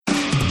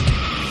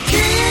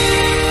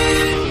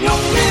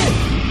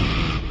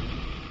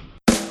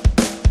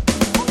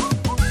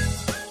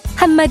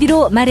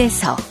한마디로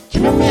말해서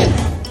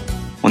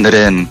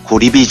오늘은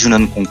고립이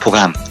주는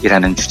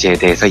공포감이라는 주제에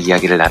대해서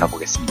이야기를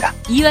나눠보겠습니다.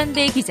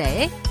 이완배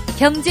기자의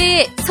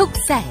경제의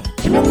속살.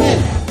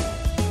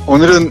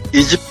 오늘은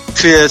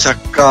이집트의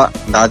작가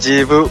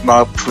나지브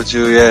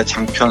마푸즈의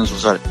장편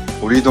소설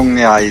우리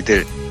동네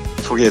아이들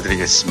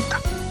소개해드리겠습니다.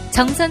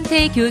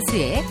 정선태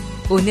교수의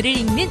오늘을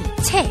읽는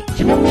책.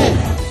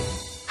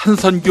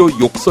 한선교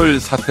욕설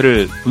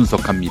사태를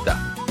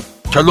분석합니다.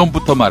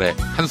 결론부터 말해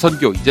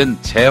한선교 이젠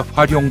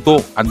재활용도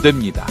안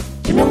됩니다.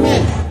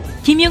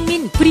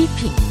 김용민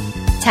브리핑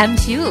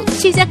잠시 후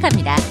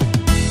시작합니다.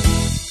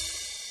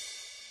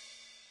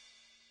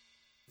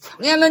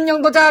 청해하는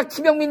영도자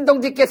김용민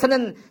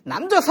동지께서는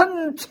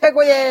남조선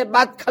최고의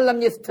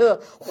맛칼럼니스트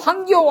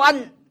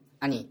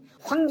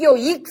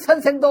황교익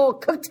선생도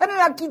극찬을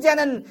아끼지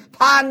않은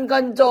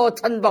반건조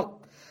전복,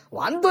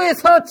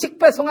 완도에서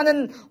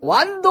직배송하는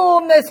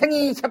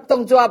완도매생이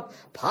협동조합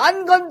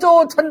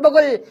반건조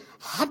전복을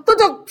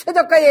압도적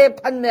최저가에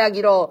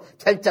판매하기로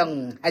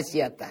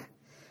결정하시었다.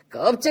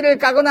 껍질을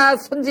까거나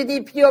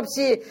손질이 필요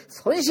없이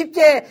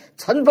손쉽게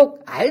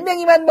전복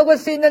알맹이만 먹을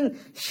수 있는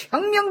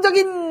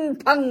혁명적인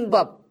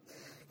방법.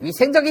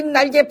 위생적인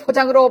날개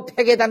포장으로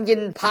팩에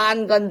담긴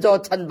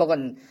반건조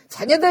전복은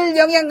자녀들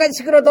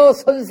영양간식으로도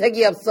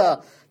손색이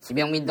없어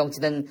김용민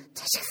동지는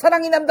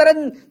자식사랑이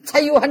남다른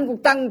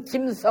자유한국당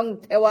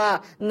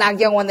김성태와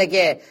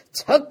나경원에게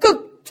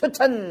적극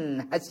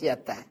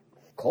추천하시었다.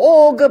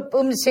 고급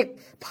음식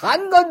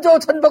반건조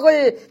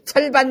전복을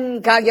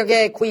절반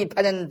가격에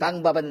구입하는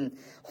방법은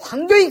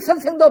황교익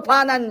선생도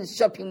반한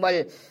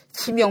쇼핑몰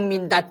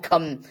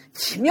김용민.com.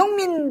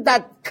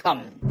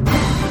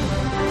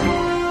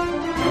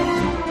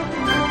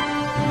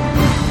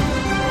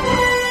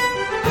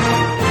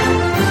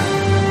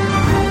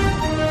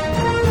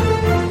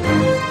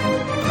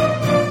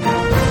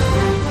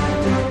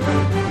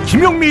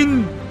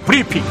 김용민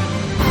브리핑.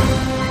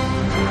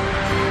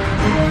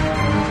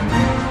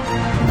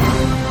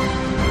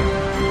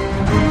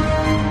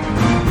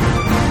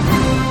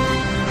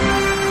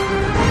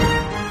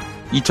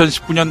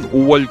 (2019년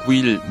 5월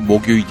 9일)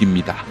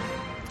 목요일입니다.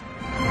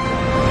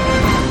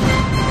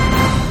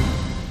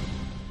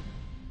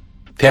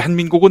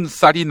 대한민국은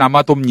쌀이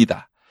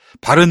남아돕니다.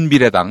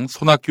 바른미래당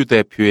손학규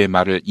대표의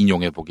말을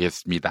인용해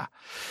보겠습니다.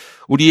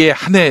 우리의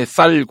한 해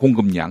쌀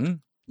공급량,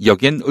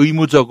 여기엔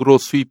의무적으로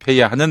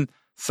수입해야 하는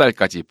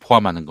쌀까지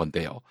포함하는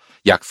건데요.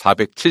 약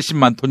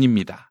 470만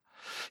톤입니다.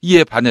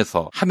 이에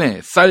반해서 한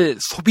해 쌀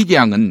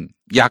소비량은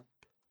약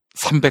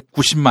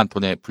 390만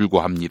톤에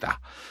불과합니다.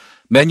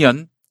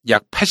 매년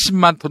약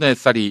 80만 톤의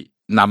쌀이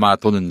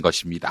남아도는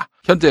것입니다.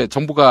 현재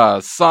정부가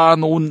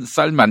쌓아놓은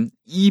쌀만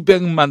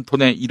 200만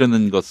톤에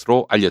이르는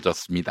것으로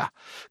알려졌습니다.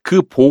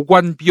 그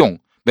보관 비용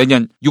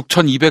매년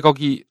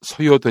 6,200억이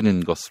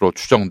소요되는 것으로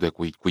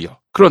추정되고 있고요.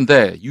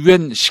 그런데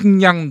유엔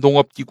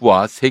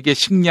식량농업기구와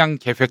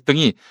세계식량계획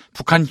등이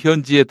북한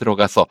현지에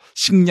들어가서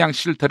식량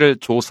실태를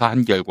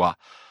조사한 결과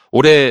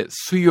올해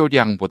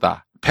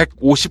수요량보다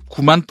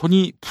 159만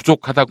톤이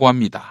부족하다고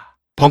합니다.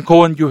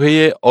 벙커원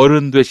교회의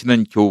어른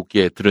되시는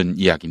교우께 들은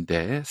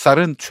이야기인데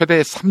쌀은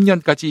최대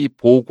 3년까지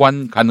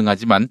보관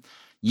가능하지만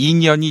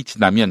 2년이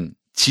지나면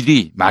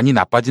질이 많이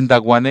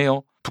나빠진다고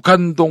하네요.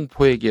 북한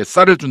동포에게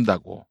쌀을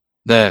준다고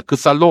그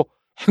쌀로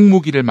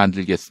핵무기를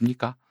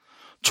만들겠습니까?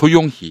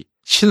 조용히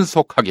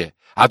신속하게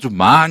아주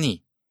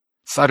많이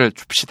쌀을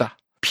줍시다.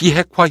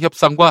 비핵화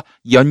협상과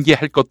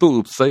연계할 것도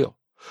없어요.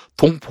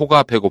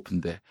 동포가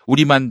배고픈데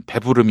우리만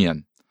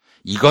배부르면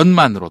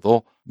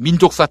이것만으로도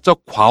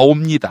민족사적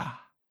과오입니다.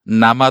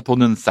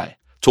 남아도는 쌀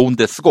좋은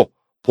데 쓰고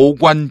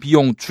보관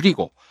비용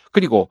줄이고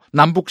그리고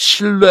남북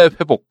신뢰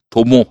회복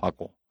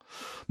도모하고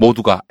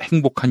모두가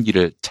행복한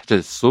길을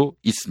찾을 수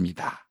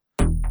있습니다.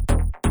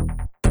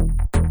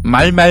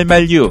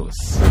 말말말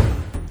뉴스.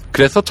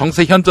 그래서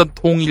정세현 전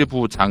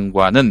통일부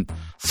장관은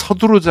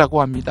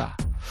서두르자고 합니다.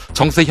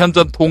 정세현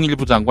전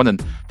통일부 장관은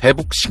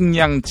대북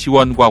식량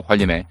지원과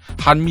관련해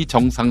한미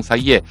정상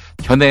사이에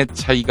견해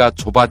차이가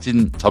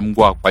좁아진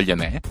점과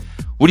관련해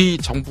우리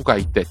정부가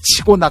이때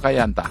치고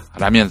나가야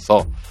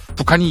한다라면서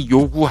북한이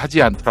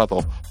요구하지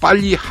않더라도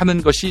빨리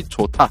하는 것이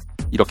좋다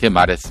이렇게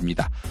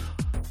말했습니다.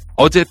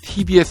 어제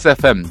TBS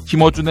FM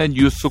김어준의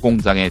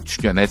뉴스공장에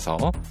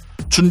출연해서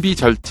준비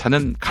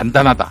절차는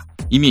간단하다.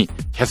 이미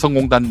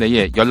개성공단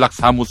내에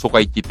연락사무소가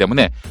있기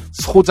때문에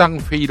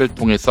소장회의를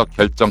통해서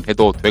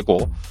결정해도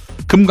되고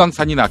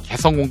금강산이나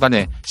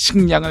개성공단에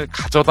식량을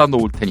가져다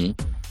놓을 테니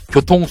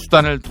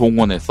교통수단을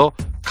동원해서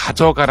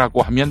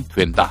가져가라고 하면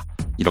된다.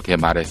 이렇게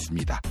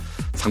말했습니다.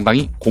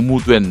 상당히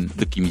고무된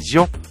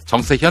느낌이지요.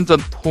 정세현 전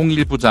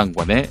통일부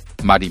장관의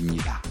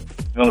말입니다.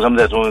 김영삼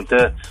대통령 때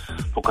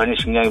북한이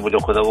식량이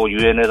부족하다고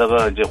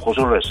유엔에다가 이제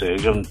호소를 했어요.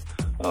 좀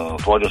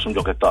도와줬으면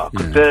좋겠다.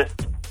 그때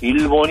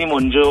일본이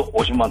먼저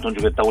 50만 톤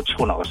주겠다고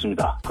치고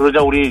나갔습니다.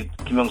 그러자 우리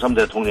김영삼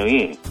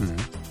대통령이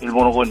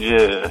일본하고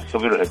이제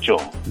협의를 했죠.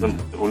 그럼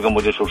우리가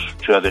먼저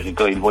줘야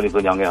되니까 일본이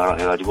그 양해하라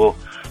해가지고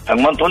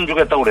 100만 톤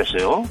주겠다고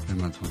그랬어요.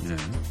 100만 톤, 예.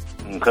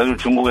 그래서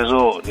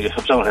중국에서 이제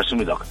협상을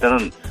했습니다.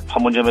 그때는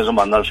판문점에서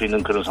만날 수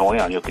있는 그런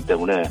상황이 아니었기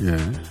때문에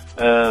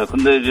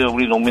근데 이제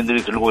우리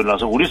농민들이 들고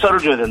일어나서 우리 쌀을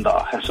줘야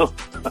된다 해서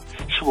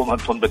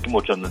 15만 톤밖에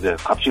못 줬는데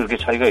값이 그렇게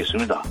차이가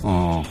있습니다.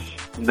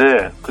 근데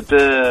그때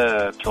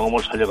경험을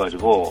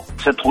살려가지고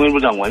새 통일부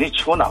장관이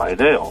치고 나가야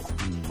돼요.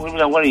 통일부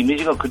장관의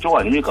이미지가 그쪽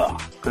아닙니까?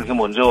 그렇게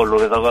먼저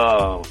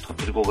언론에다가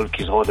터뜨리고 그걸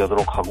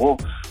기사화되도록 하고,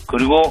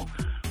 그리고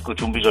그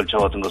준비 절차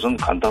같은 것은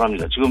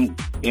간단합니다. 지금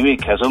이미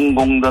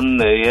개성공단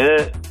내에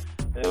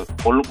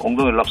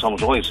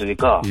공동연락사무소가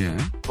있으니까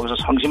거기서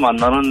상시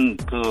만나는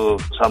그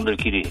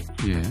사람들끼리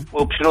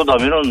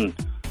필요하다면은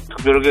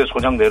특별하게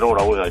소장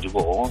내려오라고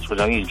해가지고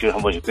소장이 일주일에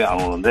한 번씩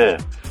안 오는데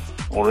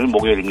오늘이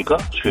목요일입니까?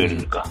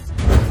 수요일입니까?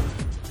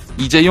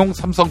 이재용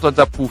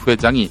삼성전자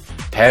부회장이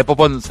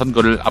대법원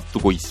선거를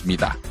앞두고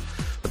있습니다.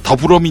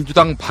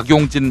 더불어민주당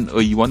박용진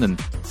의원은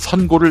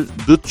선고를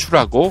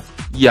늦추라고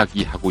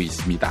이야기하고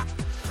있습니다.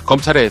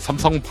 검찰의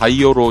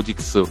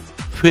삼성바이오로직스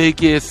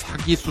회계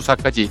사기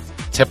수사까지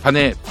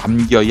재판에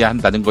담겨야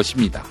한다는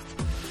것입니다.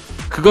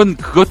 그건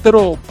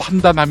그것대로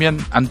판단하면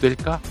안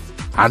될까?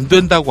 안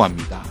된다고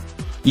합니다.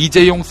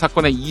 이재용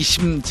사건의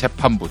 2심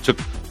재판부, 즉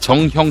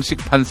정형식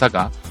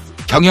판사가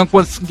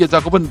경영권 승계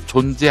작업은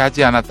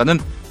존재하지 않았다는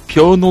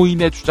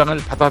변호인의 주장을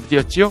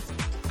받아들였지요.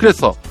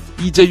 그래서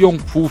이재용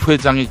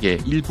부회장에게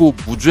일부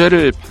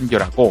무죄를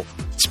판결하고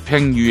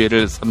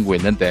집행유예를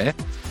선고했는데,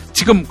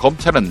 지금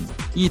검찰은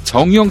이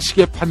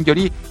정형식의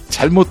판결이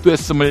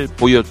잘못됐음을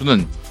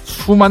보여주는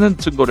수많은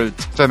증거를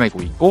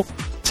찾아내고 있고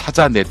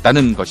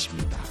찾아냈다는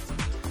것입니다.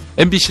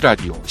 MBC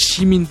라디오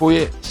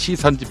시민보의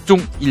시선집중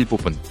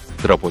일부분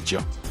들어보죠.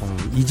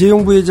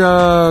 이재용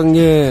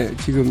부회장의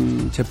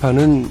지금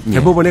재판은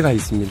대법원에 가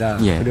있습니다.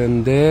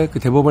 그런데 그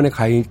대법원에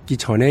가 있기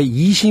전에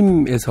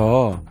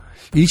 2심에서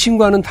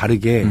 1심과는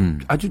다르게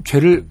아주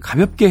죄를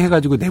가볍게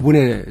해가지고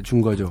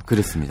내보내준 거죠.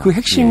 그렇습니다. 그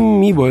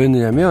핵심이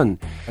뭐였느냐면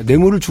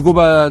뇌물을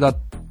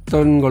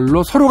주고받았던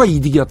걸로 서로가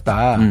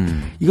이득이었다.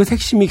 이것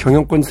핵심이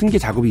경영권 승계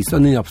작업이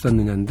있었느냐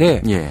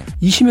없었느냐인데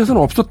 2심에서는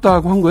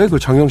없었다고 한 거예요. 그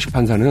정형식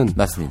판사는.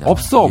 맞습니다.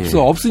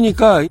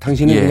 없으니까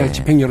당신은 그냥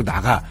집행유예로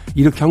나가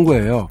이렇게 한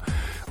거예요.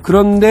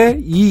 그런데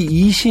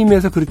이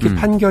 2심에서 그렇게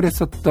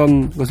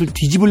판결했었던 것을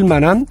뒤집을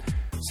만한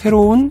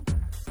새로운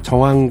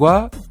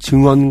정황과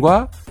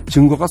증언과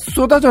증거가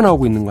쏟아져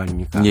나오고 있는 거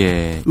아닙니까?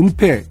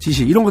 은폐,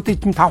 지시 이런 것들이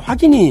지금 다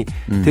확인이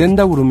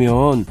된다고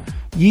그러면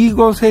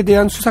이것에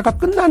대한 수사가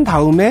끝난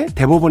다음에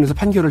대법원에서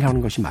판결을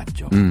하는 것이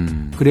맞죠.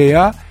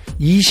 그래야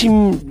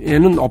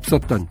 2심에는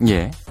없었던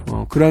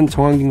그런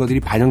정황 증거들이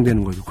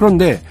반영되는 거죠.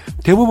 그런데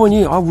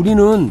대법원이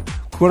우리는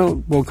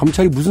그거는 뭐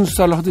검찰이 무슨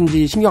수사를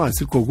하든지 신경 안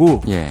쓸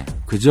거고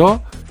그저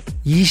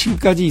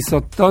 2심까지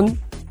있었던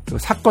그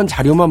사건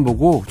자료만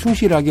보고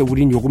충실하게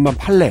우린 요것만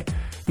판래.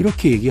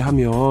 이렇게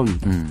얘기하면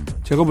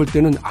제가 볼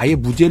때는 아예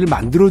무죄를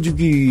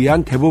만들어주기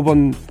위한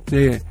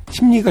대법원의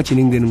심리가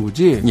진행되는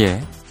거지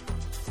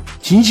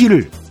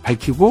진실을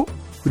밝히고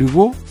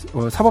그리고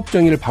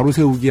사법정의를 바로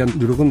세우기 위한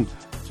노력은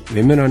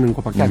외면하는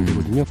것밖에 안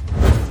되거든요.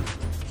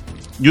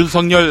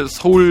 윤석열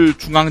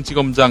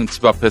서울중앙지검장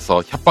집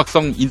앞에서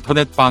협박성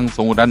인터넷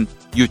방송을 한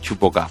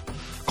유튜버가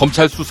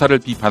검찰 수사를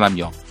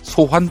비판하며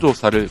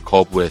소환조사를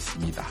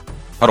거부했습니다.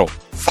 바로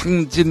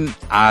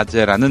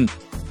상진아재라는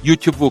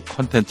유튜브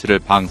콘텐츠를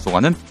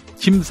방송하는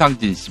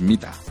김상진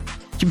씨입니다.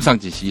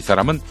 김상진 씨, 이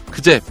사람은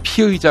그제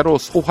피의자로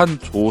소환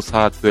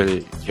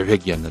조사될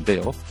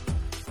계획이었는데요.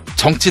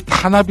 정치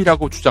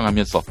탄압이라고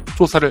주장하면서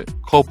조사를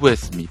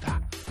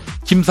거부했습니다.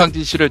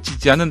 김상진 씨를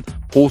지지하는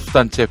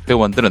보수단체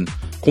회원들은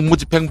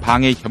공무집행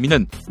방해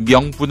혐의는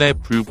명분에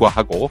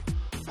불과하고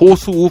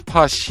보수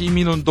우파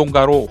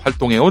시민운동가로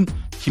활동해온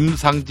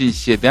김상진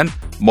씨에 대한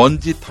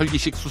먼지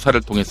털기식 수사를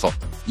통해서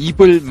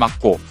입을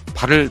막고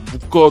발을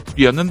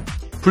묶어두려는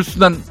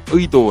불순한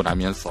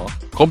의도라면서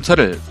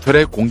검찰을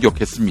되레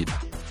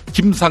공격했습니다.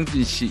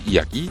 김상진 씨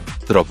이야기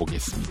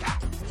들어보겠습니다.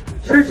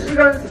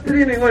 실시간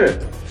스트리밍을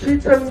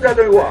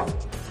시청자들과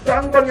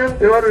쌍방향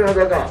대화를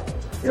하다가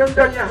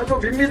현장이 하도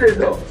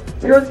밋밋해서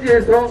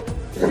현지에서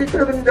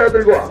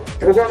시청자들과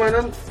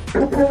교감하는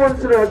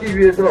퍼포먼스를 하기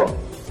위해서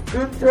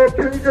근처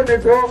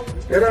편의점에서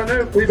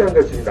계란을 구입한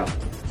것입니다.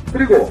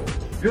 그리고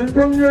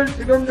윤석열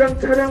지검장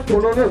차량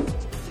번호는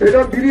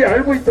제가 미리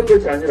알고 있던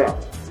것이 아니라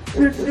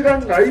실시간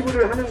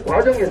라이브를 하는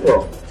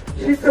과정에서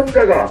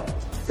시청자가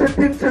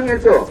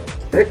채팅창에서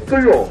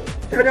댓글로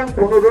차량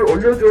번호를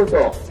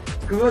올려주어서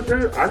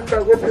그것을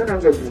안다고 표현한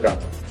것입니다.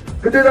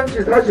 그때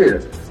당시 사실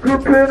그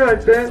표현을 할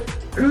때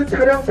그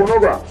차량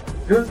번호가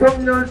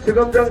윤석열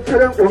지검장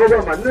차량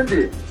번호가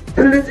맞는지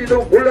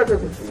틀린지도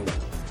몰랐었습니다.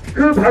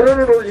 그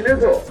발언으로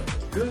인해서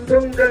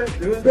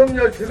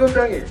윤석열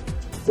지검장이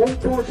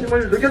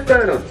공포심을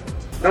느꼈다면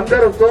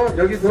남자로서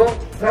여기서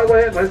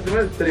사과의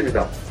말씀을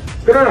드립니다.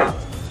 그러나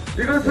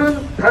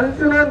이것은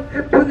단순한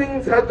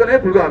해프닝 사건에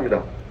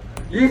불과합니다.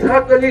 이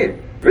사건이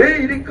왜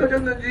이리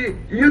커졌는지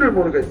이유를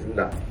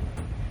모르겠습니다.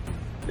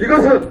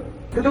 이것은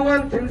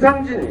그동안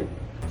김상진이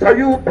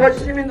자유우파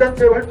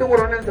시민단체 활동을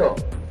하면서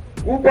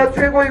우파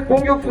최고의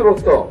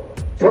공격수로서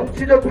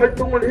정치적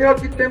활동을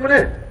해왔기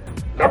때문에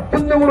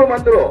나쁜 놈으로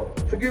만들어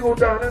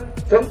죽이고자 하는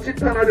정치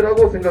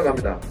탄압이라고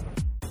생각합니다.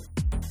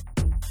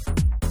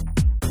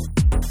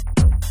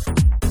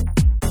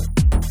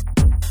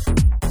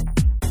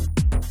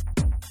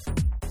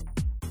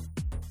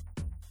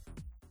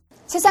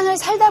 세상을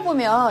살다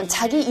보면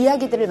자기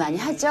이야기들을 많이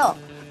하죠.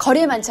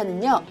 거리의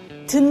만찬은요,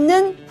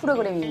 듣는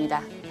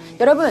프로그램입니다.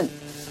 여러분,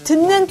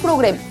 듣는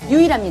프로그램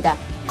유일합니다.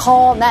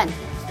 거만,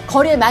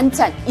 거리의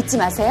만찬 잊지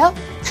마세요.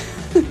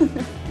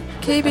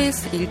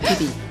 KBS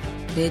 1TV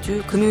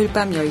매주 금요일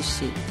밤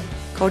 10시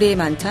거리의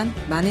만찬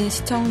많은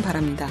시청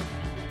바랍니다.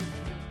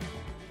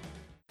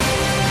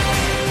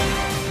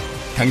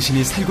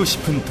 당신이 살고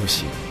싶은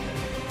도시,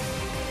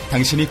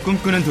 당신이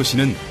꿈꾸는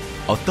도시는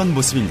어떤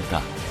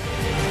모습입니까?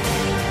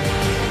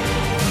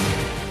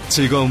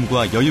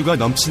 즐거움과 여유가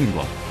넘치는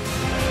곳,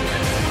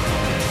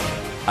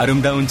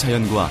 아름다운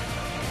자연과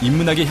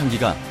인문학의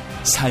향기가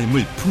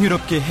삶을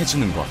풍요롭게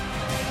해주는 곳,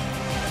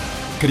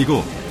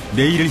 그리고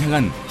내일을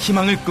향한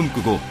희망을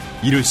꿈꾸고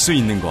이룰 수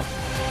있는 곳.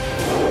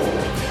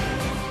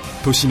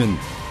 도시는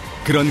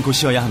그런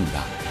곳이어야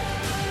합니다.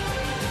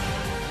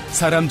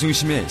 사람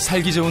중심의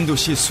살기 좋은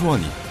도시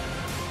수원이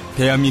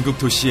대한민국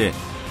도시의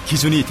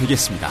기준이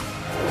되겠습니다.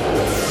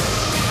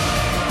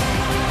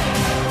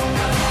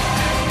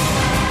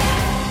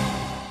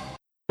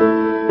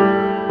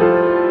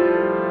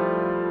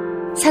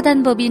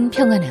 사단법인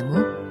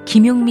평화나무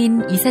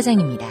김용민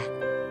이사장입니다.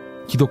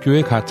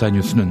 기독교의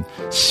가짜뉴스는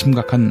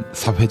심각한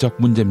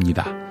사회적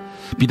문제입니다.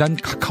 비단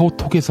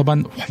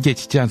카카오톡에서만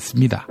활개치지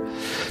않습니다.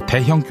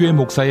 대형 교회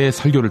목사의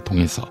설교를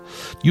통해서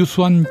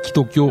유수한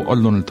기독교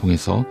언론을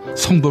통해서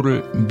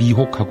성도를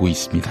미혹하고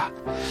있습니다.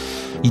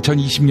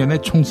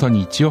 2020년에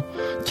총선이 있지요.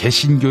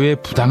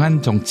 개신교의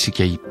부당한 정치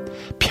개입,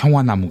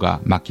 평화나무가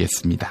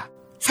맡겠습니다.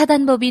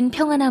 사단법인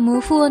평화나무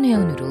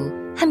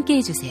후원회원으로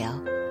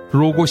함께해주세요.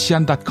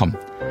 로고시안.com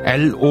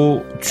logosian.com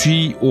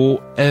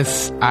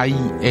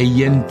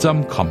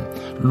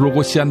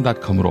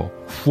로고시안.com으로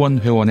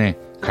후원회원에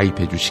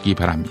가입해 주시기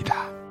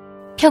바랍니다.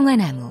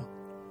 평화나무,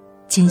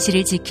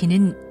 진실을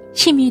지키는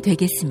힘이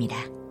되겠습니다.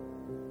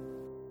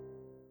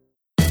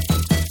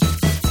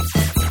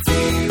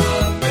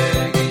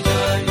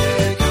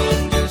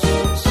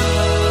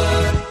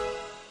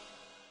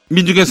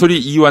 민중의 소리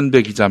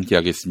이완배 기자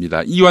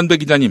함께하겠습니다. 이완배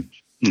기자님.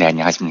 네,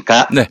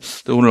 안녕하십니까? 네,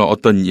 오늘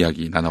어떤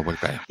이야기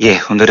나눠볼까요? 예,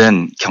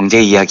 오늘은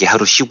경제 이야기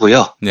하루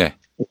쉬고요. 네.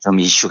 좀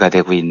이슈가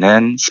되고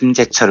있는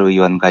심재철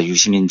의원과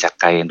유시민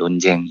작가의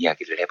논쟁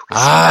이야기를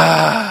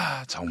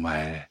해보겠습니다.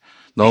 정말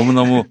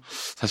너무너무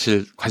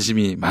사실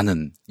관심이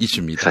많은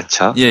이슈입니다.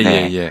 그렇죠. 예,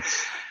 네. 예, 예.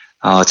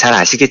 잘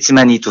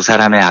아시겠지만 이 두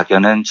사람의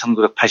악연은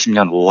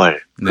 1980년 5월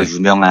네. 그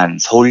유명한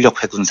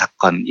서울역 회군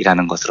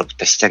사건이라는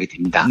것으로부터 시작이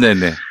됩니다.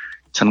 네네.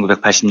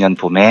 1980년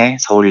봄에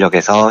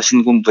서울역에서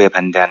신군부에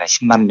반대하는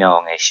 10만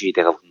명의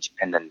시위대가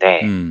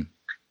운집했는데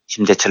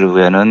심재철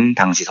의원은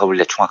당시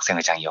서울대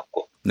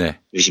총학생회장이었고 네.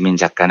 유시민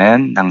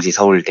작가는 당시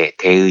서울대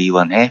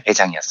대의원회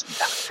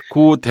회장이었습니다.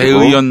 그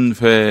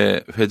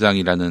대의원회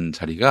회장이라는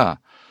자리가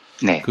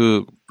네.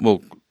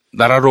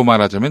 나라로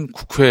말하자면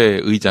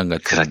국회의장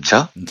같은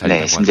그렇죠.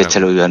 자리라고 네,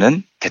 심재철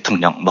의원은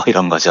대통령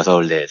이런 거죠,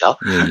 서울대에서.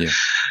 예, 예.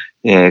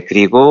 예,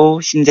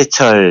 그리고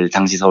심재철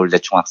당시 서울대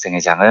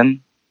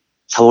총학생회장은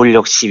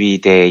서울역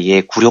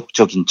시위대의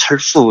굴욕적인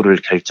철수를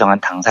결정한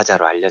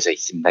당사자로 알려져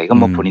있습니다.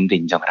 이건 본인도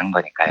인정을 한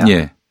거니까요.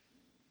 예.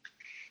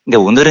 근데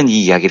오늘은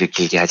이 이야기를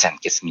길게 하지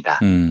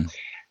않겠습니다.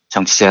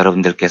 정치자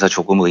여러분들께서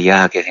조금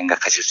의아하게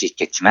생각하실 수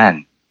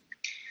있겠지만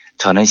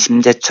저는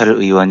심재철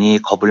의원이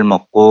겁을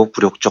먹고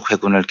굴욕적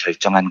회군을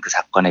결정한 그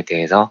사건에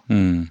대해서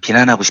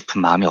비난하고 싶은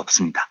마음이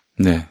없습니다.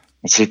 네.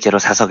 실제로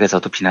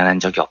사석에서도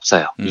비난한 적이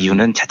없어요.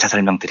 이유는 차차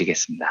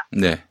설명드리겠습니다.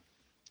 네.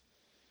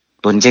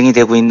 논쟁이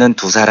되고 있는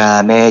두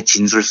사람의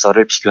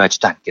진술서를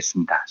비교하지도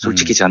않겠습니다.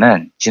 솔직히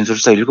저는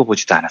진술서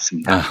읽어보지도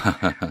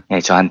않았습니다.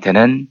 네,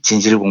 저한테는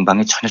진실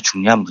공방이 전혀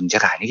중요한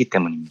문제가 아니기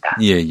때문입니다.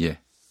 예, 예.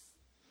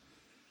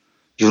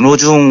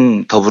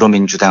 윤호중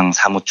더불어민주당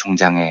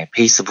사무총장의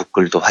페이스북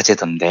글도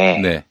화제던데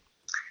네.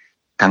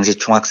 당시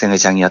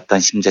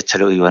총학생회장이었던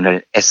심재철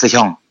의원을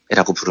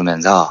S형이라고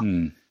부르면서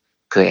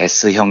그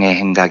S형의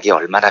행각이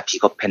얼마나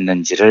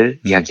비겁했는지를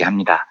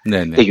이야기합니다.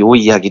 네네. 근데 요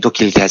이야기도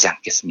길게 하지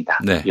않겠습니다.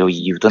 네. 요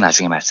이유도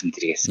나중에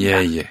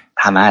말씀드리겠습니다. 예, 예.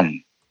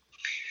 다만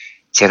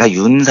제가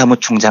윤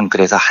사무총장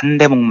글에서 한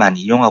대목만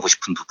인용하고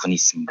싶은 부분이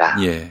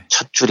있습니다. 예.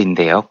 첫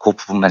줄인데요. 그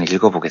부분만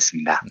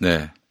읽어보겠습니다.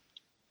 네.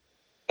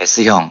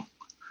 S형,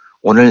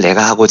 오늘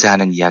내가 하고자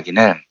하는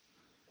이야기는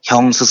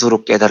형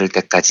스스로 깨달을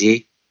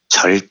때까지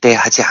절대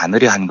하지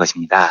않으려 한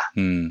것입니다.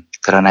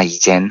 그러나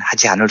이젠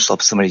하지 않을 수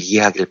없음을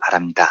이해하길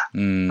바랍니다.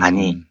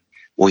 아니,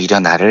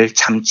 오히려 나를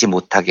참지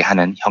못하게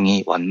하는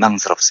형이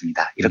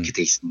원망스럽습니다. 이렇게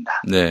돼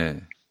있습니다. 네.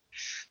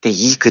 근데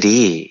이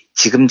글이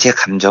지금 제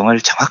감정을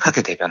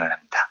정확하게 대변을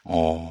합니다.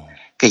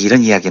 그러니까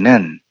이런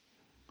이야기는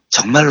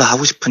정말로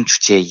하고 싶은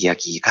주제의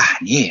이야기가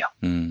아니에요.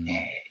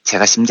 예,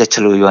 제가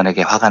심재철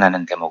의원에게 화가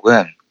나는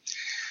대목은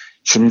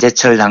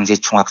심재철 당시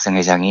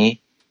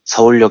총학생회장이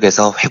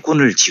서울역에서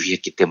회군을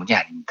지휘했기 때문이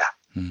아닙니다.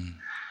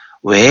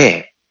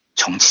 왜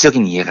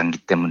정치적인 이해관계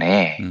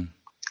때문에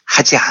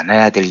하지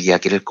않아야 될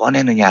이야기를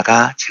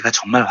꺼내느냐가 제가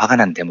정말 화가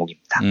난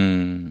대목입니다.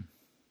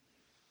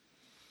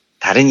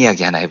 다른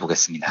이야기 하나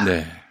해보겠습니다.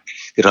 네.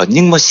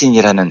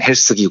 러닝머신이라는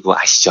헬스기구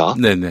아시죠?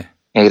 네네.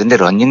 네, 그런데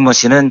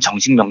러닝머신은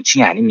정식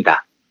명칭이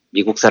아닙니다.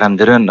 미국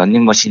사람들은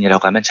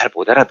러닝머신이라고 하면 잘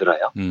못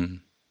알아들어요.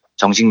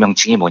 정식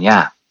명칭이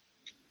뭐냐?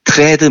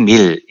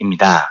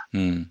 트레드밀입니다.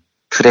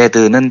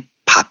 트레드는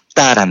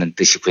밟다라는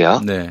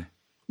뜻이고요. 네.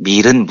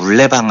 밀은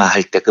물레방아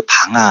할 때 그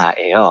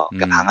방아예요.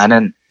 그러니까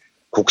방아는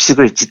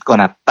곡식을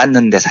찢거나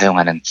빻는 데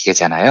사용하는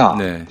기계잖아요.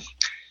 네.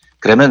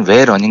 그러면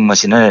왜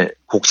러닝머신을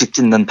곡식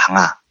찢는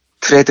방아,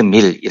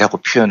 트레드밀이라고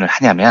표현을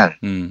하냐면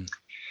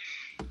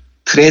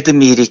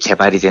트레드밀이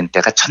개발이 된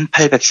때가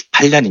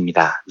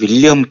 1818년입니다.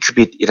 윌리엄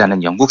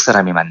큐빗이라는 영국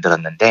사람이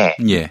만들었는데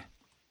예.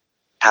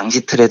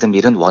 당시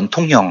트레드밀은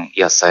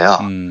원통형이었어요.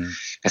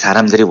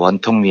 사람들이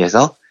원통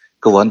위에서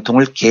그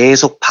원통을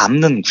계속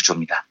밟는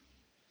구조입니다.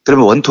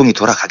 그러면 원통이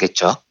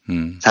돌아가겠죠.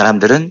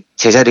 사람들은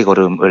제자리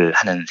걸음을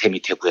하는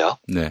셈이 되고요.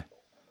 네.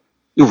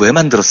 이거 왜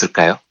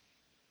만들었을까요?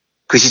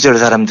 그 시절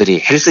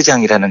사람들이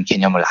헬스장이라는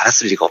개념을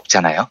알았을 리가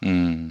없잖아요.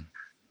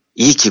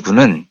 이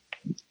기구는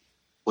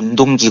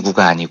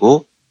운동기구가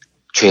아니고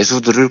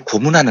죄수들을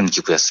고문하는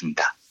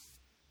기구였습니다.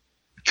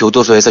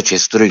 교도소에서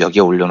죄수들을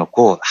여기에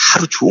올려놓고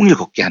하루 종일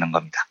걷게 하는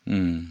겁니다.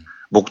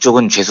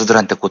 목적은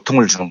죄수들한테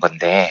고통을 주는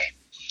건데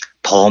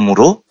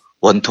덤으로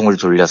원통을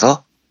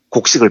돌려서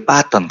곡식을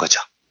빻았던 거죠.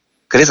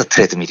 그래서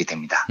트레드밀이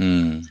됩니다.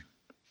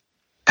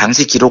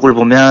 당시 기록을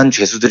보면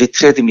죄수들이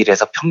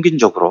트레드밀에서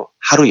평균적으로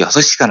하루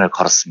 6시간을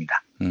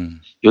걸었습니다.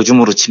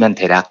 요즘으로 치면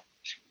대략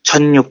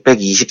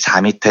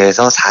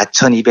 1624m에서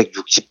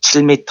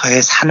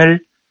 4267m의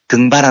산을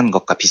등반한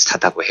것과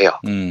비슷하다고 해요.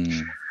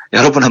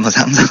 여러분 한번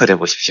상상을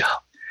해보십시오.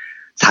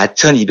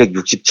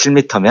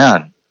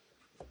 4267m면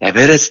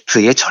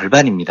에베레스트의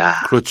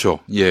절반입니다. 그렇죠.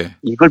 예.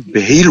 이걸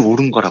매일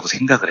오른 거라고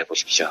생각을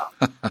해보십시오.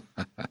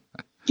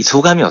 이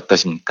소감이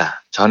어떠십니까?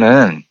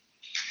 저는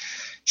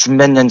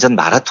십몇 년 전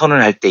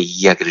마라톤을 할 때 이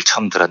이야기를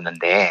처음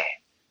들었는데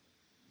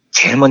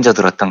제일 먼저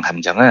들었던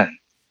감정은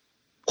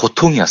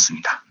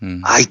고통이었습니다.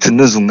 이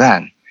듣는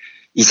순간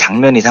이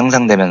장면이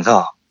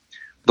상상되면서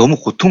너무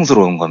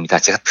고통스러운 겁니다.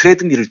 제가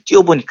트레드밀을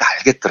뛰어보니까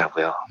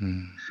알겠더라고요.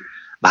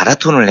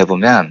 마라톤을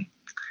해보면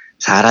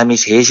사람이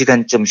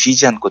 3시간쯤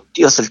쉬지 않고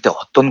뛰었을 때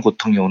어떤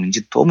고통이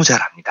오는지 너무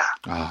잘 압니다.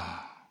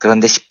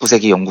 그런데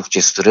 19세기 영국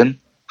죄수들은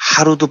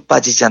하루도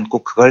빠지지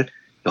않고 그걸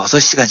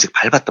 6시간씩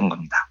밟았던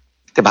겁니다.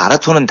 근데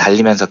마라톤은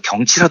달리면서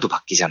경치라도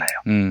바뀌잖아요.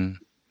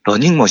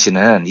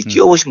 러닝머신은 이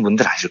뛰어보신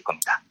분들 아실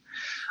겁니다.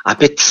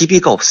 앞에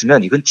TV가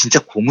없으면 이건 진짜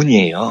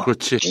고문이에요.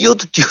 그렇지.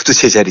 뛰어도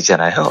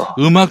제자리잖아요.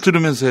 음악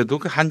들으면서 해도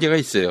그 한계가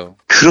있어요.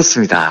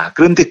 그렇습니다.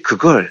 그런데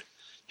그걸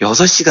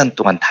 6시간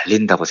동안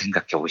달린다고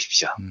생각해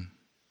보십시오.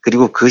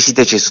 그리고 그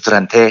시대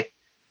죄수들한테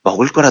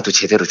먹을 거라도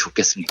제대로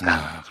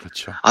줬겠습니까?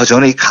 그렇죠.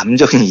 저는 이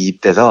감정이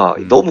이입돼서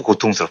너무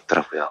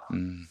고통스럽더라고요.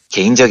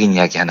 개인적인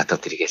이야기 하나 더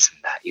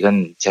드리겠습니다.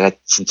 이건 제가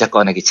진짜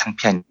꺼내기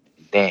창피한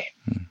일인데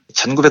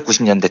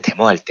 1990년대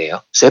데모할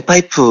때요.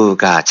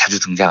 쇠파이프가 자주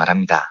등장을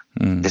합니다.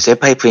 근데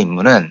쇠파이프의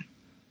임무는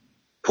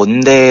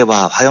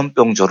본대와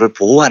화염병조를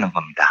보호하는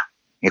겁니다.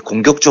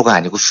 공격조가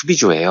아니고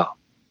수비조예요.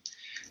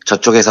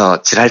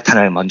 저쪽에서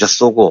지랄탄을 먼저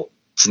쏘고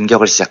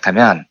진격을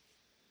시작하면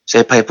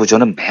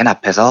쇠파이프조는 맨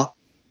앞에서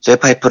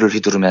쇠파이프를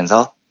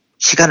휘두르면서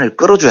시간을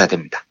끌어줘야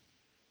됩니다.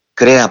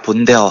 그래야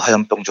본대와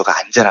화염병조가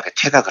안전하게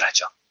퇴각을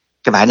하죠.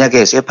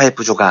 만약에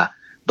쇠파이프조가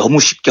너무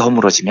쉽게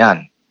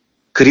허물어지면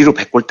그리로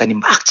백골단이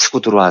막 치고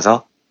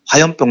들어와서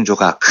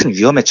화염병조가 큰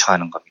위험에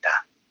처하는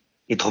겁니다.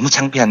 너무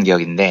창피한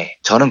기억인데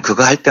저는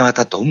그거 할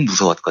때마다 너무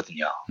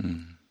무서웠거든요.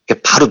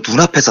 바로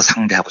눈앞에서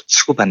상대하고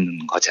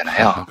치고받는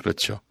거잖아요.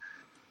 그렇죠.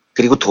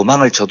 그리고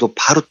도망을 쳐도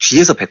바로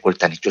뒤에서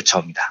백골단이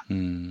쫓아옵니다.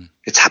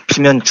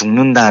 잡히면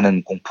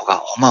죽는다는 공포가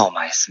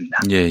어마어마했습니다.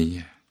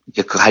 예.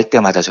 그거 할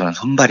때마다 저는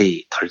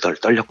손발이 덜덜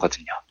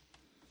떨렸거든요.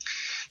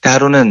 근데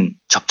하루는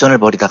접전을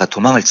벌이다가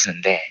도망을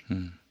치는데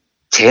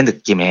제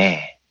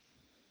느낌에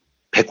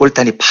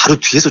백골단이 바로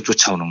뒤에서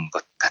쫓아오는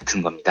것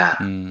같은 겁니다.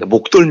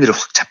 목덜미를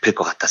확 잡힐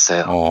것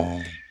같았어요.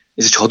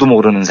 그래서 저도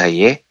모르는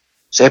사이에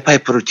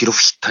쇠파이프를 뒤로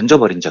휙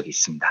던져버린 적이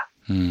있습니다.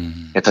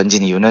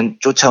 던진 이유는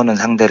쫓아오는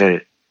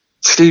상대를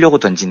치려고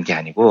던진 게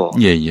아니고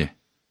이게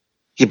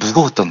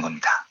무거웠던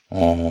겁니다.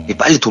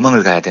 빨리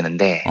도망을 가야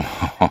되는데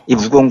이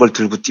무거운 걸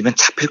들고 뛰면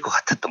잡힐 것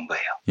같았던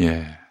거예요.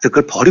 그래서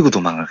그걸 버리고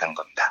도망을 간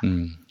겁니다.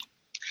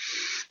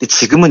 근데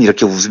지금은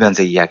이렇게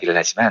웃으면서 이야기를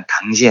하지만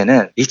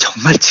당시에는 이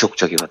정말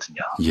지옥적이거든요.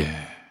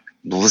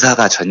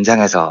 무사가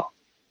전장에서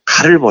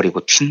칼을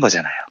버리고 튄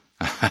거잖아요.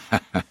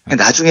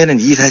 나중에는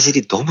이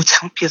사실이 너무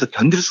창피해서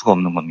견딜 수가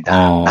없는 겁니다.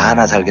 나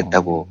하나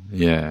살겠다고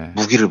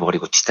무기를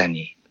버리고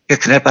튀다니.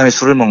 그날 밤에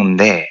술을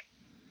먹는데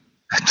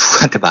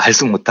누구한테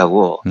말도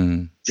못하고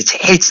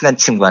제일 친한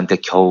친구한테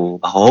겨우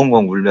막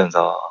엉엉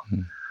울면서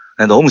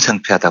너무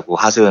창피하다고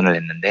하소연을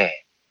했는데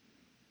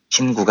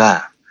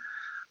친구가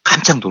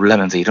깜짝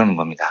놀라면서 이러는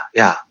겁니다.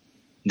 야,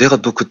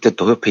 내가 너 그때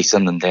너 옆에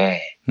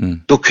있었는데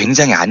너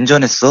굉장히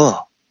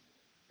안전했어.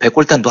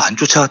 백골단 너 안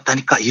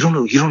쫓아왔다니까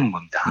이러는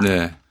겁니다.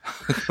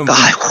 그러니까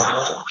아이고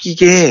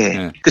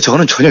이게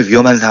저는 전혀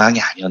위험한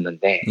상황이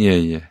아니었는데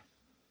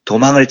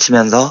도망을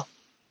치면서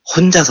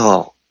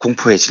혼자서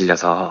공포에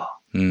질려서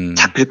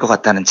잡힐 것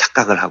같다는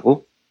착각을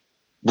하고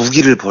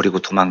무기를 버리고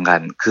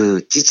도망간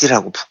그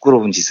찌질하고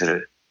부끄러운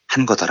짓을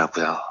한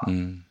거더라고요.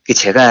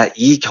 제가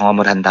이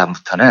경험을 한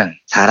다음부터는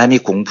사람이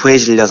공포에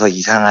질려서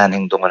이상한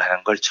행동을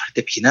하는 걸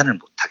절대 비난을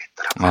못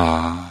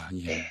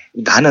하겠더라고요. 네.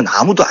 나는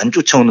아무도 안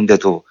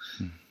쫓아오는데도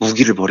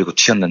무기를 버리고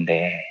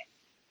튀었는데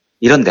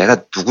이런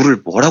내가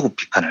누구를 뭐라고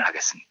비판을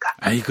하겠습니까?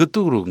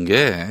 이것도 그런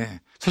게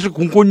사실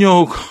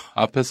공권력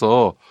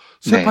앞에서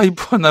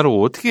쇠파이프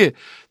하나로 어떻게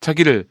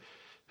자기를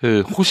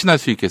호신할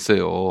수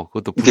있겠어요.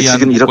 그것도 불의한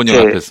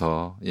공권력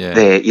앞에서. 예.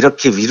 네,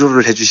 이렇게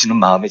위로를 해주시는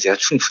마음이 제가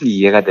충분히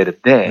이해가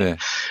되는데, 네.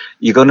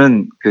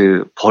 이거는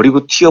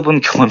버리고 튀어본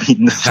경험이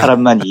있는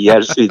사람만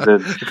이해할 수 있는.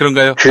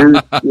 그런가요? 그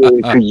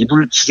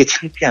이불킥의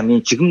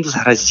창피함이 지금도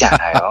사라지지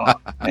않아요.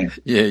 네.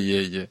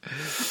 예.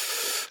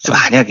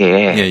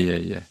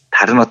 만약에,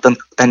 다른 어떤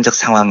극단적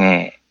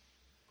상황에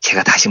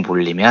제가 다시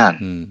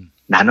몰리면,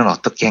 나는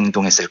어떻게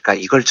행동했을까?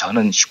 이걸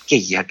저는 쉽게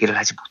이야기를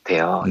하지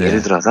못해요. 네.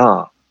 예를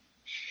들어서,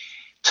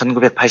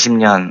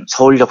 1980년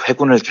서울역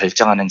회군을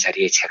결정하는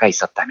자리에 제가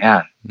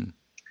있었다면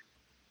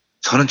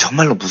저는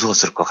정말로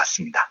무서웠을 것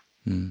같습니다.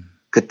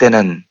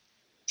 그때는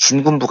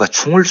신군부가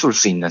총을 쏠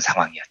수 있는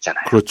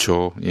상황이었잖아요.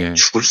 그렇죠. 예.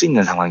 죽을 수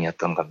있는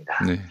상황이었던 겁니다.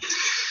 네.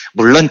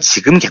 물론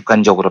지금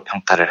객관적으로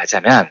평가를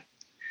하자면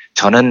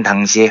저는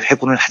당시에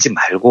회군을 하지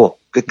말고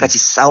끝까지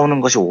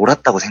싸우는 것이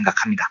옳았다고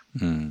생각합니다.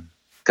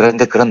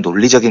 그런데 그런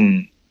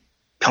논리적인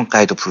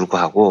평가에도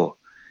불구하고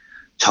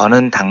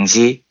저는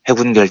당시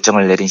회군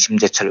결정을 내린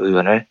심재철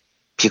의원을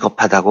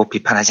비겁하다고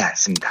비판하지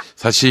않습니다.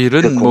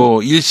 사실은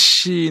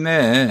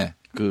일신의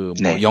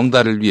네.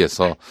 영달을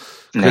위해서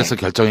그래서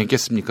네.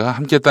 결정했겠습니까?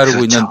 함께 따르고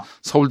그렇죠. 있는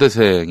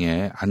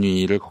서울대생의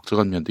안위를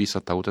걱정한 면도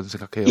있었다고 저는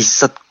생각해요.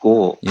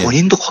 있었고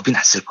본인도 겁이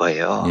났을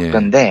거예요.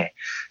 그런데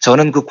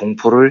저는 그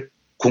공포를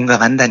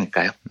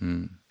공감한다니까요.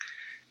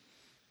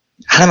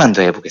 하나만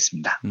더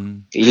해보겠습니다.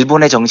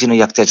 일본의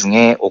정신의학자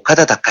중에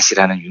오카다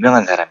다카시라는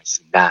유명한 사람이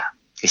있습니다.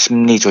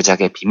 심리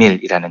조작의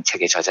비밀이라는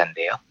책의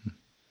저자인데요.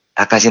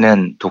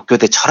 다카시는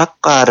도쿄대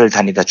철학과를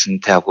다니다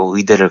중퇴하고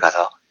의대를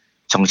가서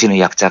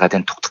정신의학자가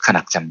된 독특한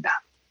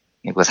학자입니다.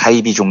 그리고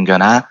사이비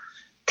종교나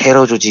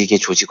테러 조직의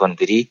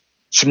조직원들이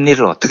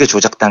심리를 어떻게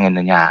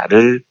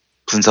조작당했느냐를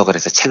분석을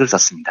해서 책을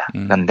썼습니다.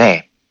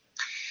 그런데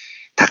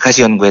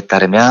다카시 연구에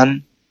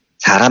따르면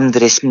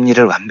사람들의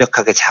심리를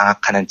완벽하게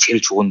장악하는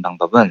제일 좋은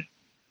방법은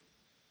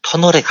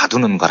터널에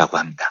가두는 거라고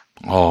합니다.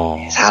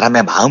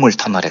 사람의 마음을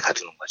터널에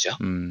가두는 거죠.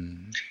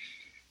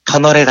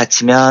 터널에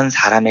갇히면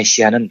사람의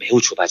시야는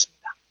매우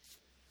좁아집니다.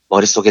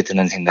 머릿속에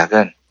드는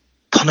생각은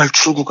터널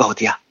출구가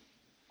어디야?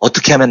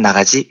 어떻게 하면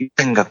나가지? 이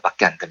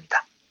생각밖에 안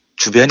듭니다.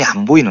 주변이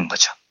안 보이는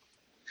거죠.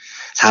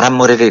 사람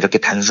머리를 이렇게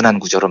단순한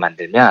구조로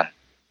만들면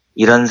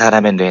이런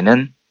사람의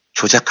뇌는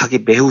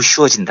조작하기 매우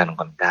쉬워진다는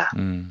겁니다.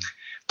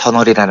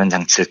 터널이라는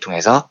장치를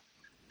통해서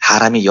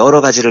사람이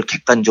여러 가지를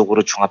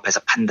객관적으로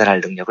종합해서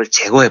판단할 능력을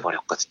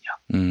제거해버렸거든요.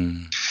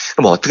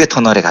 그럼 어떻게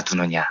터널에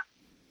가두느냐?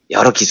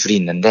 여러 기술이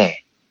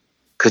있는데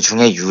그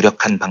중에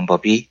유력한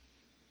방법이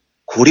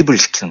고립을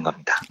시키는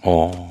겁니다.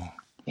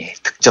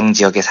 특정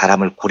지역의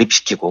사람을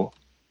고립시키고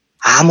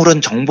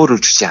아무런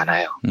정보를 주지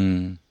않아요.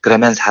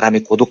 그러면 사람이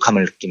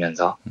고독함을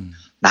느끼면서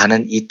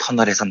나는 이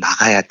터널에서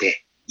나가야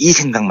돼. 이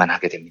생각만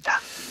하게 됩니다.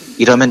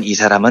 이러면 이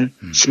사람은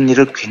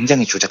심리를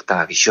굉장히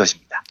조작당하기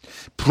쉬워집니다.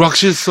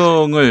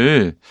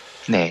 불확실성을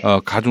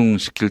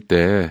가중시킬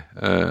때,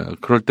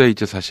 그럴 때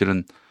이제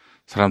사실은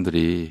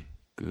사람들이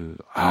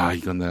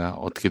이건 내가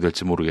어떻게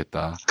될지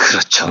모르겠다.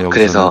 그렇죠.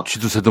 그래서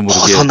쥐두새도 모르게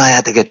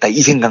벗어나야 되겠다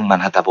이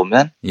생각만 하다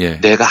보면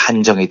뇌가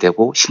한정이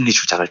되고 심리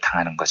조작을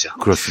당하는 거죠.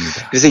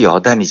 그렇습니다. 그래서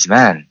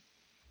여담이지만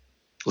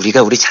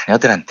우리가 우리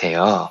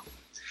자녀들한테요.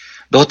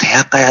 너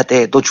대학 가야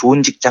돼. 너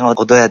좋은 직장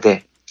얻어야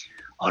돼.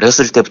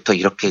 어렸을 때부터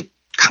이렇게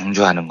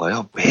강조하는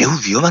거요. 매우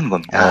위험한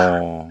겁니다.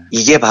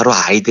 이게 바로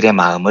아이들의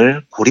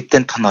마음을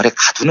고립된 터널에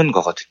가두는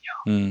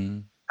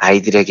거거든요.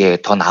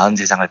 아이들에게 더 나은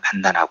세상을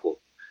판단하고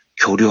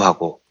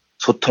교류하고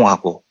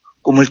소통하고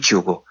꿈을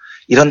키우고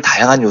이런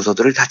다양한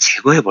요소들을 다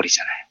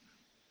제거해버리잖아요.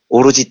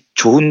 오로지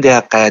좋은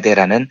대학 가야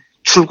돼라는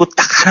출구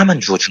딱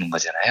하나만 주어주는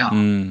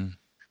거잖아요.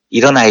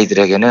 이런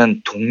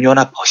아이들에게는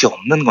동료나 벗이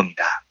없는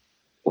겁니다.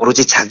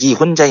 오로지 자기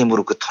혼자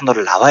힘으로 그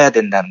터널을 나와야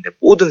된다는데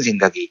모든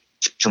생각이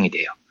집중이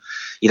돼요.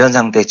 이런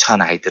상태에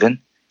처한 아이들은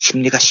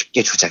심리가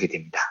쉽게 조작이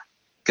됩니다.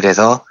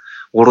 그래서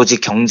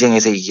오로지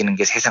경쟁에서 이기는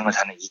게 세상을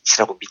사는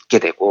이치라고 믿게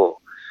되고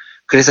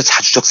그래서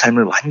자주적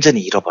삶을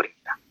완전히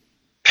잃어버립니다.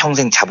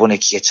 평생 자본의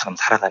기계처럼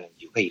살아가는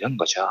이유가 이런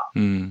거죠.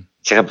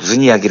 제가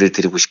무슨 이야기를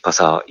드리고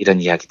싶어서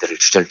이런 이야기들을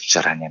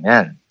주절주절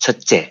하냐면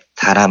첫째,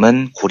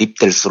 사람은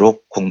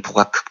고립될수록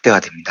공포가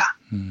극대화됩니다.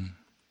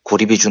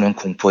 고립이 주는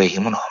공포의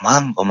힘은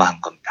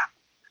어마어마한 겁니다.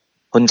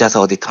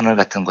 혼자서 어디 터널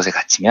같은 곳에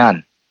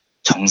갇히면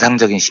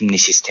정상적인 심리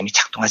시스템이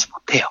작동하지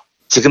못해요.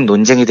 지금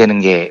논쟁이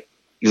되는 게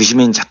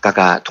유시민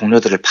작가가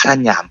동료들을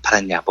팔았냐 안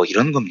팔았냐 뭐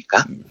이런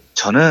겁니까?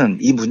 저는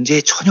이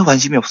문제에 전혀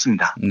관심이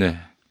없습니다. 네.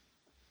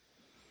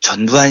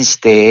 전두환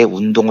시대에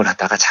운동을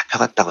하다가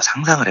잡혀갔다고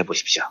상상을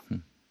해보십시오.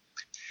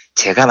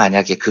 제가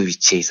만약에 그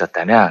위치에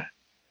있었다면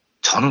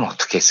저는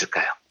어떻게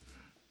했을까요?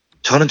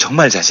 저는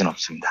정말 자신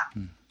없습니다.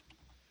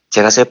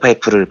 제가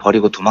쇠파이프를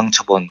버리고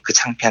도망쳐본 그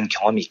창피한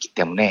경험이 있기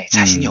때문에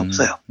자신이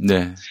없어요.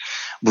 네.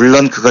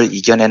 물론 그걸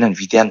이겨내는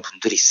위대한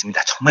분들이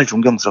있습니다. 정말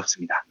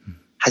존경스럽습니다.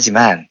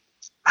 하지만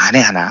만에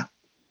하나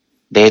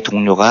내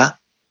동료가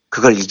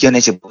그걸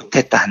이겨내지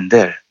못했다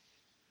한들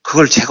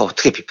그걸 제가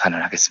어떻게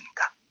비판을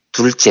하겠습니까?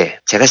 둘째,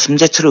 제가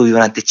심재철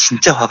의원한테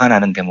진짜 화가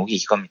나는 대목이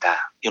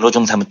이겁니다.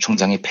 윤호중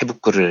사무총장이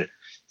페북글을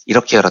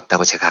이렇게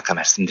열었다고 제가 아까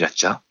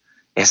말씀드렸죠.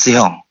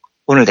 S형,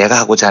 오늘 내가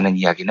하고자 하는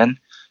이야기는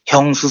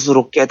형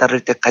스스로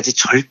깨달을 때까지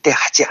절대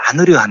하지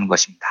않으려 하는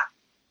것입니다.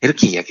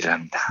 이렇게 이야기를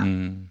합니다.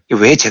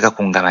 왜 제가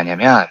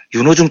공감하냐면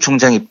윤호중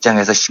총장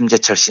입장에서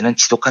심재철 씨는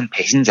지독한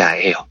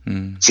배신자예요.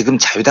 지금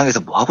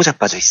자유당에서 뭐하고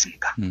자빠져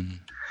있습니까?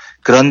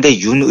 그런데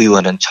윤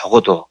의원은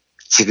적어도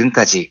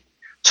지금까지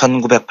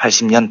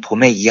 1980년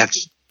봄의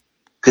이야기,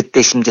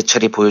 그때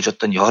심재철이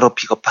보여줬던 여러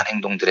비겁한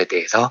행동들에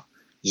대해서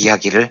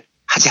이야기를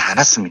하지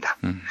않았습니다.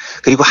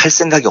 그리고 할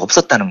생각이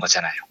없었다는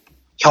거잖아요.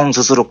 형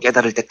스스로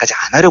깨달을 때까지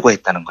안 하려고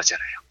했다는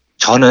거잖아요.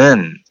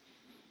 저는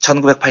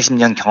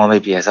 1980년 경험에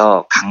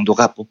비해서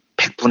강도가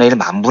 100분의 1,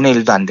 1000분의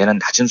 1도 안 되는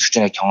낮은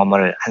수준의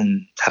경험을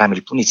한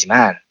사람일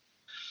뿐이지만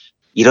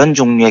이런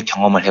종류의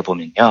경험을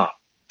해보면요.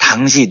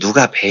 당시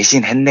누가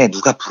배신했네,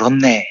 누가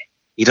부럽네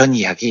이런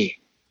이야기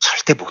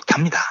절대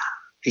못합니다.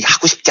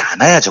 하고 싶지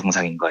않아야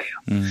정상인 거예요.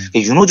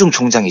 윤호중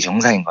총장이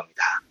정상인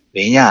겁니다.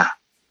 왜냐?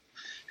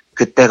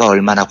 그때가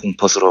얼마나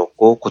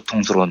공포스러웠고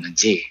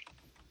고통스러웠는지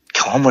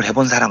경험을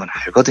해본 사람은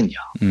알거든요.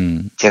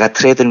 제가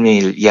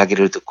트레드밀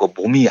이야기를 듣고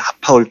몸이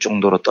아파올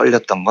정도로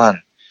떨렸던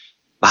건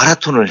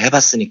마라톤을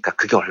해봤으니까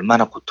그게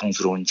얼마나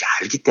고통스러운지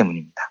알기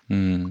때문입니다.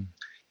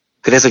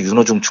 그래서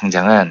윤호중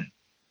총장은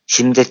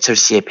심재철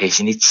씨의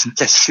배신이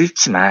진짜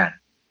싫지만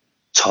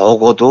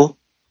적어도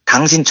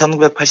당신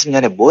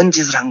 1980년에 뭔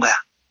짓을 한 거야?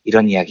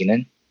 이런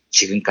이야기는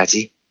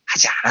지금까지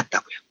하지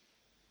않았다고요.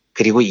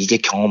 그리고 이게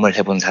경험을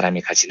해본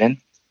사람이 가지는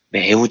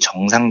매우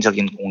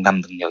정상적인 공감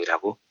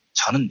능력이라고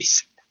저는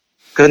믿습니다.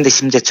 그런데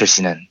심재철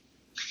씨는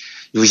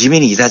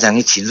유시민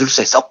이사장이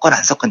진술서에 썼건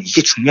안 썼건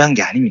이게 중요한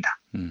게 아닙니다.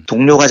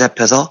 동료가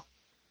잡혀서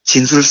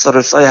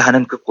진술서를 써야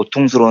하는 그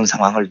고통스러운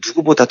상황을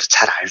누구보다도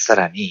잘 알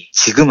사람이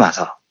지금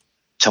와서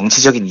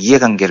정치적인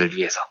이해관계를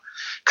위해서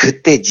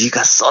그때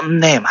네가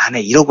썼네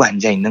마네 이러고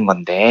앉아있는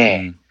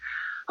건데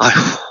아휴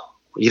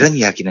이런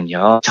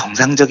이야기는요.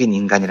 정상적인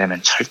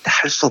인간이라면 절대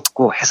할 수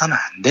없고 해서는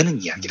안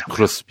되는 이야기라고요.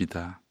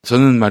 그렇습니다.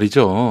 저는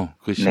말이죠.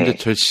 그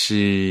심재철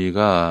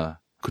씨가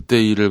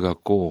그때 일을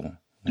갖고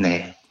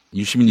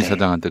유시민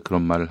이사장한테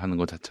그런 말을 하는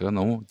것 자체가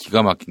너무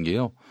기가 막힌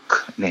게요.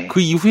 그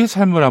이후의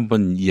삶을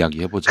한번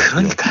이야기해보자고요.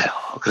 그러니까요.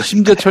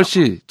 심재철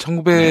씨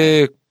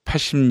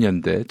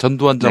 1980년대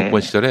전두환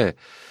정권 시절에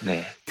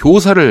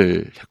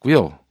교사를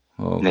했고요.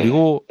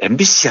 그리고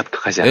MBC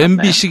합격하지 않았나요?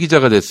 MBC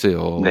기자가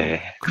됐어요.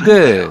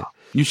 근데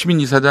유시민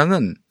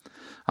이사장은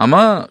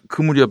아마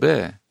그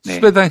무렵에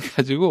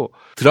수배당해가지고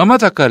드라마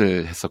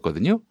작가를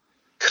했었거든요.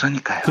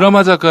 그러니까요.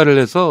 드라마 작가를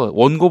해서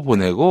원고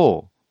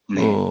보내고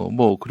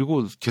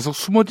그리고 계속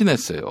숨어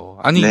지냈어요.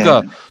 아니,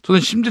 그러니까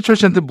저는 심재철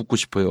씨한테 묻고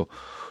싶어요.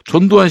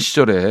 전두환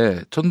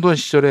시절에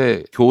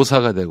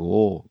교사가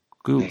되고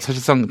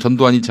사실상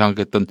전두환이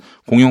장악했던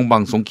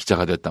공영방송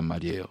기자가 됐단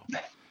말이에요.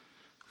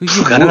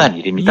 불가능한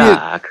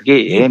일입니다.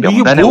 그게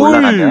명단에 뭘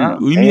올라가면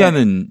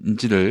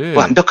의미하는지를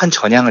완벽한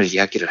전향을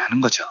이야기를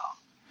하는 거죠.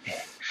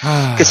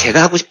 그러니까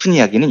제가 하고 싶은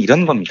이야기는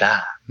이런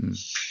겁니다.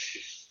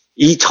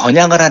 이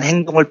전향을 한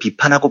행동을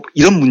비판하고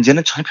이런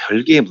문제는 전혀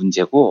별개의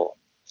문제고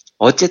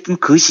어쨌든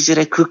그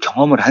시절에 그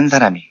경험을 한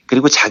사람이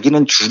그리고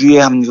자기는 주류에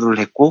합류를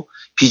했고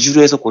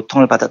비주류에서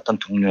고통을 받았던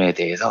동료에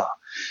대해서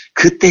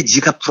그때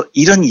네가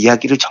이런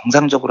이야기를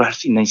정상적으로 할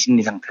수 있는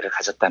심리 상태를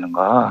가졌다는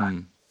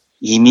건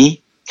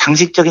이미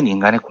상식적인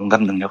인간의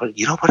공감 능력을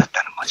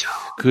잃어버렸다는 거죠.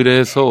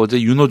 그래서 어제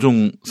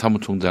윤호중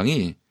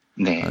사무총장이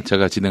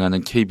제가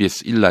진행하는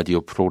KBS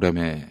 1라디오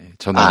프로그램에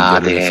전화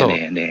연결을 해서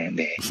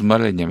무슨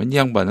말을 했냐면 이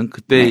양반은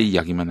그때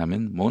이야기만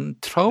하면 뭔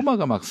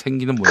트라우마가 막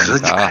생기는 모양이다.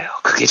 그러니까요.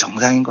 그게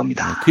정상인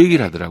겁니다. 그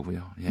얘기를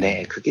하더라고요.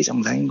 그게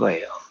정상인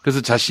거예요.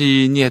 그래서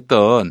자신이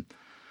했던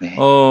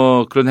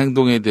그런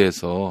행동에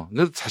대해서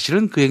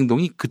사실은 그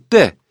행동이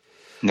그때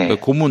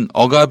고문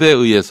억압에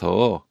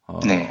의해서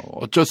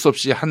어쩔 수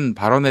없이 한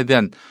발언에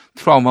대한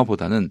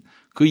트라우마보다는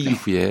그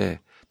이후에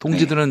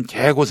동지들은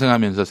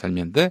개고생하면서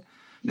살면데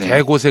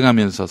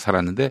개고생하면서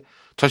살았는데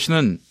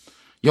자신은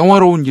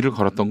영화로운 일을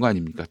걸었던 거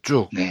아닙니까?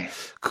 쭉.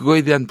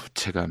 그거에 대한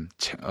부채감,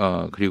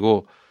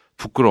 그리고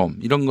부끄러움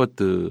이런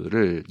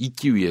것들을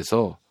잊기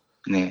위해서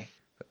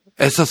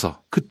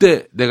애써서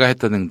그때 내가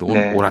했던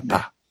행동은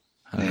옳았다.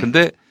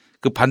 근데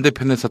그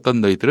반대편에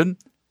섰던 너희들은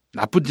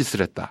나쁜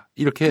짓을 했다.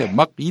 이렇게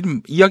막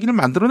이야기를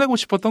만들어내고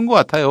싶었던 것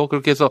같아요.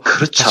 그렇게 해서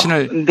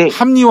자신을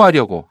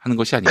합리화하려고 하는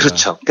것이 아니라.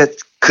 그렇죠. 그러니까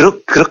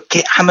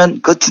그렇게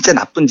하면 그거 진짜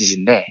나쁜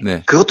짓인데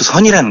그것도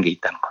선이라는 게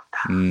있다는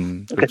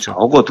겁니다. 그러니까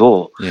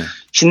적어도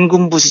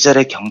신군부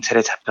시절에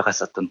경찰에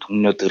잡혀갔었던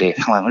동료들의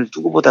상황을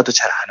누구보다도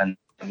잘 아는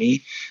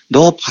사람이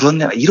너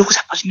불었네 이러고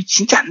자빠지면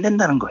진짜 안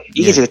된다는 거예요.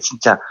 이게 제가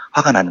진짜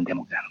화가 나는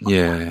대목이라는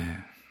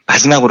겁니다.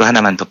 마지막으로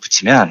하나만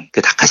덧붙이면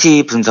그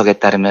다카시 분석에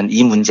따르면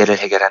이 문제를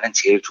해결하는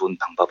제일 좋은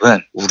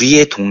방법은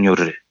우리의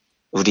동료를,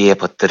 우리의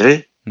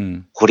벗들을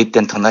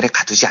고립된 터널에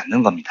가두지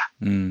않는 겁니다.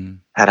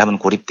 사람은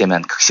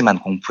고립되면 극심한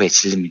공포에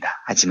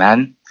질립니다.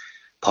 하지만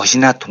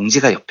벗이나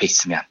동지가 옆에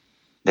있으면,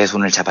 내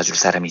손을 잡아줄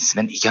사람이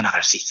있으면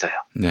이겨나갈 수 있어요.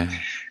 네.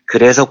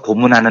 그래서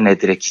고문하는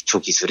애들의 기초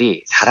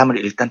기술이 사람을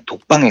일단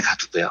독방에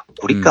가두고요.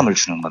 고립감을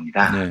주는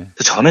겁니다. 네.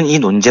 저는 이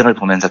논쟁을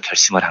보면서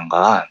결심을 한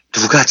건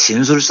누가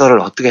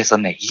진술서를 어떻게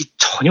썼네 이게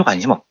전혀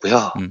관심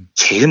없고요.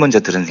 제일 먼저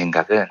들은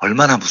생각은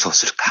얼마나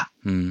무서웠을까?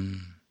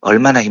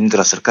 얼마나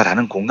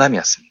힘들었을까라는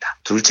공감이었습니다.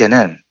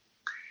 둘째는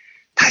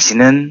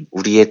다시는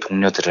우리의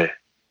동료들을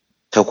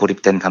저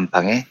고립된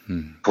감방에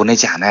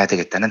보내지 않아야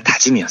되겠다는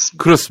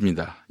다짐이었습니다.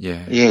 그렇습니다.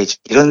 예. 예,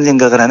 이런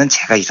생각을 하는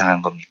제가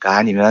이상한 겁니까?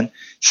 아니면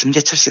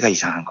심재철 씨가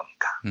이상한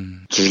겁니까?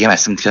 길게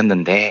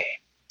말씀드렸는데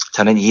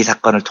저는 이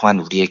사건을 통한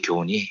우리의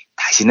교훈이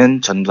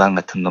다시는 전두환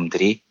같은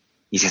놈들이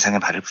이 세상에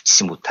발을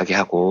붙이지 못하게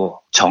하고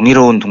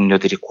정의로운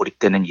동료들이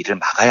고립되는 일을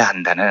막아야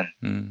한다는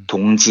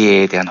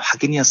동지에 대한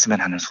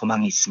확인이었으면 하는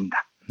소망이 있습니다.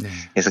 네.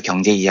 그래서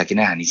경제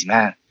이야기는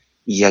아니지만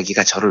이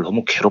이야기가 저를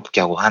너무 괴롭게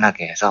하고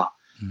화나게 해서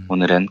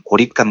오늘은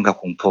고립감과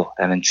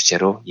공포라는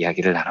주제로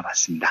이야기를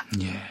나눠봤습니다.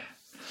 예.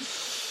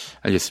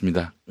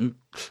 알겠습니다.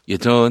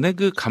 예전에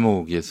그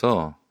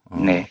감옥에서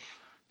네.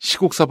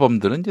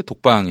 시국사범들은 이제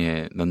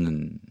독방에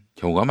넣는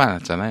경우가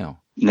많았잖아요.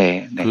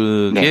 네.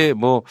 그게 네.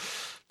 뭐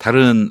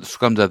다른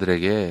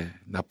수감자들에게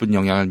나쁜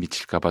영향을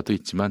미칠까봐도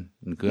있지만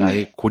그 아예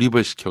네.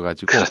 고립을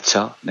시켜가지고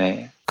그렇죠.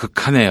 네.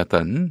 극한의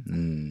어떤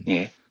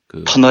예.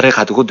 터널에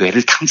가두고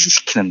뇌를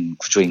탕진시키는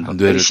구조인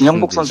겁니다.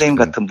 신영복 선생님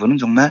같은 분은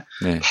정말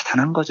네.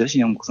 대단한 거죠.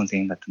 신영복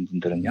선생님 같은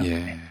분들은요. 예.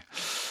 네.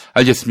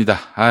 알겠습니다.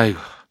 아이고.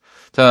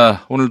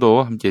 자,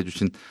 오늘도 함께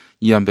해주신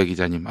이한배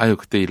기자님. 아유,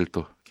 그때 일을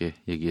또 이렇게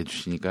얘기해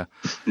주시니까.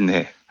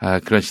 네.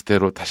 그런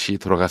시대로 다시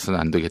돌아가서는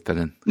안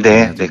되겠다는.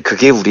 네.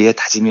 그게 우리의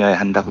다짐이어야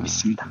한다고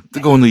믿습니다.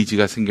 뜨거운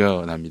의지가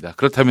생겨납니다.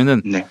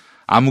 그렇다면은. 네.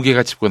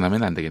 아무개가 짚고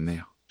나면 안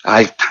되겠네요.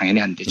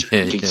 당연히 안 되죠.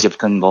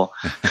 이제부터는 뭐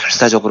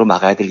결사적으로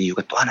막아야 될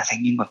이유가 또 하나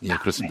생긴 겁니다. 예,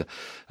 그렇습니다.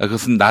 네.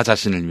 그것은 나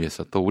자신을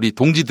위해서 또 우리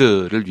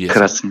동지들을 위해서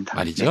그렇습니다.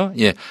 말이죠.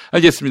 네. 예,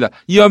 알겠습니다.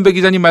 이한배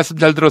기자님 말씀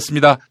잘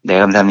들었습니다. 네,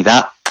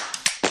 감사합니다.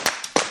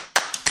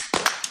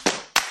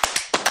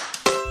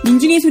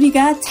 민중의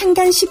소리가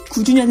창간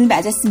 19주년을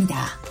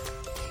맞았습니다.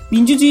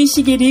 민주주의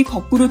시계를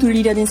거꾸로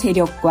돌리려는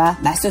세력과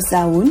맞서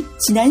싸운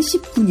지난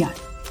 19년.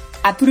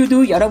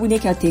 앞으로도 여러분의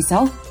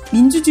곁에서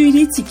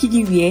민주주의를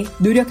지키기 위해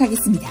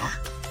노력하겠습니다.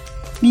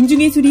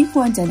 민중의 소리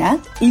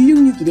후원전화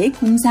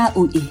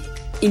 1661-0451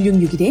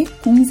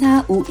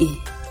 1661-0451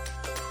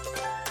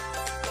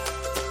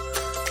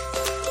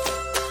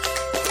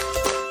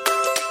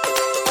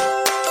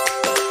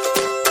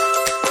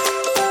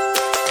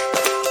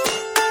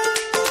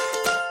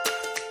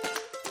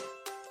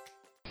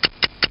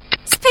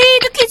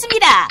 스페이드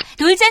퀴즈입니다.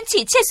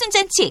 돌잔치,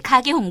 채순잔치,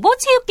 가게 홍보,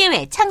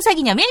 체육대회,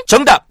 창사기념일.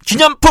 정답!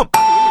 기념품!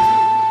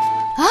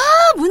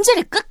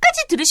 문제를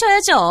끝까지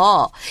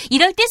들으셔야죠.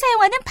 이럴 때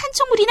사용하는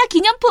판촉물이나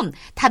기념품,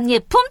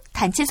 답례품,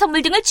 단체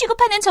선물 등을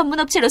취급하는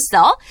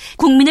전문업체로서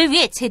국민을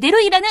위해 제대로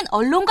일하는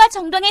언론과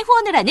정당에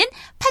후원을 하는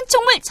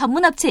판촉물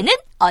전문업체는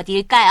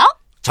어디일까요?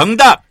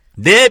 정답!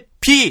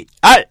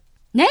 네피알!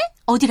 네?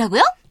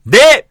 어디라고요?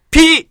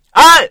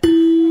 네피알!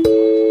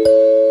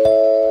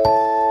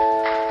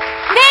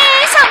 네,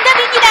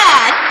 정답입니다.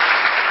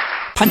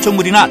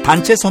 판촉물이나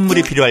단체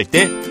선물이 필요할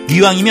때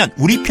이왕이면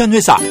우리 편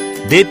회사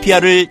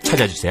네피아를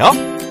찾아주세요.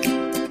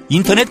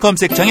 인터넷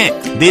검색창에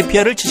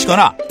네피아를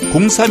치시거나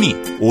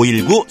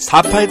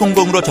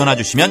 032-519-4800으로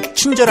전화주시면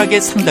친절하게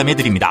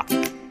상담해드립니다.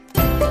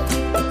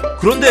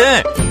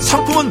 그런데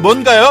상품은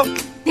뭔가요?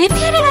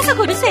 네피아를 가서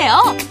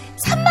고르세요.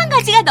 3만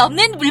가지가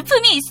넘는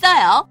물품이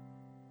있어요.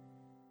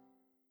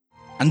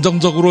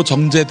 안정적으로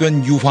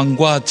정제된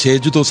유황과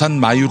제주도산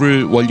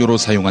마유를 원료로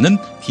사용하는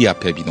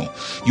디아페비노.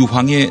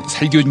 유황의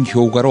살균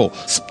효과로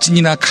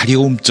습진이나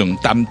가려움증,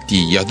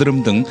 땀띠,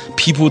 여드름 등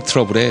피부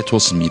트러블에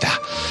좋습니다.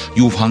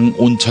 유황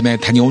온천에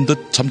다녀온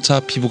듯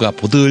점차 피부가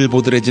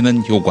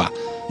보들보들해지는 효과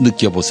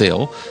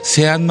느껴보세요.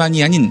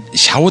 세안만이 아닌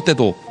샤워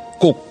때도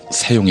꼭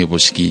사용해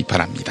보시기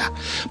바랍니다.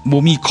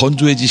 몸이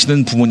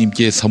건조해지시는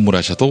부모님께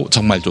선물하셔도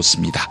정말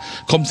좋습니다.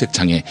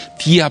 검색창에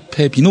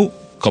디아페비노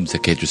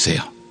검색해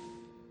주세요.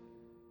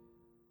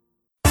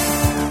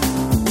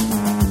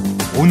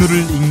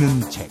 오늘을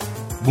읽는 책,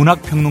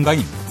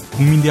 문학평론가인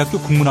국민대학교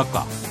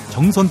국문학과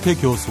정선태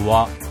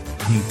교수와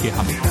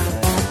함께합니다.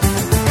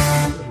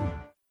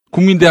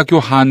 국민대학교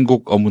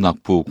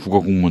한국어문학부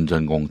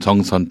국어국문전공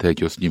정선태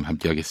교수님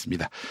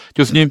함께하겠습니다.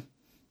 교수님.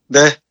 네,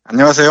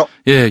 안녕하세요.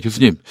 예,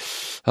 교수님.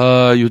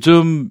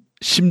 요즘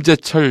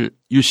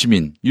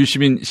심재철-유시민,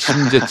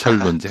 심재철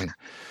논쟁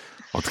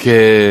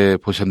어떻게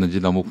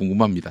보셨는지 너무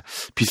궁금합니다.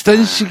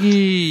 비슷한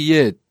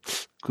시기에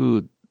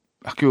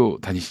학교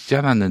다니시지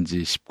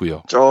않았는지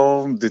싶고요.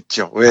 좀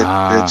늦죠. 왜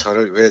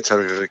저를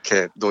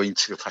이렇게 노인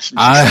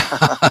취급하십니까?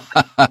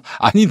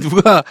 아니,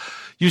 누가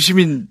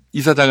유시민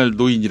이사장을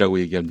노인이라고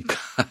얘기합니까?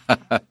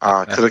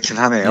 아, 그렇긴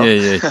하네요.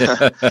 예.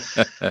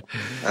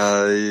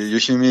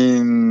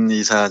 유시민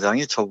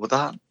이사장이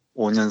저보다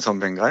 5년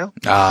선배인가요?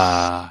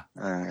 아.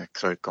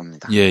 그럴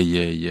겁니다.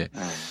 예.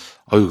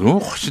 그럼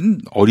훨씬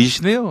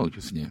어리시네요,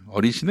 교수님.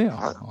 어리시네요.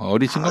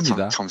 어리신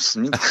겁니다.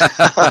 젊습니다.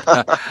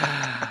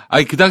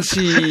 아니, 그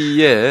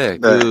당시에,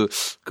 네.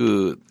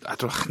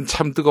 아주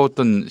한참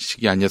뜨거웠던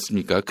시기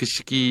아니었습니까? 그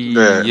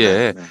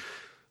시기에, 네.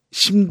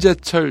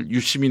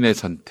 심재철-유시민의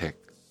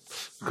선택.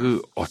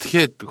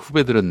 어떻게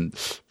후배들은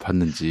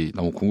봤는지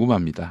너무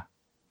궁금합니다.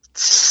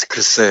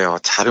 글쎄요.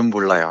 잘은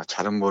몰라요.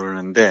 잘은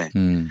모르는데,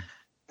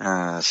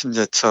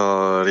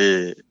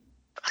 심재철이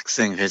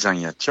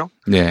학생회장이었죠?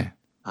 네.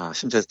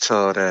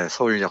 심재철의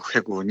서울역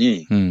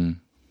회군이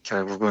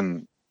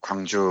결국은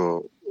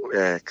광주의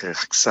그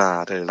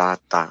학사를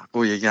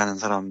낳았다고 얘기하는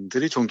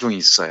사람들이 종종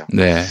있어요.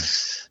 네.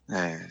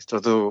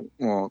 저도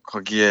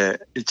거기에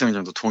일정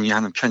정도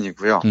동의하는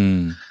편이고요.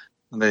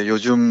 근데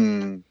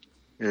요즘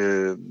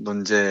그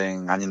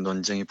논쟁 아닌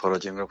논쟁이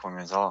벌어지는 걸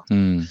보면서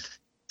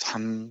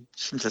참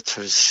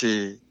심재철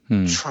씨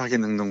추하게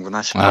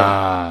늙는구나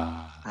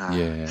싶어요.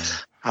 예.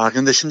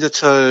 근데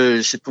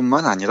심재철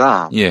씨뿐만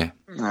아니라, 예.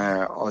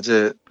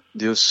 어제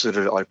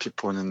뉴스를 얼핏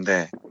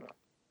보는데,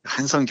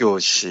 한성교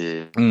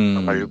씨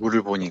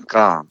얼굴을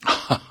보니까,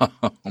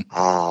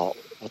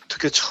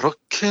 어떻게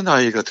저렇게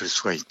나이가 들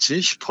수가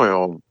있지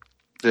싶어요.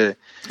 네.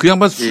 그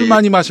양반 술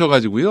많이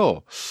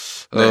마셔가지고요,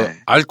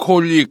 네.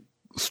 알코올릭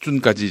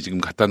수준까지 지금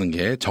갔다는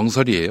게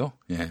정설이에요.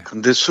 예.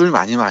 근데 술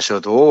많이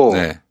마셔도,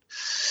 네.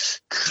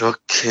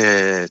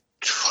 그렇게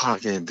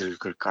추하게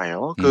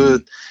늙을까요?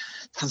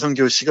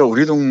 한성교 씨가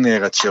우리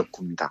동네가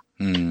지역구입니다.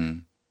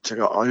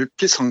 제가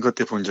얼핏 선거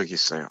때 본 적이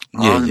있어요.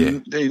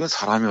 근데 이건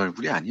사람의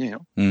얼굴이 아니에요.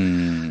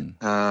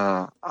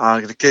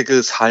 이렇게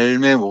그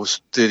삶의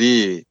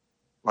모습들이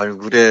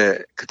얼굴에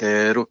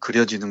그대로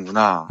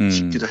그려지는구나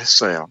싶기도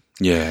했어요.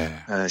 예.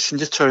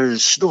 심재철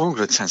씨도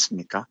그렇지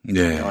않습니까?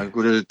 네.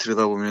 얼굴을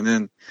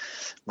들여다보면은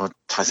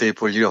자세히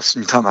볼 일이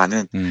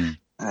없습니다만은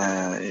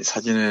이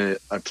사진을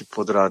얼핏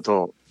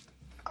보더라도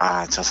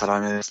저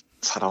사람의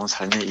살아온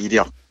삶의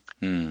이력,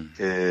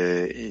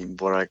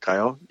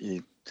 뭐랄까요?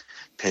 이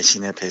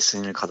배신의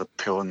배신을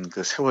거듭해온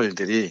그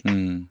세월들이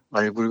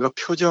얼굴과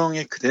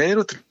표정에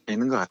그대로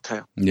들어있는 것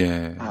같아요.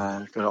 예.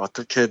 그걸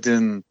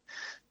어떻게든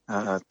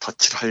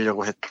덧칠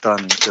하려고 했던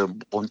그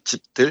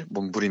몸집들,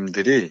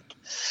 몸부림들이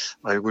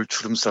얼굴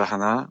주름살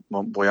하나,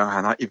 모양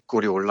하나,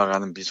 입꼬리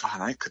올라가는 미소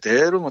하나에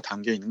그대로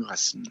담겨 있는 것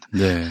같습니다.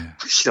 네.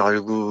 확실히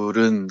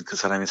얼굴은 그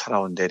사람이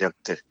살아온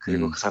내력들,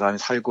 그리고 그 사람이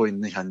살고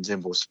있는 현재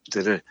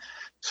모습들을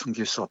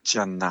숨길 수 없지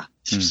않나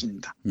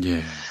싶습니다.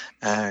 예.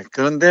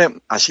 그런데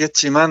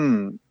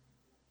아시겠지만,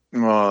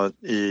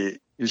 이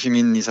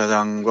유시민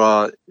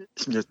이사장과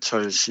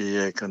심재철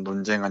씨의 그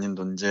논쟁 아닌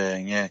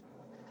논쟁의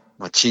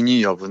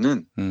진위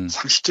여부는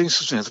상식적인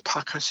수준에서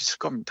파악할 수 있을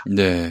겁니다.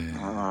 네.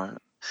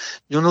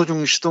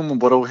 윤호중 씨도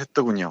뭐라고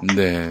했더군요.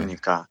 네.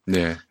 그러니까.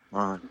 네.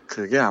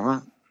 그게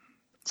아마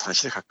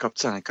사실에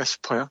가깝지 않을까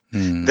싶어요.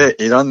 근데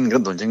이런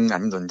건 논쟁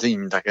아닌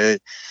논쟁입니다.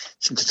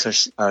 심재철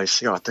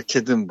씨가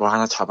어떻게든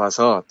하나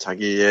잡아서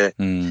자기의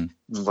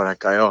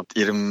뭐랄까요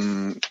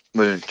이름을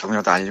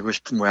조금이라도 알리고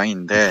싶은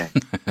모양인데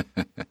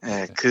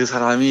그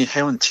사람이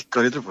해온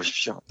짓거리들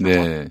보십시오.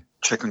 네.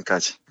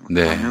 최근까지.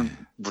 네. 그러면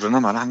무르나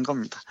마나 한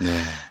겁니다.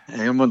 네.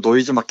 이건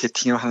노이즈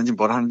마케팅을 하는지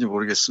뭘 하는지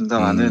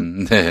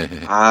모르겠습니다만은 네.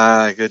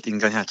 그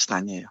인간이 할 짓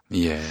아니에요.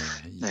 예.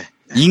 네.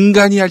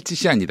 인간이 할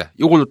짓이 아니다.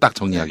 이걸로 딱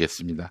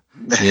정리하겠습니다.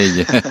 네.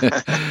 예.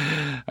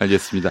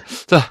 알겠습니다.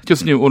 자,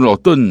 교수님 오늘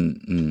어떤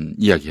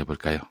이야기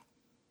해볼까요?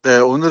 네,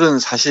 오늘은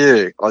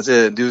사실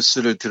어제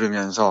뉴스를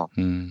들으면서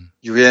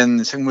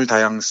유엔 생물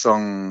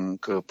다양성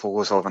그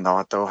보고서가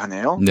나왔다고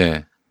하네요.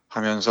 네.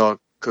 하면서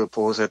그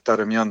보고서에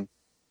따르면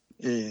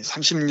이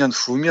 30년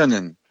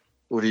후면은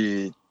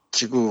우리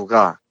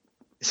지구가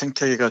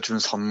생태계가 준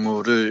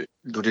선물을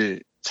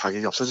누릴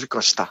자격이 없어질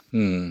것이다.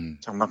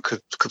 정말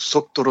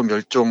급속도로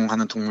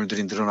멸종하는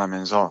동물들이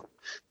늘어나면서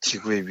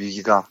지구의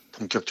위기가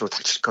본격적으로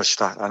닥칠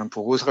것이다. 라는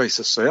보고서가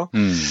있었어요.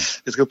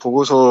 그래서 그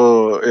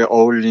보고서에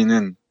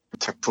어울리는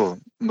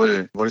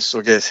작품을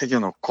머릿속에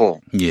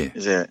새겨놓고 예.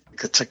 이제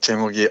그 책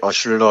제목이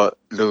어슐러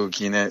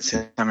르긴의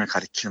세상을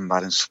가리키는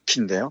마른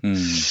숲인데요.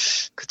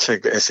 그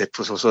책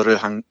SF 소설을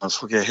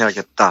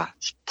소개해야겠다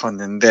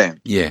싶었는데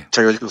예.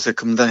 제가 요새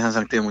금단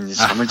현상 때문에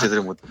잠을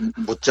제대로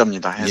못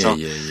잡니다. 해서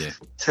예.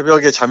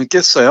 새벽에 잠이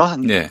깼어요.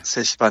 한 네.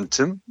 3시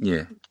반쯤.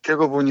 예.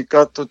 깨고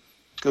보니까 또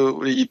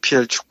우리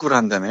EPL 축구를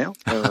한다네요.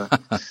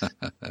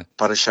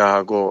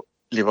 바르샤하고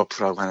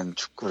리버풀하고 하는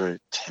축구를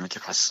재밌게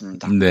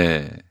봤습니다.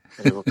 네.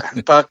 그리고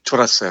깜빡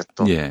졸았어요,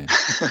 또. 예.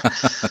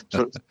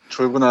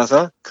 졸고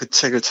나서 그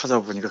책을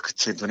찾아보니까 그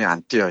책이 눈에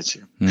안 띄어요,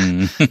 지금.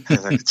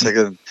 그래서 그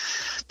책은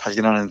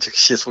발견하는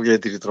즉시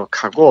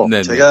소개해드리도록 하고,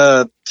 네네.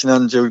 제가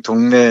지난주에 우리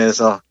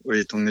동네에서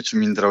우리 동네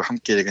주민들하고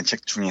함께 읽은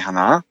책 중에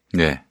하나,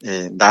 네.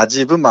 예,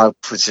 나지브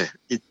마프즈,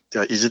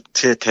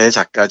 이집트의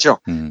대작가죠.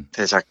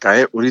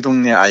 대작가의 우리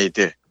동네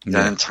아이들,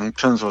 라는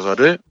장편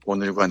소설을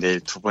오늘과 내일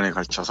두 번에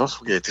걸쳐서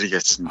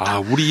소개해드리겠습니다. 아,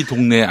 우리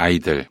동네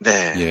아이들.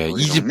 네. 예,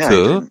 이집트.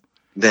 아이들.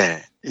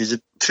 네.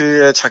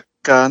 이집트의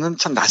작가는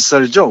참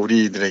낯설죠,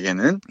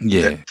 우리들에게는.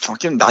 예. 네,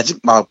 정확히는 나집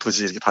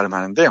마흐푸지 이렇게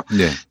발음하는데요.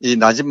 네. 이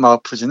나집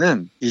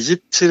마흐푸지는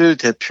이집트를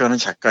대표하는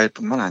작가일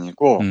뿐만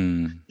아니고,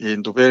 이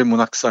노벨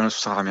문학상을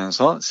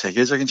수상하면서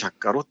세계적인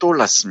작가로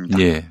떠올랐습니다.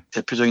 예.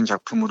 대표적인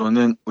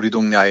작품으로는 우리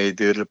동네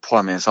아이들을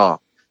포함해서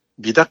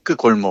미다크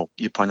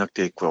골목이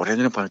번역되어 있고,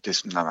 오래전에 번역되어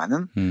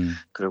있습니다만은,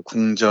 그리고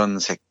궁전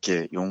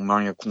새끼,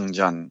 욕망의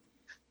궁전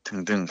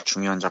등등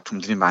중요한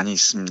작품들이 많이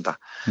있습니다.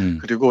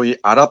 그리고 이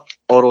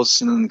아랍어로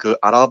쓰는 그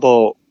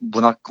아랍어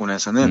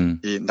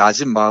문학권에서는 이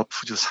나집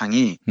마흐푸즈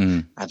상이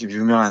아주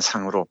유명한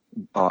상으로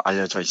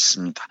알려져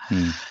있습니다.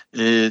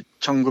 이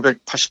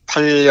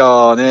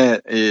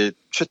 1988년에 이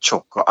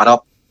최초 그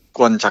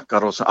아랍어권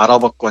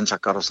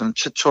작가로서는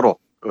최초로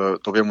그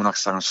노벨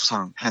문학상을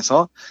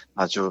수상해서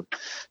아주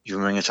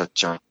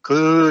유명해졌죠.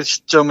 그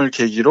시점을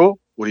계기로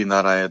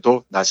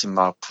우리나라에도 나집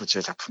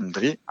마흐푸즈의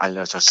작품들이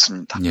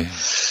알려졌습니다. 예.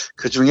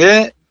 그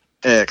중에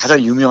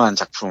가장 유명한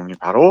작품이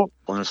바로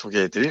오늘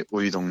소개해드릴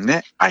우리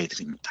동네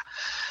아이들입니다.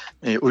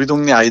 우리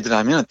동네 아이들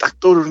하면 딱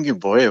떠오르는 게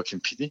뭐예요, 김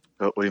PD?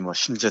 우리 뭐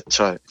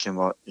심재철, 이렇게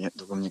뭐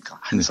누굽니까?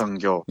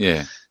 한성교.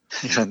 예.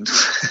 이런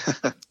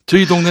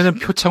저희 동네는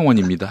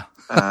표창원입니다.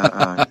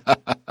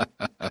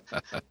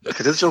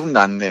 그래도 조금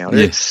낫네요.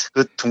 예.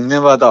 그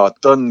동네마다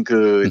어떤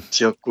그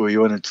지역구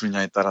의원을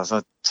두느냐에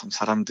따라서 참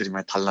사람들이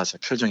많이 달라져요.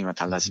 표정이 많이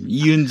달라집니다.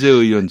 이은재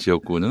의원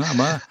지역구는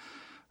아마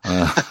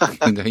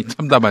굉장히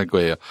참담할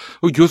거예요.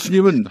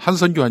 교수님은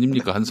한선교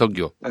아닙니까?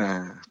 한선교. 네,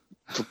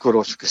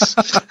 부끄러워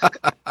죽겠습니다.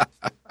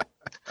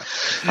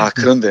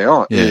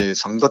 그런데요. 예. 이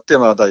선거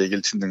때마다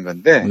얘기를 듣는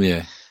건데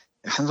예.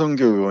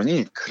 한성교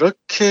의원이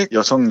그렇게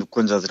여성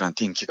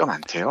유권자들한테 인기가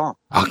많대요.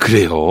 아,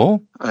 그래요?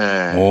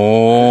 네.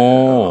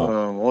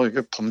 오.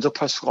 이게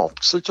범접할 수가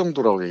없을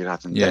정도라고 얘기를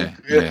하던데. 예.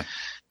 그게 예.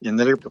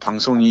 옛날에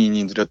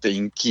방송인이 누렸던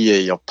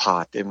인기의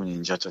여파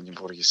때문인지 어쩐지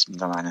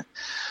모르겠습니다만은,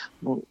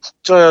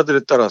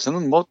 혹자들에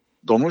따라서는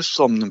넘을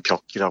수 없는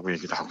벽이라고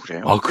얘기도 하고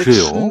그래요. 아,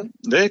 그래요?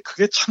 네,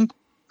 그게 참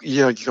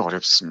이해하기가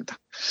어렵습니다.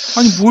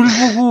 아니, 뭘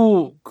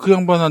보고 그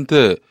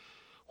양반한테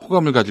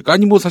호감을 가질까?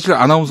 아니, 사실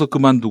아나운서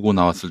그만두고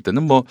나왔을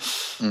때는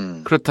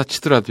그렇다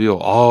치더라도요.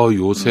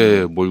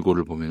 요새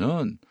몰골을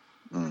보면은,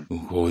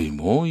 거의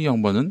이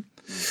양반은,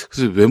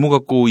 그래서 외모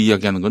갖고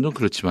이야기하는 건 좀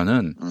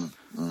그렇지만은,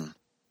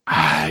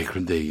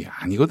 그런데 이게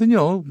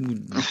아니거든요.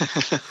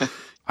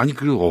 아니,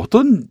 그리고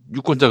어떤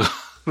유권자가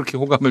그렇게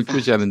호감을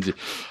표시하는지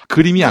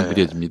그림이 안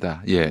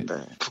그려집니다. 예. 네.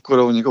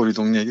 부끄러우니까 우리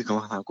동네 얘기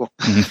그만하고.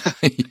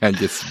 예,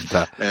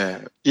 알겠습니다.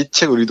 네. 이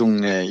책 우리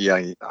동네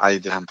이야기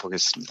아이들 한번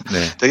보겠습니다.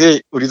 네.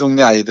 되게 우리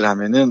동네 아이들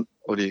하면은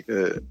우리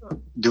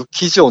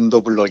뉴키즈 온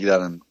더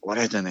블럭이라는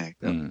오래전에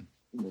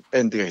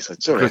밴드가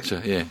있었죠. 그렇죠.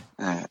 예.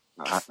 네.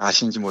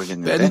 아시는지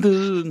모르겠는데.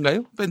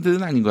 밴드인가요?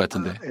 밴드는 아닌 것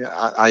같은데.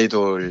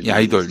 아이돌.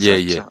 아이돌.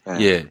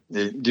 예.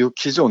 네,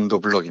 뉴키즈 온 더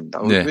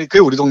블럭입니다. 네. 그게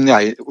우리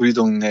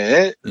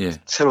동네에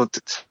예. 새로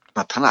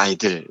나타난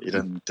아이들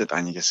이런 뜻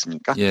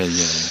아니겠습니까? 예.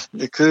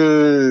 근데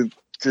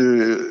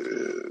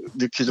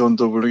뉴키즈 온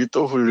더 블럭이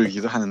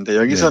떠오르기도 하는데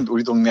여기서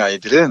우리 동네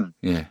아이들은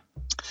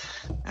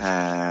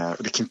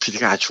우리 김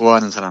PD가 아주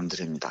좋아하는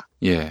사람들입니다.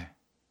 예.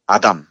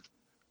 아담.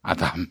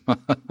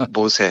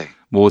 모세.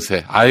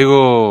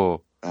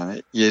 아이고.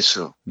 그다음에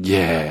예수.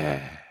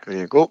 예.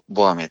 그리고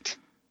모하메드.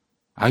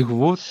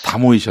 아이고, 다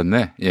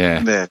모이셨네. 예.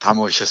 네, 다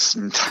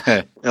모이셨습니다.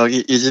 네.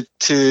 여기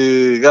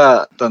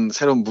이집트가 어떤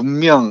새로운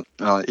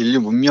인류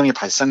문명의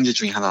발상지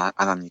중에 하나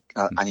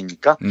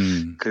아닙니까?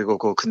 그리고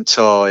그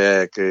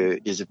근처에 그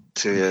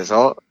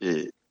이집트에서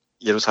이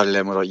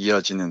예루살렘으로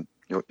이어지는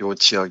요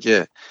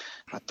지역에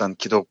어떤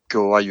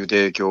기독교와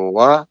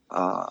유대교와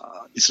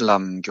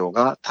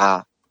이슬람교가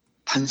다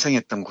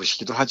탄생했던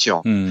곳이기도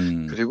하죠.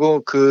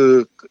 그리고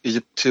그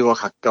이집트와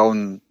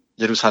가까운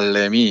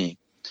예루살렘이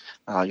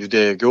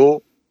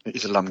유대교,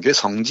 이슬람교의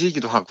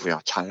성지이기도 하고요.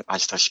 잘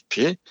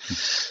아시다시피.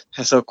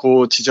 해서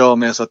그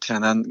지점에서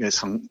태어난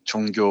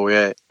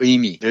종교의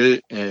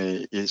의미를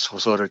이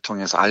소설을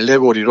통해서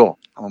알레고리로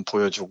한번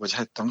보여주고자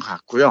했던 것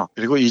같고요.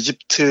 그리고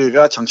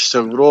이집트가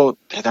정치적으로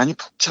대단히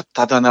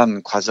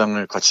복잡다단한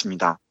과정을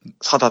거칩니다.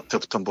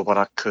 사다트부터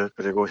무바라크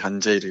그리고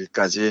현재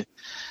이르기까지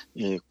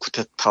이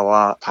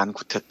쿠데타와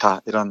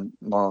반쿠데타 이런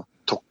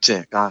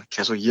독재가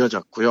계속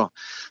이어졌고요.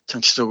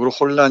 정치적으로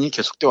혼란이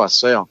계속돼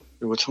왔어요.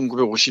 그리고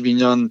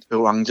 1952년 그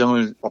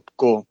왕정을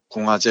업고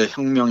공화제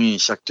혁명이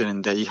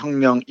시작되는데 이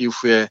혁명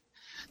이후에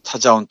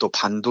찾아온 또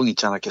반동이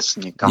있지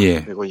않았겠습니까?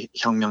 예. 그리고 이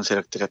혁명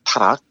세력들의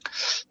타락.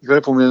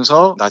 이걸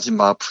보면서 나집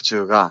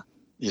마흐푸즈가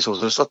이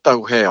소설을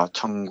썼다고 해요.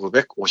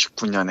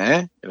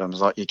 1959년에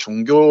이러면서 이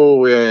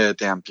종교에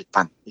대한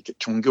비판, 이렇게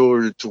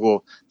종교를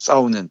두고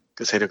싸우는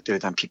그 세력들에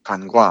대한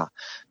비판과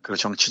그리고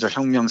정치적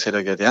혁명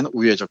세력에 대한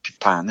우회적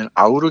비판을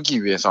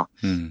아우르기 위해서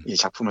이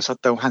작품을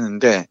썼다고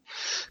하는데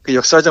그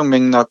역사적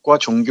맥락과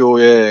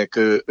종교의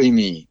그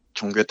의미,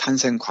 종교의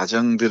탄생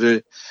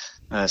과정들을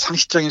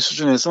상식적인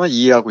수준에서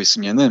이해하고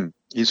있으면은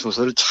이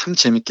소설을 참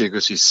재밌게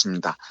읽을 수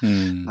있습니다.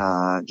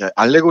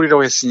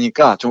 알레고리라고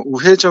했으니까 좀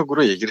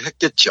우회적으로 얘기를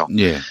했겠죠.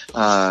 예.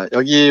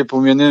 여기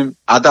보면은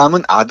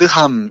아담은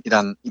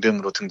아드함이란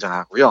이름으로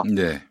등장하고요.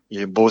 네.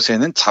 이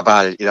모세는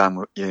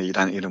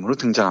자발이라는 이름으로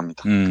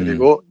등장합니다.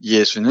 그리고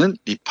예수는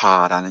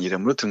리파라는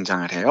이름으로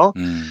등장을 해요.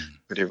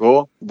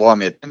 그리고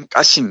모하메드는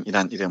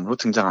까심이라는 이름으로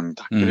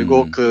등장합니다.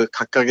 그리고 그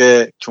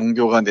각각의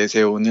종교가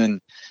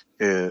내세우는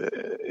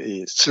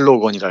이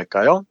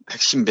슬로건이랄까요?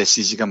 핵심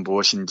메시지가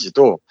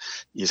무엇인지도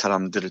이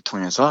사람들을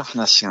통해서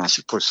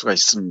하나씩 볼 수가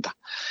있습니다.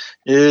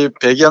 이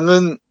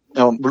배경은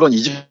물론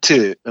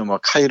이집트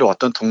카이로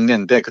어떤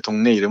동네인데 그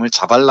동네 이름을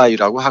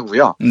자발라이라고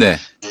하고요. 네.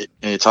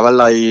 이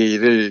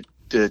자발라이를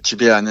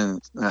지배하는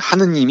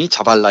하느님이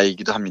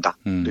자발라이이기도 합니다.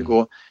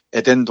 그리고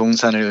에덴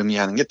동산을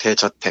의미하는 게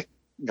대저택.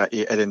 그러니까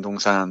이 에덴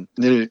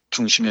동산을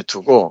중심에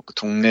두고 그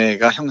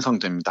동네가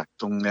형성됩니다.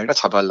 동네가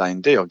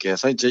자발라인데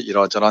여기에서 이제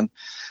이러저런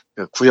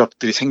그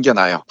구역들이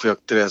생겨나요.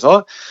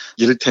 구역들에서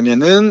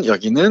이를테면은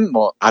여기는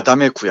뭐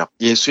아담의 구역,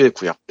 예수의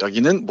구역,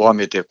 여기는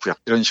모하메드의 구역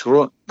이런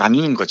식으로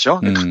나뉘는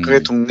거죠.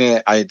 각각의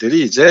동네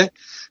아이들이 이제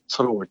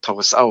서로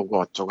옳다고 싸우고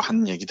어쩌고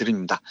하는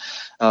얘기들입니다.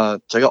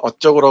 제가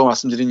어쩌고라고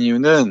말씀드린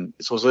이유는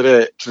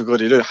소설의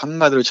줄거리를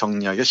한마디로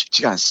정리하기가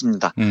쉽지가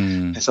않습니다.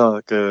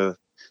 그래서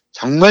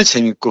정말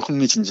재밌고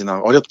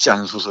흥미진진하고 어렵지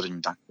않은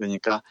소설입니다.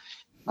 그러니까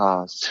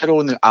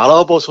새로운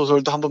아랍어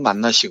소설도 한번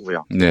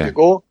만나시고요. 네.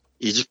 그리고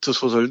이집트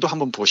소설도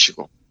한번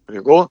보시고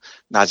그리고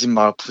나집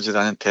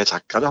마흐푸즈라는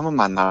대작가도 한번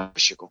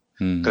만나보시고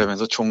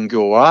그러면서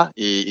종교와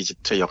이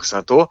이집트의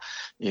역사도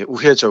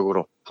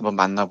우회적으로 한번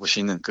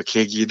만나보시는 그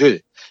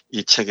계기를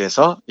이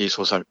책에서 이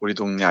소설 우리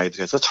동네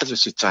아이들에서 찾을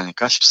수 있지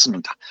않을까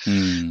싶습니다.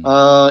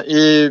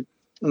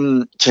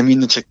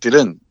 재미있는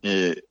책들은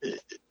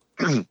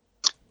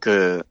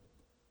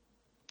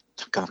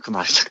잠깐 그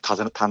말이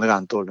단어가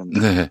안 떠오르는데.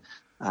 네.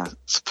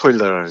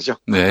 스포일러죠.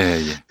 네.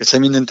 예.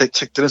 재밌는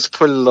책들은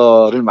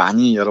스포일러를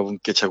많이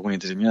여러분께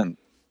제공해드리면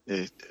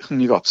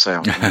흥미가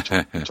없어요.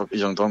 이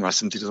정도만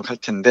말씀드리도록 할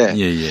텐데.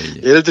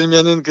 예를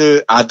들면은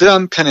그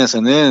아드암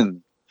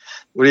편에서는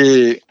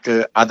우리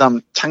그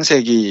아담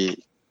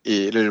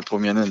창세기를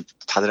보면은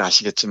다들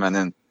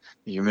아시겠지만은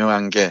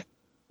유명한 게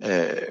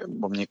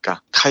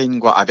뭡니까?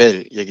 카인과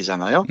아벨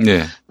얘기잖아요.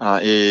 네.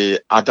 이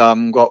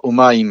아담과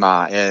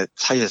우마이마의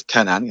사이에서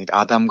태어난, 그러니까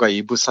아담과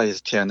이브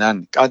사이에서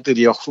태어난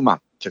까드리와 후맘,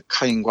 즉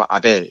카인과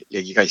아벨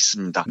얘기가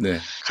있습니다. 네.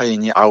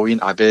 카인이 아우인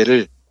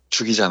아벨을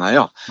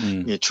죽이잖아요.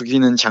 이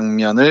죽이는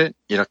장면을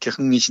이렇게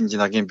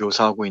흥미진진하게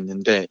묘사하고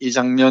있는데 이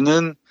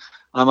장면은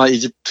아마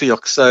이집트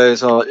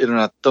역사에서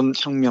일어났던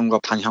혁명과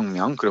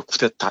반혁명 그리고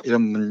쿠데타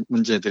이런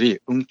문제들이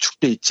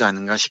응축돼 있지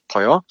않은가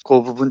싶어요.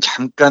 그 부분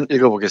잠깐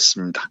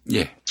읽어보겠습니다.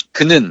 예.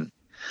 그는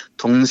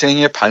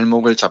동생의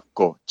발목을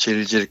잡고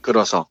질질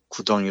끌어서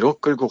구덩이로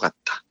끌고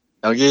갔다.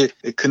 여기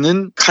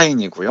그는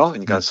카인이고요.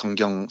 그러니까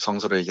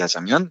성서로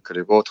얘기하자면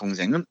그리고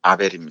동생은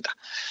아벨입니다.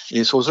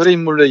 이 소설의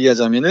인물로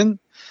얘기하자면은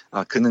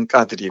그는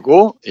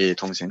까들이고 이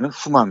동생은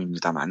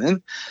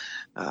후맘입니다만은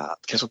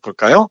계속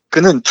볼까요?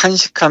 그는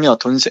탄식하며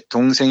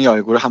동생의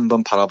얼굴을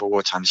한번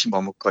바라보고 잠시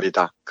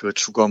머뭇거리다 그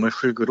주검을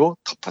흙으로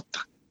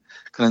덮었다.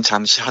 그는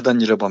잠시 하던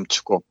일을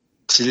멈추고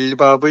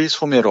질밥의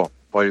소매로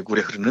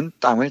얼굴에 흐르는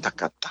땀을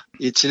닦았다.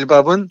 이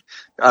질밥은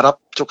아랍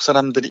쪽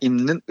사람들이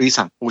입는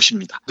의상,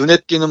 옷입니다. 눈에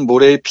띄는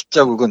모래의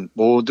핏자국은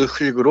모두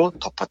흙으로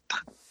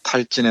덮었다.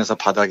 탈진해서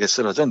바닥에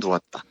쓰러져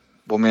누웠다.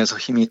 몸에서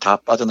힘이 다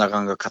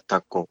빠져나간 것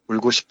같았고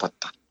울고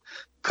싶었다.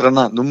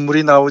 그러나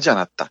눈물이 나오지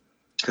않았다.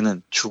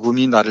 그는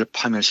죽음이 나를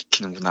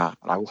파멸시키는구나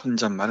라고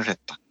혼잣말을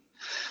했다.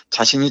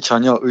 자신이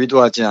전혀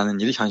의도하지 않은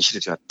일이 현실이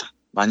되었다.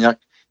 만약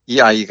이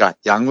아이가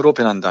양으로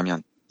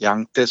변한다면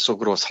양떼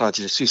속으로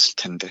사라질 수 있을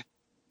텐데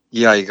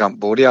이 아이가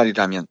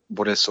모래알이라면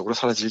모래 속으로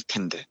사라질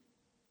텐데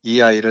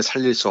이 아이를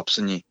살릴 수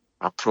없으니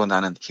앞으로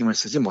나는 힘을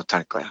쓰지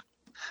못할 거야.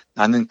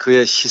 나는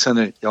그의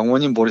시선을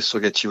영원히 모래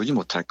속에 지우지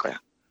못할 거야.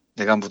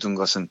 내가 묻은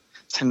것은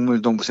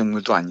생물도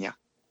무생물도 아니야.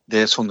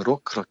 내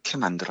손으로 그렇게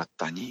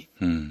만들었다니.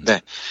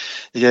 네.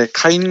 이게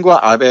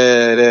카인과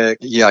아벨의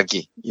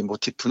이야기, 이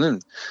모티프는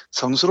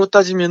성수로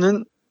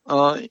따지면은,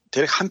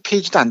 대략 한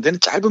페이지도 안 되는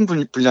짧은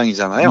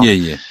분량이잖아요.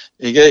 예.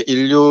 이게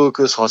인류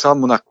그 서사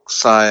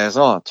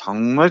문학사에서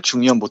정말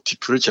중요한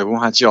모티프를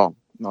제공하죠.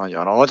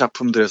 여러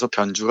작품들에서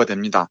변주가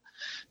됩니다.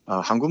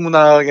 한국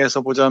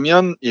문학에서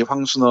보자면 이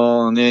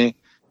황순원의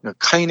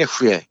카인의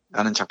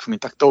후예라는 작품이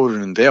딱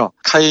떠오르는데요.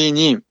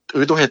 카인이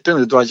의도했든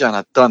의도하지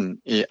않았던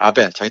이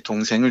아벨, 자기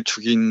동생을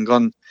죽인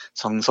건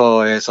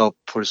성서에서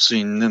볼 수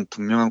있는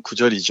분명한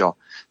구절이죠.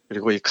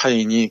 그리고 이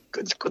카인이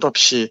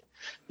끝없이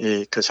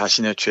그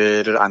자신의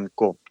죄를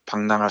안고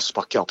방랑할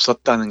수밖에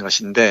없었다는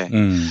것인데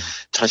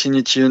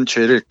자신이 지은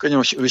죄를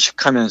끊임없이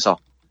의식하면서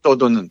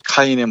떠도는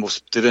카인의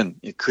모습들은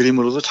이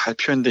그림으로도 잘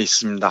표현되어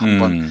있습니다.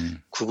 한번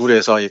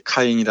구글에서 이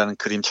카인이라는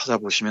그림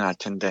찾아보시면 알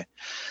텐데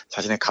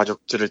자신의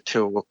가족들을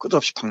태우고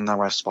끝없이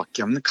방랑할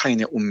수밖에 없는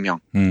카인의 운명이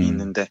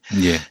있는데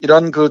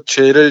이런 그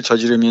죄를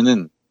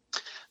저지르면은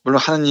물론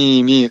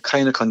하느님이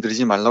카인을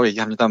건드리지 말라고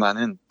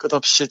얘기합니다만은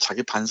끝없이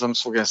자기 반성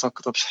속에서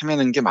끝없이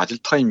헤매는 게 맞을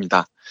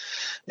터입니다.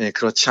 예,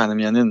 그렇지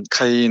않으면은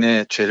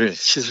카인의 죄를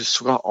씻을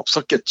수가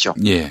없었겠죠.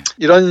 예.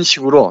 이런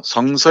식으로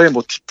성서의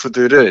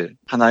모티프들을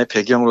하나의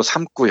배경으로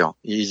삼고요.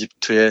 이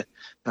이집트의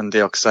현대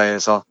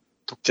역사에서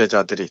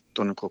독재자들이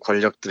또는 그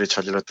권력들이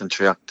저질렀던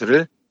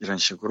죄악들을 이런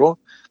식으로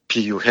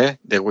비유해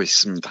내고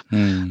있습니다.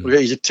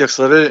 우리가 이집트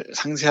역사를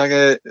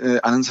상세하게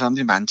아는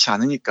사람들이 많지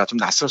않으니까 좀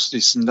낯설 수도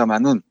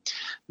있습니다만은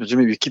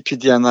요즘에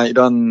위키피디아나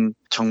이런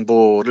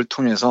정보를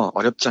통해서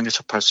어렵지 않게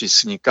접할 수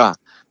있으니까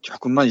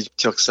조금만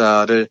이집트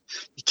역사를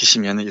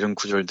익히시면 이런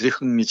구절들이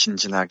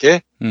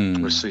흥미진진하게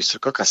볼 수 있을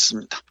것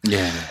같습니다.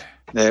 예.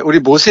 네, 우리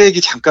모세 얘기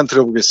잠깐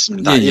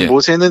들어보겠습니다. 이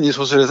모세는 이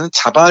소설에서는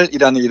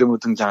자발이라는 이름으로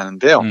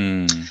등장하는데요.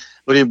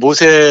 우리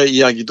모세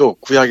이야기도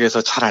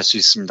구약에서 잘 알 수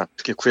있습니다.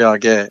 특히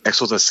구약의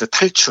엑소더스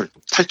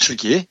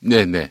탈출기.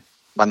 네네.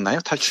 맞나요?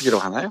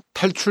 탈출기라고 하나요?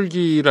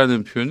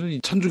 탈출기라는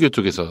표현은 천주교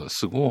쪽에서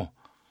쓰고,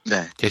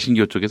 네.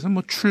 개신교 쪽에서는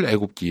뭐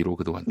출애굽기로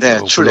그동안.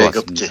 네,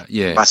 출애굽기.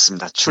 예.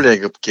 맞습니다.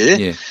 출애굽기.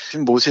 예.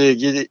 지금 모세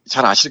얘기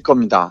잘 아실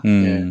겁니다.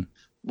 예.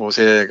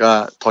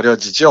 모세가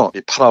버려지죠.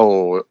 이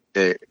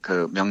파라오의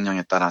그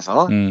명령에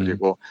따라서.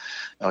 그리고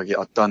여기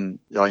어떤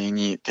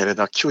여인이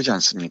데려다 키우지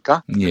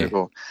않습니까? 예.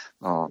 그리고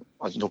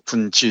아주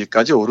높은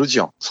지위까지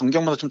오르죠.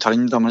 성경마다 좀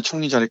다릅니다만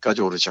총리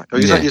자리까지 오르죠.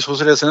 여기서 이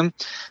소설에서는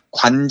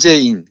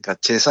관제인, 그러니까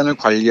재산을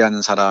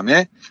관리하는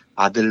사람의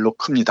아들로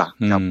큽니다.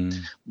 그러니까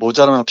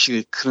모자람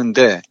없이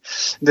크는데,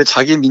 근데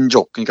자기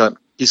민족, 그러니까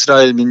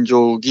이스라엘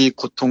민족이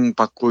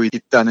고통받고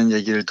있다는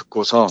얘기를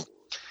듣고서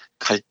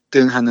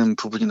갈등하는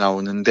부분이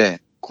나오는데,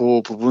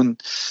 그 부분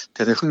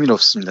대단히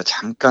흥미롭습니다.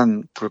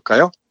 잠깐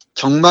볼까요?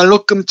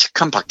 정말로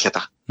끔찍한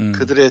박해다.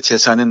 그들의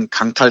재산은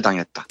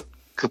강탈당했다.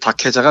 그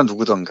박해자가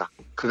누구던가.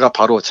 그가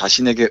바로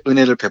자신에게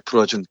은혜를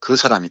베풀어준 그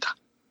사람이다.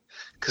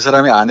 그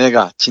사람의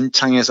아내가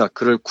진창에서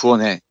그를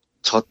구원해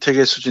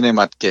저택의 수준에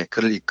맞게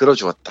그를 이끌어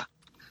주었다.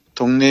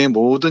 동네의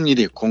모든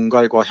일이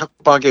공갈과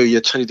협박에 의해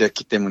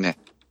처리됐기 때문에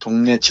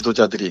동네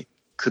지도자들이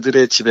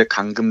그들의 집에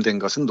감금된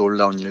것은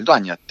놀라운 일도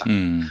아니었다.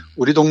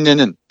 우리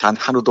동네는 단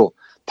하루도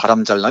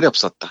바람잘 날이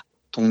없었다.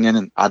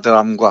 동네는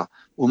아드람과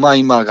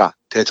우마이마가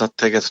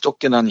대저택에서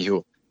쫓겨난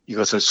이후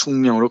이것을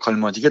숙명으로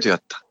걸머지게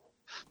되었다.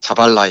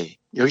 자발라이,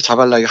 여기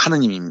자발라이가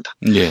하느님입니다.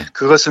 예.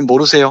 그것을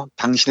모르세요?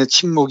 당신의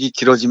침묵이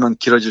길어지면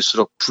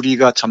길어질수록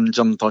불의가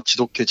점점 더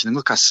지독해지는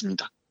것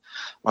같습니다.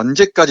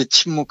 언제까지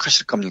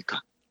침묵하실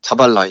겁니까?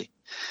 자발라이.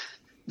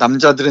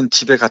 남자들은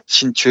집에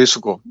갇힌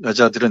죄수고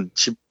여자들은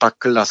집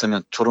밖을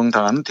나서면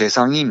조롱당하는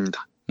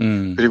대상입니다.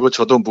 그리고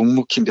저도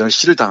묵묵히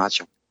멸시를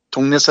당하죠.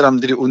 동네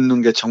사람들이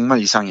웃는 게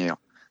정말 이상해요.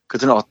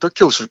 그들은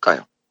어떻게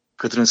웃을까요?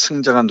 그들은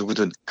승자가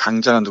누구든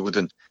강자가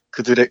누구든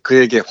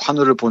그에게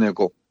환호를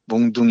보내고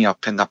몽둥이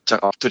앞에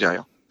납작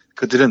엎드려요.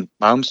 그들은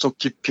마음속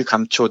깊이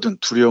감추어둔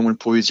두려움을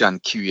보이지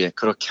않기 위해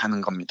그렇게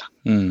하는 겁니다.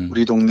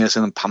 우리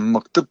동네에서는 밥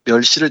먹듯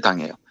멸시를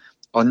당해요.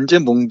 언제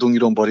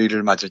몽둥이로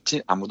머리를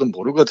맞을지 아무도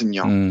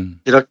모르거든요.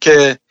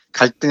 이렇게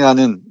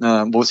갈등하는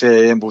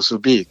모세의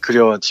모습이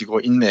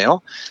그려지고 있네요.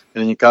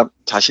 그러니까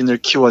자신을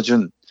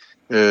키워준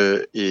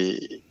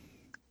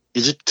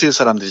이집트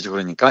사람들이죠.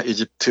 그러니까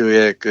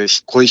이집트의 그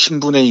고위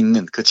신분에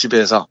있는 그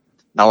집에서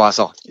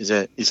나와서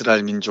이제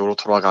이스라엘 민족으로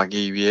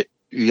돌아가기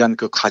위한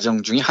그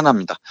과정 중에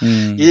하나입니다.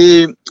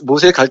 이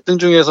모세의 갈등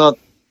중에서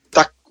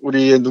딱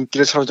우리의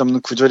눈길을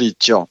사로잡는 구절이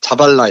있죠.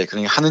 자발라이,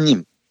 그러니까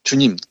하느님,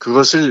 주님,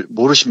 그것을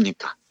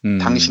모르십니까?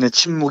 당신의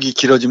침묵이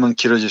길어지면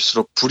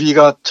길어질수록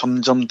불의가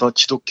점점 더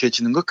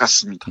지독해지는 것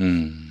같습니다.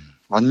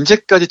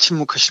 언제까지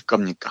침묵하실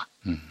겁니까?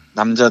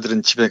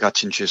 남자들은 집에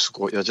갇힌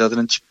죄수고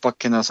여자들은 집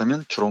밖에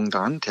나서면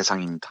조롱당한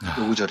대상입니다.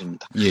 요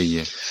구절입니다.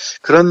 예.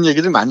 그런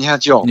얘기를 많이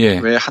하죠. 예.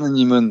 왜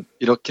하느님은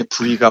이렇게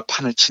불의가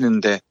판을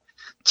치는데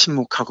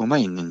침묵하고만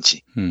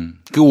있는지.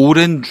 그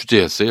오랜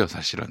주제였어요,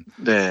 사실은.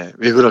 네,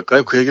 왜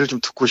그럴까요? 그 얘기를 좀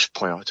듣고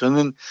싶어요.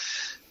 저는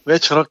왜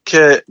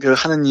저렇게 그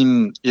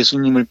하느님,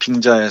 예수님을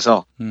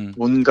빙자해서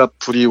온갖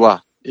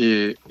불의와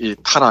이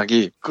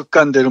타락이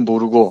끝간대를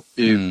모르고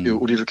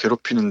우리를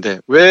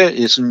괴롭히는데 왜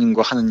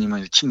예수님과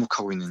하느님은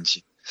침묵하고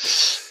있는지.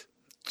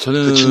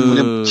 저는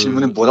그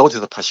질문에 뭐라고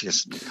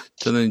대답하시겠습니까?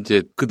 저는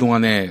이제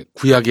그동안의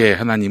구약의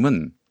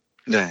하나님은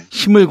네.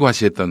 힘을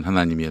과시했던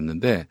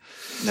하나님이었는데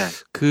네.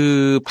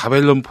 그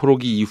바벨론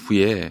포로기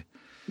이후에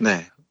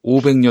네.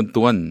 500년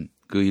동안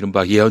그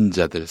이른바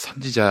예언자들,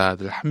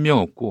 선지자들 한 명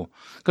없고,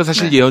 그러니까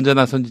사실 네.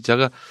 예언자나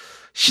선지자가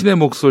신의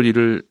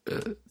목소리를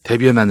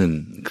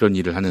대변하는 그런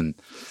일을 하는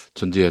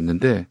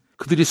존재였는데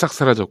그들이 싹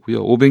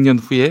사라졌고요. 500년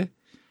후에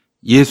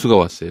예수가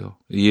왔어요.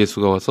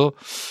 예수가 와서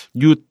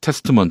뉴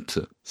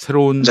테스트먼트,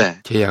 새로운 네.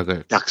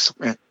 계약을, 약속,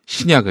 네.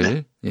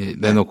 신약을 네.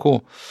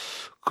 내놓고,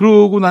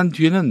 그러고 난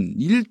뒤에는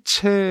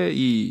일체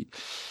이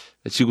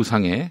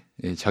지구상에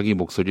자기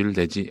목소리를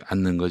내지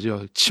않는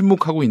거죠.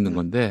 침묵하고 있는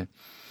건데,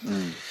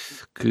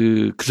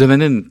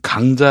 그전에는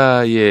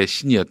강자의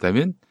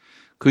신이었다면,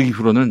 그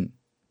이후로는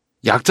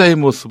약자의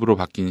모습으로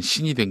바뀐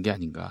신이 된 게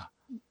아닌가.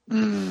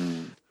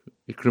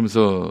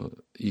 그러면서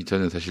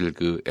저는 사실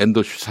그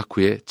엔도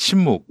슈사쿠의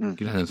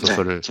침묵이라는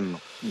소설을 네, 침묵.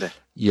 네.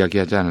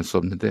 이야기하지 않을 수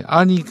없는데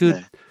아니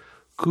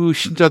그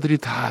신자들이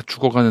다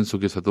죽어가는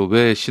속에서도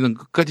왜 신은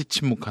끝까지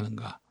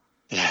침묵하는가?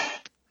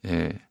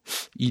 예,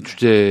 이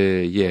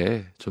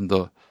주제에 좀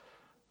더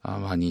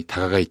많이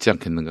다가가 있지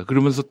않겠는가?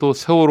 그러면서 또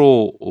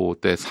세월호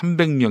때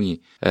 300명이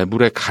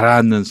물에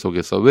가라앉는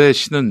속에서 왜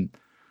신은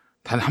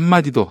단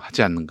한마디도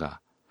하지 않는가?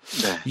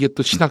 네. 이게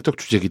또 신학적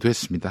주제이기도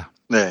했습니다.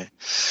 네,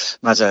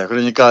 맞아요.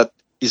 그러니까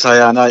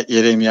이사야나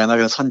예레미야나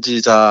그런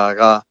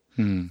선지자가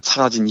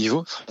사라진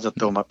이후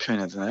사라졌다고 막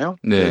표현해야 되나요?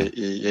 네.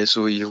 이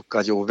예수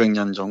이후까지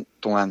 500년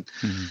동안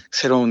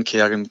새로운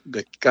계약을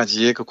몇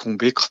가지의 그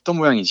공백이 컸던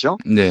모양이죠.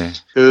 네.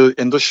 그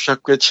엔도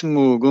슈샤쿠의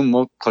침묵은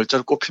뭐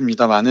걸자로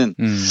꼽힙니다만은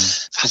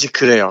사실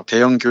그래요.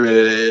 대형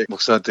교회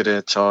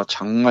목사들의 저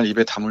정말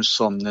입에 담을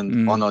수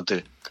없는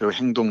언어들 그리고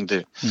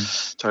행동들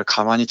저를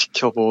가만히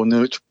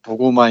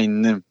보고만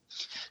있는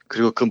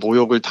그리고 그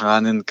모욕을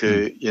당하는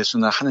그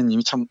예수나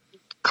하느님이 참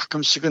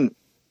가끔씩은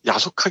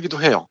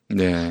야속하기도 해요.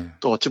 네.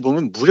 또 어찌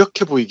보면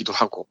무력해 보이기도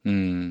하고.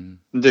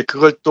 근데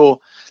그걸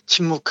또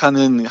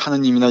침묵하는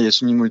하느님이나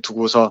예수님을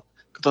두고서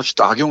끝없이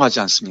또 악용하지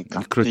않습니까?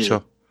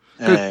 그렇죠.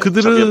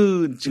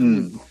 그들은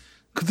지금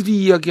그들이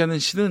이야기하는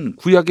신은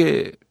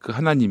구약의 그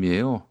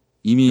하나님이에요.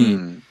 이미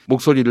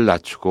목소리를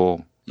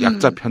낮추고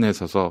약자 편에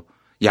서서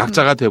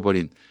약자가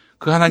돼버린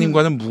그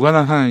하나님과는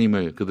무관한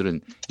하나님을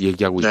그들은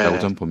얘기하고 있다고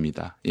저는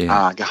봅니다. 예.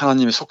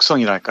 하나님의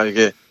속성이랄까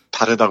이게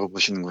다르다고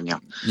보시는군요.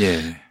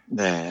 예.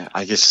 네,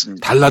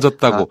 알겠습니다.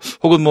 달라졌다고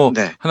혹은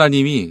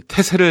하나님이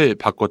태세를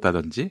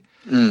바꿨다든지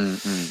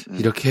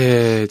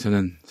이렇게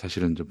저는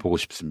사실은 좀 보고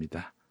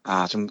싶습니다.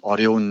 좀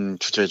어려운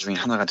주제 중에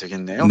하나가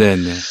되겠네요.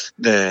 네네.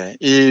 네,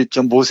 이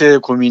좀 모세의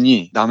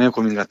고민이 남의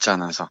고민 같지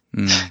않아서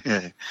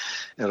예,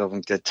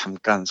 여러분께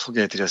잠깐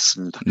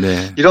소개해드렸습니다.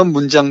 네. 이런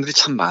문장들이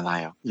참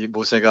많아요. 이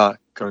모세가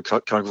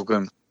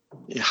결국은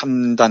이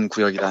함단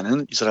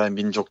구역이라는 이스라엘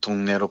민족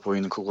동네로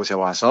보이는 그곳에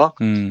와서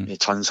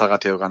전사가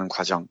되어가는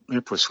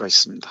과정을 볼 수가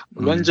있습니다.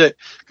 물론 이제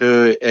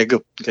그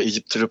애굽, 그러니까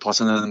이집트를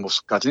벗어나는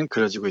모습까지는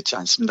그려지고 있지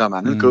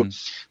않습니다만은 그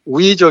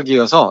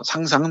우의적이어서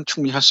상상은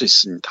충분히 할 수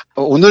있습니다.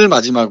 오늘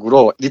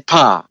마지막으로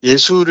리파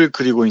예수를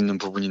그리고 있는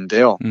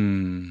부분인데요.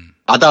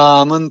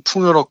 아담은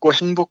풍요롭고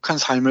행복한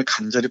삶을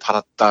간절히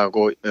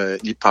바랐다고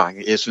리파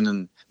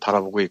예수는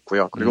바라보고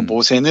있고요. 그리고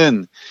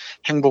모세는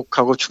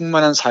행복하고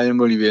충만한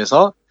삶을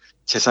위해서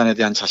재산에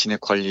대한 자신의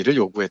권리를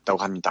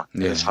요구했다고 합니다.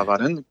 네.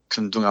 사발은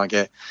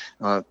균등하게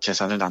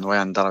재산을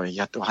나눠야 한다고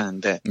얘기했다고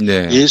하는데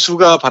네.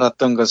 예수가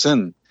바랐던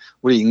것은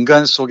우리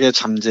인간 속에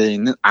잠재해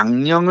있는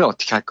악령을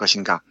어떻게 할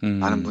것인가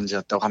라는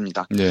문제였다고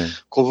합니다. 네.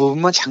 그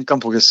부분만 잠깐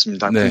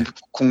보겠습니다. 네.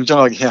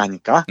 공정하게 해야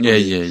하니까.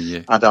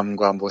 예.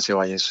 아담과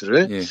모세와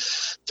예수를. 예.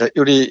 자,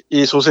 우리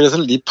이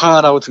소설에서는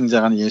리파라고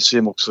등장하는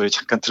예수의 목소리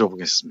잠깐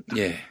들어보겠습니다.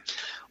 예.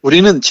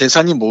 우리는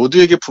재산이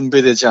모두에게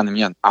분배되지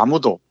않으면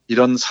아무도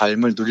이런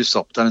삶을 누릴 수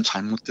없다는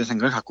잘못된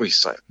생각을 갖고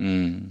있어요.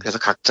 그래서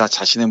각자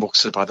자신의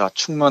몫을 받아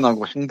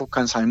충만하고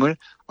행복한 삶을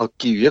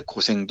얻기 위해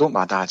고생도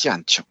마다하지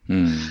않죠.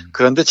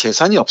 그런데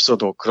재산이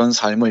없어도 그런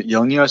삶을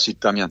영위할 수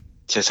있다면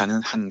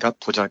재산은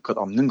한갓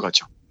보잘것없는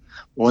거죠.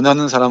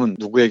 원하는 사람은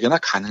누구에게나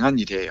가능한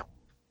일이에요.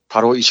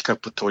 바로 이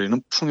시각부터 우리는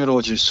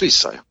풍요로워질 수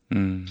있어요.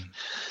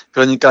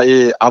 그러니까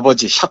이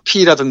아버지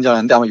샤피라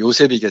등장하는데 아마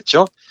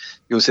요셉이겠죠.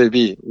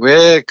 요셉이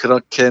왜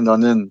그렇게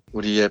너는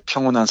우리의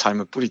평온한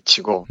삶을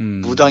뿌리치고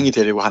무당이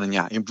되려고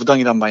하느냐. 이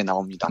무당이란 말이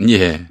나옵니다.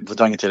 예.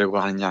 무당이 되려고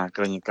하느냐.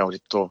 그러니까 우리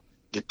또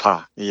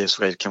리파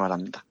예수가 이렇게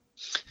말합니다.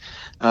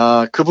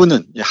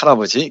 그분은 이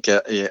할아버지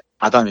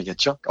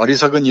아담이겠죠.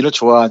 어리석은 일을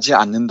좋아하지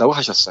않는다고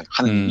하셨어요.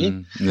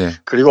 하느님이. 네.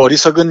 그리고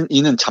어리석은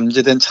이는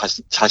잠재된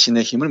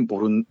자신의 힘을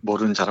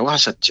모르는 자라고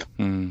하셨죠.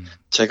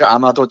 제가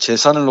아마도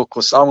재산을 놓고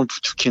싸움을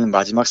부추기는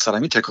마지막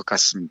사람이 될 것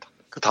같습니다.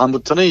 그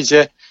다음부터는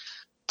이제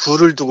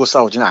부를 두고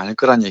싸우지는 않을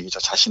거란 얘기죠.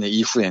 자신의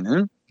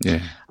이후에는.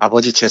 네.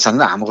 아버지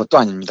재산은 아무것도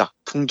아닙니다.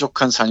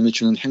 풍족한 삶이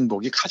주는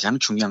행복이 가장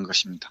중요한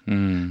것입니다.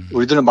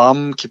 우리들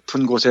마음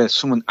깊은 곳에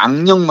숨은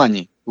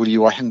악령만이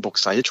우리와 행복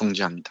사이에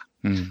존재합니다.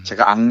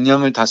 제가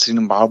악령을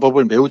다스리는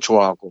마법을 매우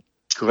좋아하고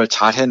그걸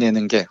잘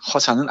해내는 게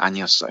허사는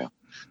아니었어요.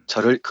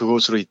 저를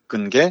그곳으로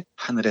이끈 게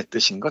하늘의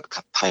뜻인 것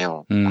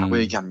같아요. 라고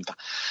얘기합니다.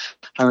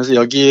 하면서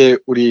여기에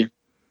우리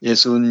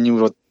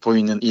예수님으로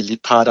보이는 이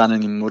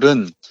리파라는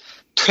인물은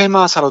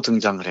퇴마사로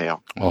등장을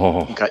해요.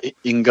 그러니까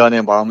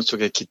인간의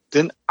마음속에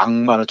깃든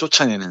악마를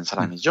쫓아내는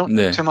사람이죠.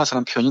 네.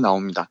 퇴마사라는 표현이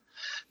나옵니다.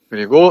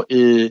 그리고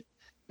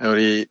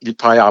우리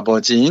리파의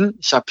아버지인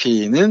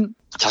샤피는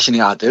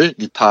자신의 아들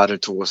리파를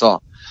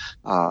두고서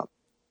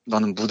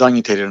너는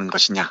무당이 되려는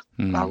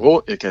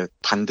것이냐라고 이렇게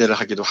반대를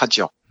하기도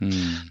하죠.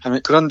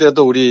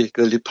 그런데도 우리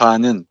그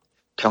리파는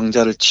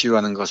병자를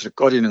치유하는 것을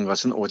꺼리는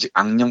것은 오직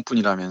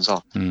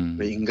악령뿐이라면서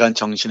인간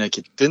정신에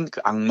깃든 그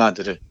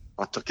악마들을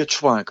어떻게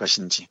추방할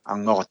것인지,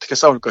 악마와 어떻게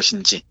싸울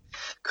것인지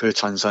그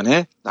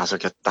전선에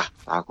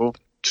나서겠다라고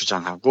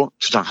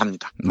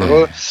주장합니다. 네.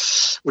 그리고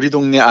우리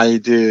동네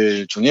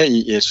아이들 중에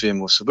이 예수의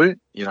모습을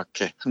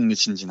이렇게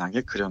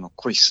흥미진진하게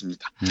그려놓고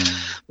있습니다.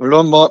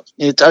 물론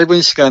이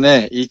짧은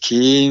시간에 이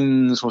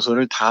긴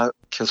소설을 다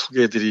이렇게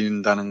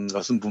소개해드린다는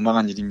것은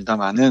무망한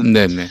일입니다만은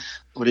네네.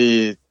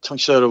 우리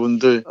청취자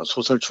여러분들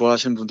소설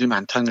좋아하시는 분들이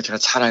많다는 걸 제가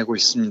잘 알고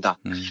있습니다.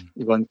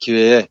 이번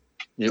기회에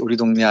우리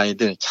동네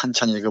아이들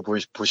찬찬히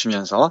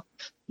읽어보시면서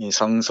이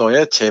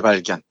성서의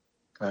재발견,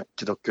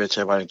 기독교의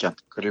재발견,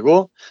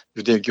 그리고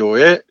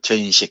유대교의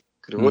재인식,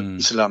 그리고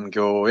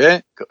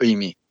이슬람교의 그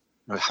의미를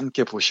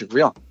함께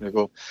보시고요.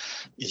 그리고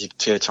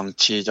이집트의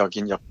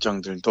정치적인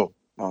역정들도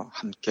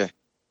함께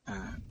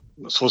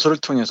소설을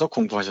통해서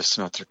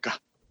공부하셨으면 어떨까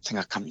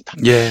생각합니다.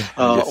 예.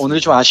 오늘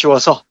좀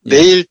아쉬워서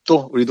내일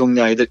또 우리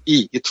동네 아이들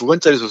이 두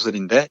권짜리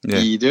소설인데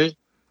이 일을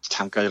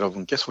잠깐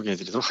여러분께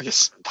소개해드리도록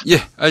하겠습니다.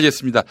 예,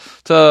 알겠습니다.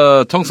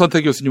 자,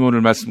 정선태 교수님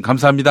오늘 말씀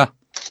감사합니다.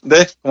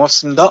 네,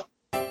 고맙습니다.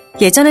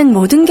 예전엔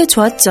모든 게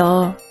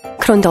좋았죠.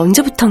 그런데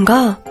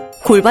언제부턴가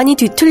골반이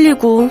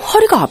뒤틀리고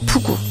허리가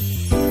아프고.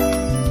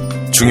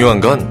 중요한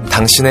건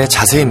당신의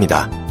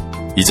자세입니다.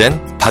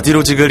 이젠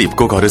바디로직을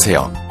입고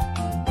걸으세요.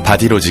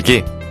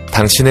 바디로직이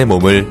당신의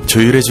몸을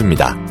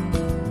조율해줍니다.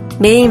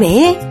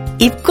 매일매일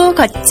입고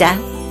걷자.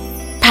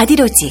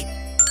 바디로직.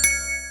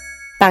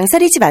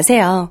 망설이지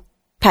마세요.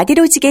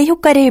 바디로직의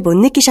효과를 못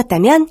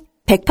느끼셨다면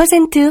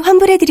 100%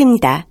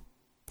 환불해드립니다.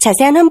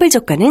 자세한 환불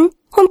조건은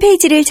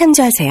홈페이지를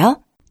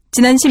참조하세요.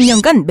 지난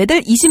 10년간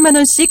매달 20만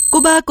원씩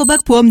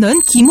꼬박꼬박 보험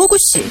넣은 김호구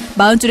씨.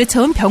 40줄에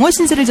처음 병원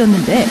신세를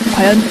졌는데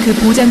과연 그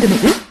보장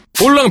금액은?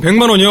 올랑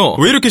 100만 원이요.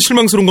 왜 이렇게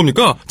실망스러운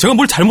겁니까? 제가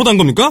뭘 잘못한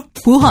겁니까?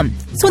 보험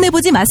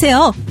손해보지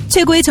마세요.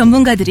 최고의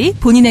전문가들이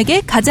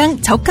본인에게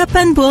가장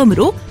적합한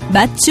보험으로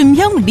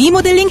맞춤형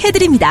리모델링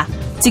해드립니다.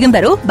 지금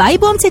바로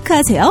마이보험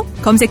체크하세요.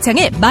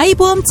 검색창에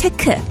마이보험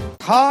체크.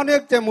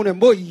 탄핵 때문에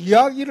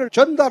이야기를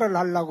전달을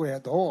하려고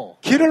해도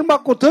길을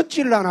막고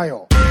듣질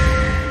않아요.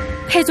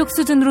 해족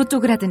수준으로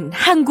쪼그라든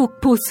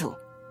한국 보수.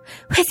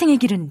 회생의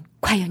길은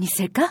과연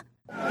있을까?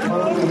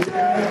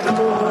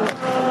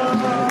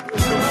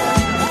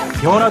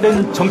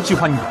 변화된 정치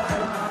환경,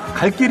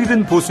 갈 길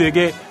잃은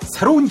보수에게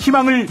새로운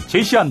희망을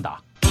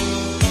제시한다.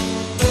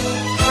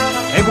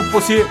 애국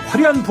보수의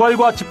화려한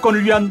부활과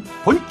집권을 위한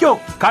본격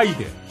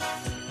가이드.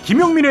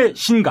 김용민의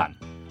신간,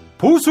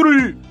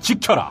 보수를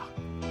지켜라.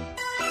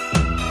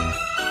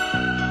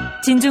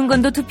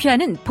 진중권도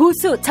투표하는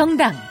보수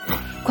정당.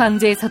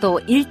 광주에서도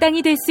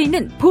일당이 될 수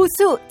있는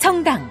보수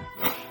정당.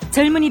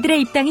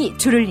 젊은이들의 입당이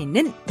줄을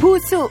잇는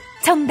보수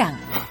정당.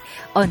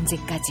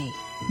 언제까지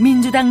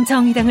민주당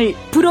정의당을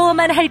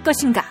부러워만 할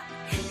것인가?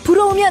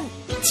 부러우면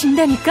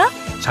진다니까?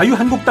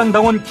 자유한국당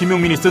당원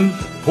김용민이 쓴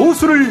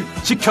보수를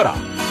지켜라.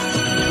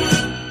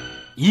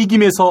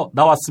 이김에서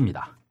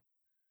나왔습니다.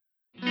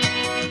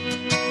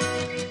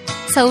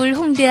 서울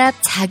홍대 앞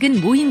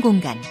작은 모임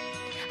공간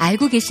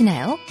알고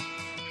계시나요?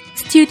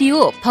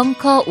 스튜디오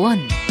벙커 원.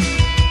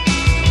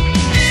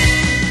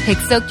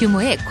 100석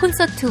규모의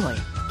콘서트홀,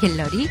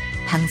 갤러리,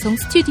 방송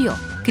스튜디오,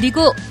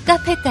 그리고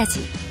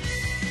카페까지.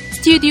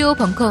 스튜디오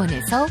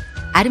벙커원에서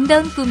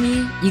아름다운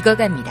꿈이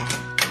익어갑니다.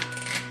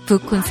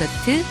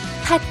 북콘서트,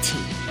 파티,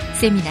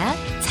 세미나,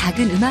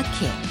 작은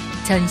음악회,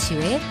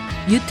 전시회,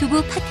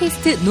 유튜브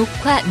팟캐스트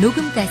녹화,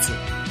 녹음까지.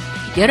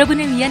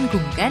 여러분을 위한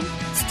공간,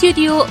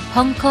 스튜디오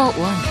벙커원.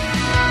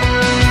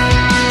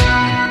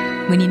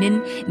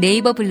 문의는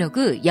네이버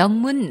블로그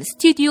영문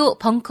스튜디오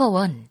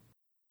벙커원.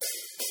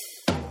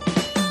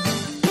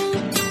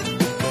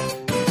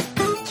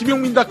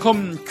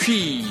 김용민닷컴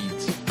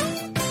퀴즈.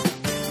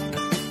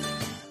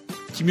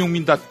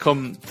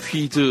 김용민닷컴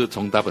퀴즈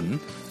정답은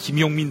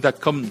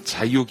김용민닷컴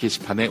자유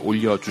게시판에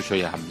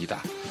올려주셔야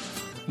합니다.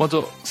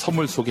 먼저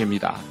선물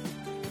소개입니다.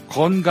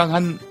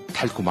 건강한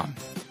달콤함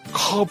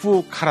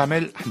커브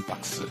카라멜 한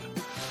박스.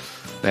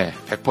 네,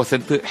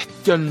 100%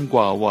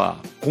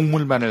 햇견과와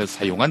곡물만을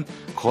사용한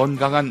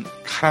건강한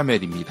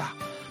카라멜입니다.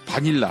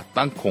 바닐라,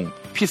 땅콩,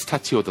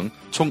 피스타치오 등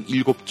총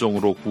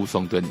 7종으로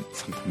구성된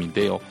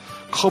상품인데요.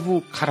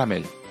 커브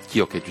카라멜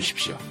기억해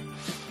주십시오.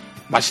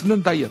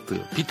 맛있는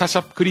다이어트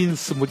비타샵 그린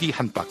스무디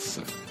한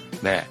박스.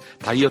 네,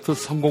 다이어트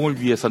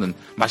성공을 위해서는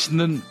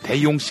맛있는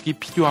대용식이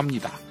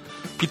필요합니다.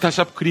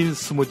 비타샵 그린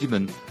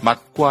스무디는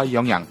맛과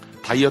영양,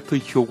 다이어트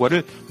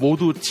효과를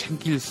모두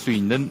챙길 수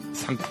있는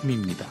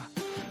상품입니다.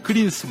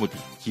 그린 스무디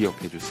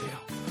기억해 주세요.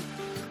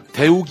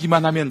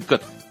 데우기만 하면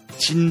끝.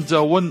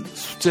 진저원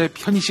수제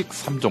편의식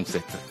 3종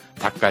세트.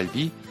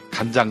 닭갈비,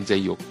 간장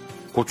제육,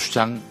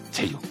 고추장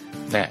제육.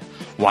 네,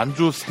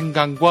 완주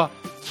생강과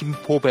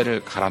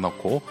김포배를 갈아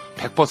넣고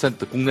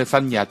 100%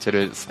 국내산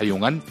야채를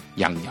사용한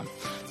양념.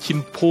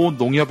 김포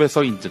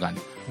농협에서 인증한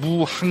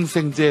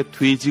무항생제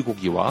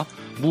돼지고기와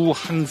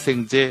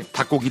무항생제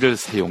닭고기를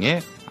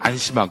사용해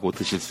안심하고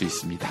드실 수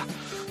있습니다.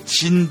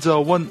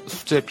 진저원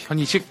수제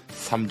편의식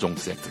 3종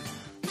세트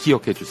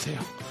기억해 주세요.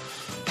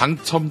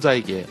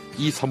 당첨자에게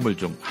이 선물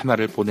중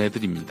하나를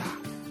보내드립니다.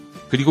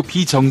 그리고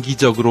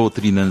비정기적으로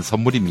드리는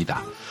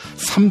선물입니다.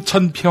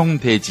 3,000평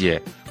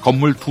대지에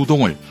건물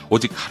 2동을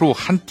오직 하루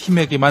한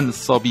팀에게만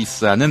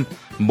서비스하는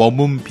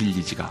머문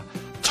빌리지가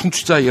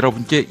청취자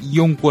여러분께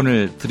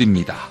이용권을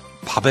드립니다.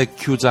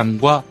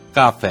 바베큐장과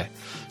카페,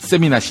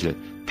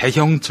 세미나실,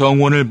 대형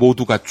정원을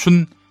모두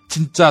갖춘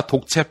진짜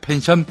독채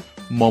펜션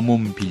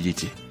머문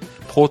빌리지.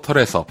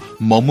 포털에서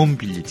머문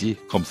빌리지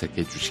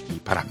검색해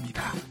주시기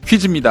바랍니다.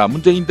 퀴즈입니다.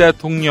 문재인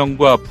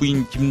대통령과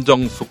부인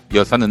김정숙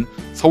여사는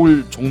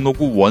서울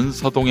종로구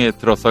원서동에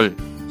들어설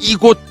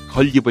이곳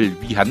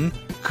건립을 위한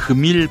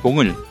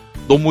금일봉을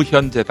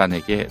노무현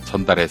재단에게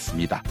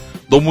전달했습니다.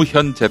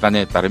 노무현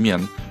재단에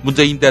따르면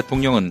문재인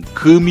대통령은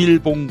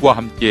금일봉과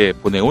함께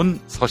보내온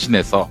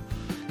서신에서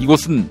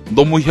이곳은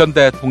노무현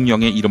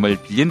대통령의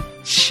이름을 빌린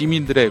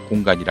시민들의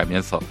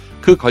공간이라면서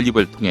그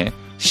건립을 통해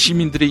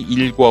시민들이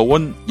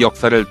일궈온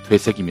역사를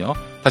되새기며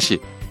다시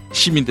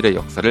시민들의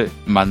역사를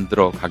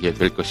만들어가게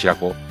될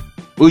것이라고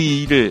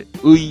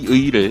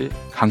의의를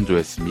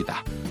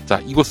강조했습니다.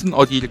 자, 이곳은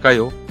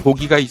어디일까요?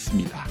 보기가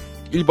있습니다.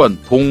 1번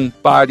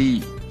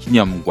동파리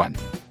기념관,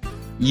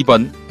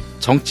 2번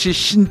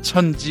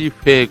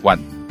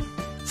정치신천지회관,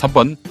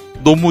 3번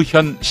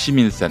노무현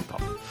시민센터.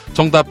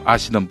 정답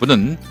아시는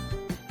분은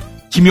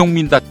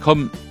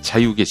김용민.com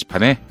자유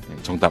게시판에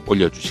정답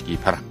올려주시기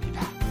바랍니다.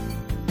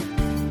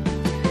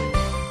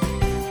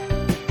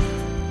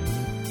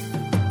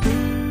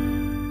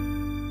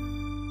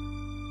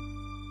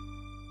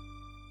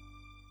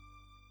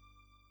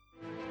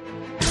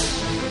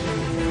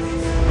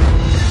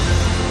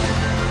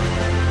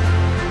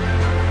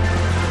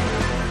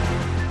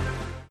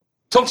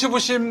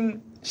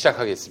 정치부심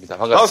시작하겠습니다.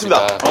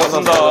 반갑습니다.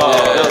 반갑습니다. 예.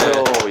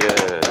 안녕하세요. 예.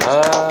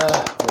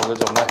 오늘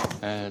정말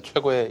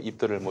최고의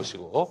입들을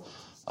모시고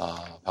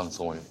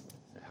방송을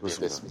하게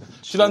됐습니다.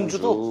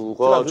 지난주도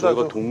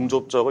저희가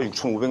동접자가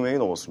 6,500명이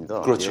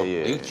넘었습니다. 그렇죠.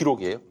 예, 예. 이게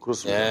기록이에요.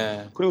 그렇습니다.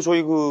 예. 그리고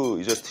저희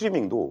이제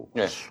스트리밍도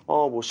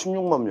뭐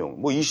 16만 명,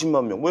 뭐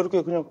 20만 명, 뭐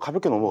이렇게 그냥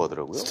가볍게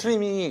넘어가더라고요.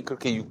 스트리밍이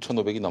그렇게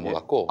 6,500이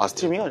넘어갔고.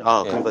 스트리밍이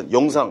그러니까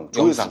영상,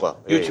 조회수가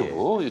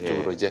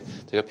유튜브로 이제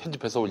제가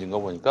편집해서 올린 거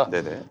보니까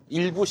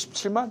 1부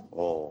 17만,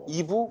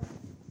 2부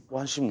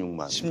한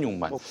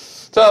 16만.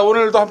 자,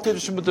 오늘도 함께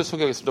해주신 분들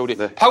소개하겠습니다. 우리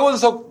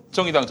박원석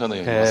정의당 전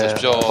의원님 어서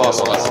오십시오.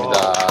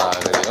 반갑습니다.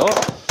 그래요.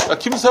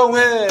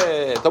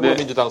 김성회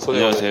더불어민주당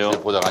소녀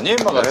보좌관님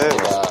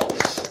반갑습니다.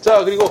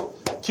 자,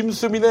 그리고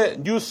김수민의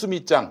뉴스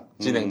밑장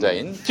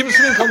진행자인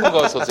김수민 평론가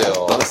어서 오세요.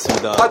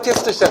 반갑습니다.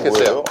 팟캐스트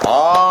시작했어요.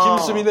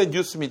 김수민의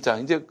뉴스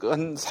밑장 이제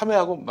한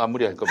 3회하고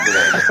마무리할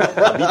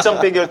겁니다.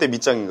 밑장 빼기 할 때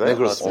밑장인가요? 네,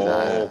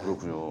 그렇습니다.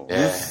 그렇군요.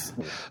 예.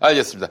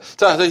 알겠습니다.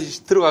 자, 저희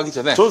들어가기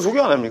전에 전 소개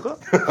안 합니까?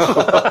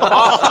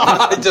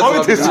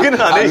 죄송합니다.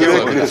 소개는 안 해요.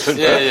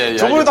 예.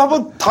 저번에도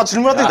한번 다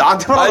질문하더니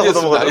나한테만 하고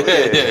넘어가더라고요.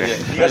 예.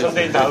 네가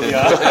선대인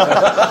다음이야.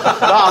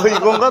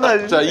 이건가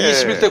나. 자,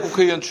 21대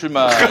국회의원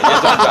출마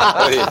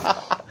예정자.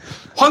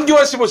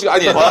 황교안 씨 모시고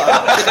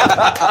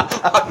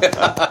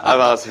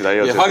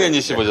반갑습니다. 예,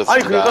 황현희 씨 모셨습니다.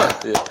 아니 그러니까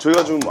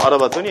저희가 좀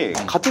알아봤더니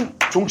같은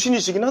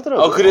종친이시긴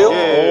하더라고요. 그래요?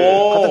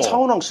 같은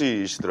차은왕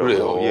씨시더라고요.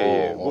 그래요?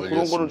 예. 뭐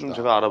그런 거는 좀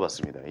제가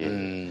알아봤습니다. 예.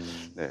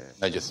 네,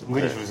 알겠습니다.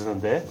 은근히 줄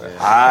서던데.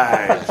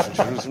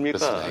 줄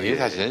섭니까? 이게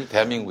사실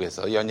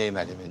대한민국에서 연예인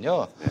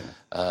아니면요,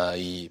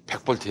 이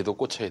 100볼트에도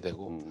꽂혀야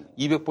되고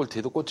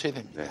 200볼트에도 꽂혀야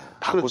됩니다.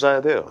 다 꽂아야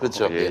돼요.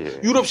 그렇죠.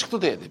 유럽식도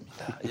돼야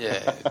됩니다.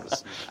 예,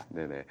 그렇습니다.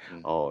 네네.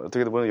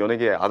 어떻게 보면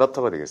연예계의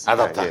아답터가 되겠습니다.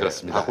 아답터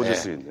그렇습니다. 다 꽂을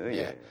수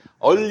있는.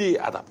 얼리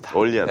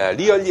아답터.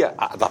 리얼리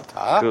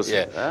아답터.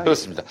 그렇습니다. 예,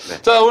 그렇습니다.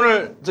 자,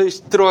 오늘 저희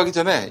들어가기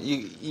전에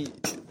이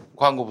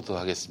광고부터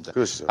하겠습니다.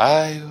 그렇죠.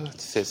 아유,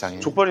 세상에.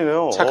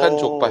 족발이네요. 착한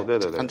족발.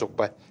 착한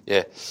족발.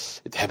 예.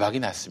 대박이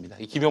났습니다.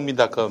 이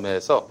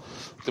김용민닷컴에서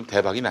좀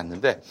대박이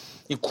났는데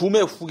이 구매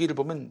후기를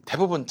보면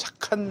대부분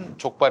착한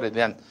족발에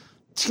대한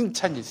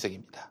칭찬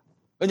일색입니다.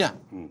 왜냐?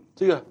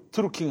 저희가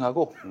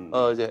드루킹하고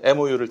이제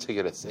MOU를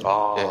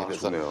체결했어요. 예,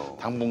 그래서 좋네요.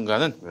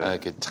 당분간은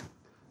이렇게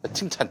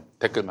칭찬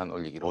댓글만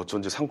올리기로.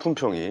 어쩐지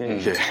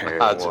상품평이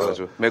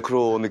아주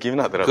매크로 느낌이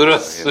나더라고요.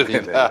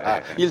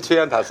 그렇습니다. 일초에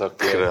한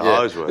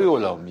 5개. 좋아요. 그게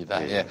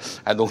올라옵니다.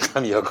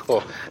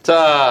 농담이었고.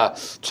 자,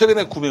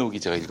 최근에 구매 후기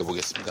제가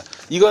읽어보겠습니다.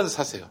 이건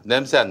사세요.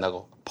 냄새 안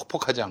나고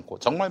퍽퍽하지 않고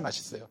정말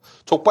맛있어요.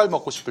 족발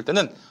먹고 싶을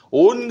때는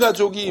온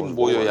가족이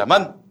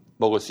모여야만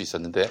먹을 수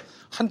있었는데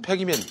한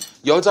팩이면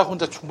여자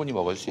혼자 충분히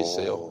먹을 수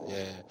있어요.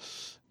 예.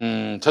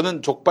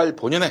 저는 족발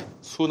본연의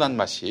순한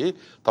맛이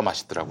더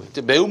맛있더라고요.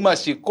 이제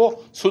매운맛이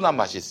있고 순한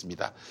맛이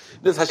있습니다.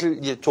 근데 사실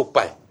이제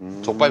족발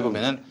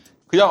보면은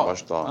그냥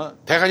맛있다.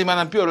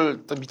 대가리만한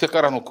뼈를 밑에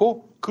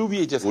깔아놓고 그 위에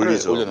이제 살을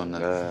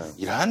올려놓는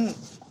이러한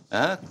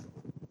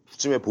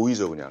푸짐해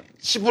보이죠, 그냥.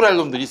 씨부랄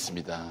놈들이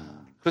있습니다.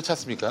 그렇지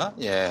않습니까?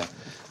 예,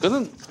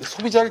 그거는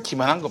소비자를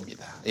기만한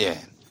겁니다. 예.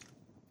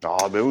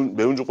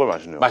 매운 족발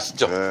맛있네요.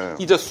 맛있죠.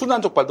 이제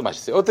순한 족발도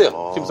맛있어요.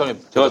 어때요, 김성현?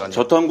 제가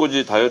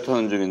저탄고지 다이어트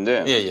하는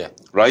중인데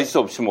라이스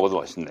없이 먹어도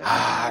맛있네요.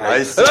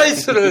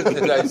 라이스를.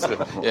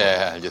 예,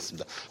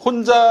 알겠습니다.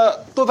 혼자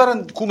또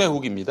다른 구매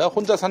후기입니다.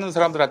 혼자 사는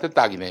사람들한테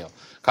딱이네요.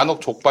 간혹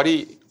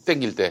족발이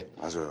땡길 때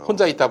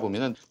혼자 있다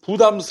보면은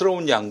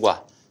부담스러운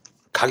양과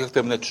가격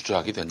때문에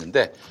주저하게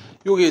됐는데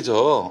요게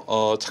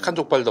착한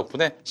족발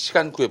덕분에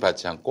시간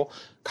구애받지 않고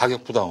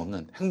가격 부담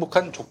없는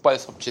행복한 족발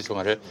섭취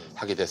생활을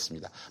하게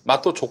됐습니다.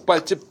 맛도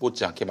족발집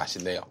못지않게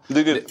맛있네요.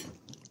 근데 이게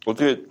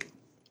어떻게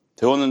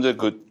데웠는데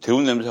그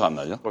데운 냄새가 안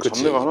나죠?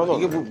 잡내가 하나도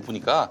안 이게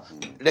보니까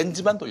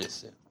렌즈만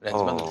돌렸어요.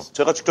 렌즈만 돌렸어요.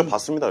 제가 직접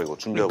봤습니다, 이거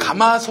준비하고.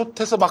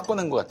 가마솥에서 막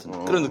꺼낸 것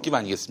같은 그런 느낌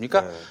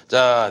아니겠습니까? 네.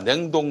 자,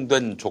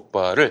 냉동된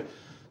족발을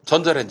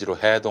전자레인지로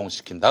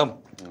해동시킨 다음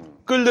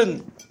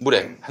끓는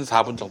물에 한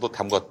 4분 정도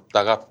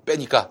담갔다가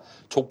빼니까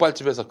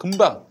족발집에서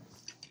금방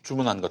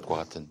주문한 것과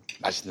같은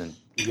맛있는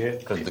이게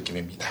그런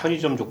느낌입니다.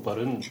 편의점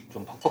족발은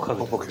좀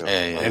퍽퍽해요.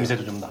 예, 예.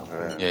 냄새도 좀 나고.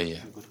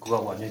 예.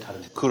 그거하고 완전히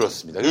다른.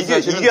 그렇습니다.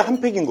 이게 한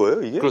팩인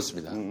거예요, 이게?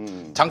 그렇습니다.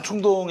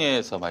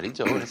 장충동에서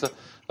말이죠. 그래서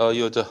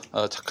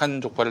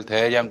착한 족발을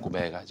대량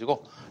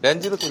구매해가지고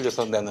렌즈로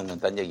돌려서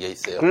내놓는다는 얘기가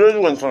있어요.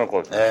 그래도 괜찮을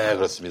것 같아요. 네,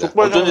 그렇습니다.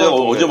 어쩐지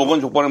어제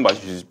먹은 족발은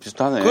맛이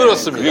비슷하네.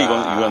 그렇습니다. 그게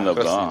이거였나 보다.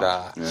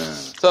 그렇습니다. 네.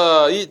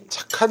 자, 이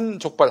착한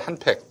족발 한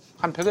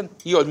팩은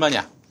이게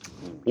얼마냐?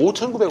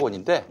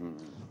 5,900원인데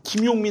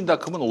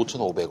김용민닷컴은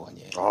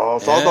 5,500원이에요. 아,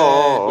 싸다.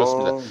 네,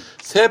 그렇습니다.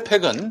 세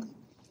팩은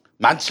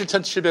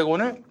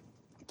 17,700원을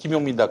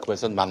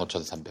김용민닷컴에서는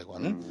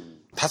 15,300원.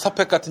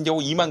 5팩 같은 경우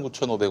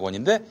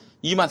 29,500원인데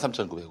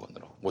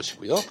 23,900원으로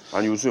모시고요.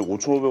 아니, 요즘에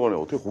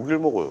 5,500원에 어떻게 고기를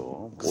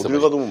먹어요? 어딜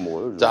가도 못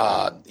먹어요. 요즘.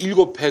 자,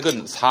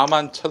 7팩은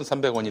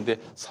 41,300원인데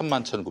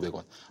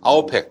 31,900원.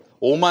 9팩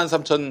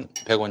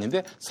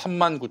 53,100원인데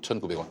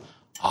 39,900원.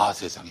 아,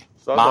 세상에.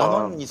 싸다.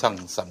 10,000원 이상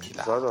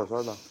쌉니다.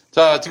 싸다.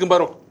 자, 지금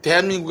바로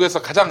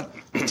대한민국에서 가장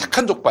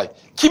착한 족발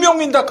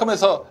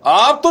김용민닷컴에서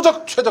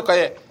압도적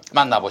최저가에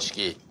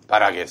만나보시기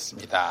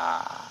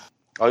바라겠습니다.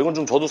 아, 이건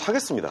좀 저도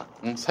사겠습니다.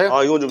 사요?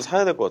 아, 이건 좀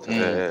사야 될 것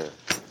같아요. 네.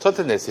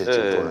 저한테 내세요,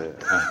 지금 돈을.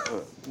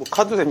 뭐,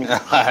 카드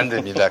됩니까? 안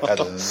됩니다,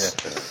 카드는.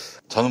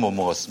 저는 못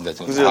먹었습니다.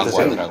 지금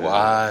광고하느라고.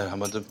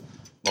 한번 좀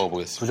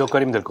먹어보겠습니다. 두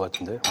젓갈이면 될 것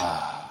같은데요.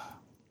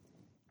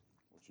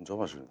 진짜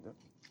맛있는데?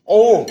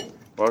 오!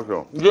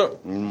 맛있어요. 이게,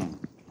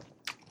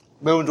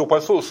 매운 족발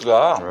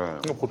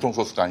소스가 보통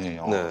소스가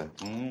아니에요. 네.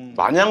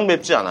 마냥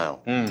맵지 않아요.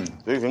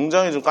 되게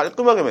굉장히 좀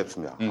깔끔하게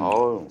맵습니다.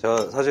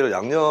 제가 사실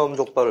양념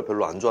족발을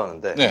별로 안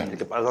좋아하는데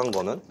이렇게 빨간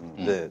거는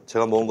근데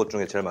제가 먹은 것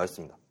중에 제일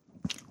맛있습니다.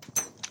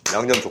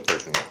 양념 족발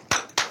중에.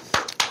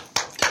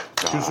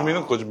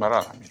 유시민은 거짓말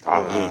안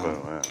합니다.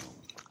 그러니까요.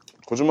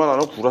 거짓말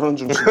안 하고 불안한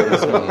좀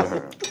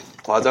있어요.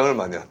 과장을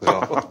많이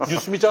하죠.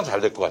 유시민장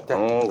잘 될 것 같아.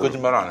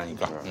 거짓말 안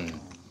하니까.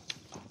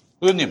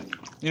 의원님,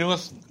 이런 건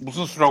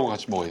무슨 술하고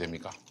같이 먹어야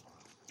됩니까?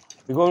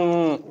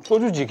 이건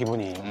소주지,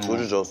 기분이.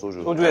 소주죠,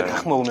 소주. 소주에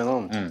딱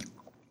먹으면은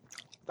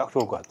딱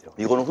좋을 것 같아요.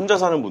 이거는 혼자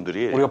사는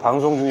분들이 우리가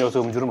방송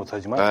중이어서 음주를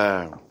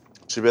못하지만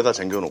집에다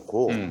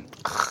쟁겨놓고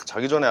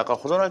자기 전에 약간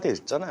허전할 때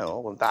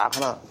있잖아요. 그럼 딱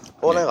하나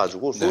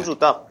꺼내가지고 소주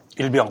딱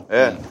 1병.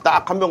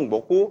 딱 한 병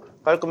먹고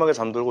깔끔하게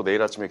잠들고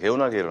내일 아침에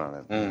개운하게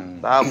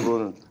일어나는 딱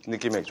그런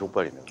느낌의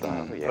족발이네요.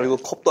 그리고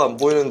컵도 안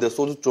보이는데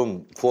소주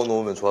좀 부어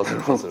놓으면 좋았을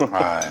것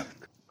같아요.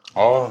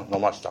 너무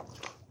맛있다.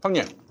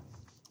 형님,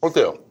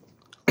 어때요?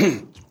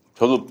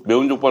 저도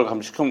매운 족발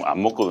가면 시켜면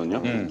안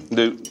먹거든요.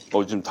 근데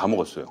지금 다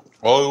먹었어요.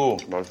 어이구,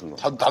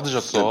 맛있습니다. 다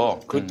드셨어.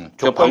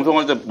 제가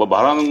방송할 때 뭐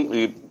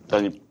말하는,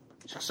 아니,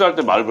 식사할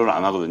때 말을 별로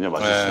안 하거든요.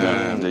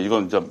 맛있으면. 근데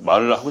이건 진짜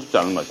말을 하고 싶지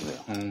않은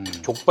맛이네요.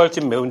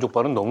 족발집 매운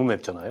족발은 너무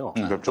맵잖아요.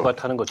 족발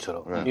타는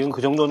것처럼. 이건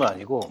그 정도는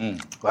아니고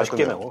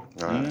맛있게 매워.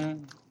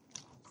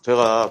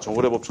 제가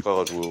정글의 법칙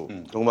가가지고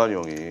병만이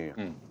형이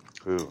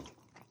그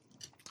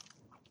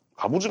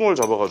갑오징어를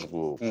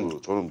잡아가지고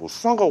저는 뭐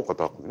수상가옥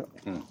갔다 왔거든요.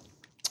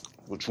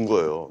 뭐 준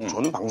거예요.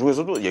 저는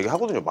방송에서도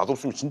얘기하거든요.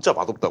 맛없으면 진짜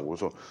맛없다고.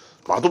 그래서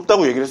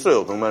맛없다고 얘기를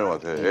했어요. 병만이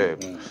형한테.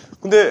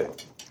 근데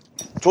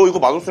저 이거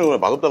맛없으면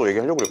맛없다고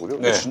얘기하려고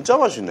그랬거든요. 근데 진짜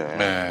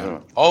맛있네.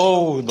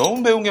 어우,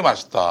 너무 매운 게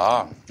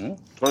맛있다.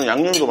 저는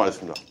양념이 더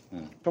맛있습니다.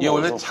 이게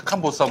원래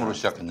착한 보쌈으로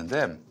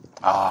시작했는데,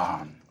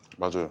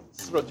 맞아요.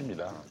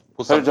 쓰러집니다.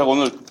 사실 제가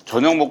오늘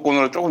저녁 먹고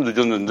오느라 조금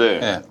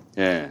늦었는데,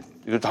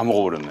 이걸 다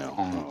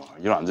먹어버렸네요.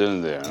 이러면 안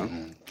되는데.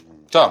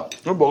 자,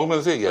 그럼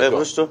먹으면서 얘기하죠. 네,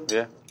 보시죠.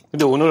 예.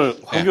 근데 오늘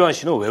황교안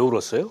씨는 왜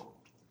울었어요?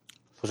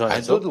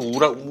 도전해서? 아니,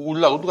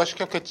 울라고 누가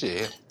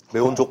시켰겠지.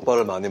 매운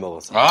족발을 많이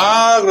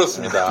먹었어요.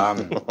 그렇습니다.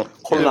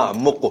 콜라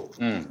안 먹고.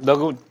 나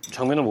그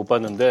장면을 못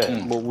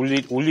봤는데, 뭐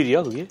울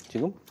일이야, 그게?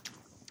 지금?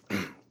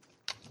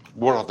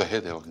 뭐라도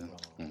해야 돼요, 그냥.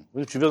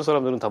 주변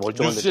사람들은 다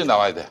멀쩡한데. 뉴스에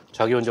나와야 돼.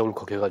 자기 혼자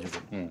울컥해가지고.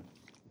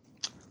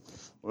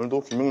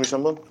 오늘도 김명민 씨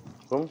한번,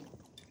 그럼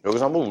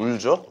여기서 한번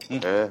울죠? 네.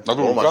 나도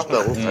너무 울까?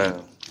 맛있다고. 네.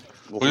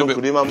 뭐 그럼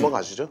그림 한번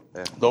가시죠.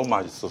 네. 너무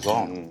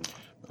맛있어서.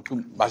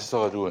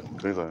 맛있어가지고.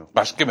 그러니까요.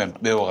 맛있게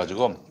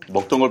매워가지고.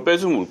 먹던 걸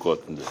뺏으면 울 것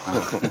같은데.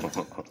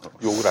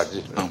 욕을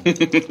하지.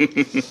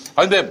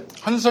 근데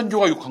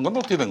한선교가 욕한 건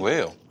어떻게 된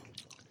거예요?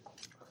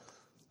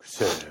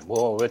 글쎄,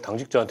 뭐 왜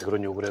당직자한테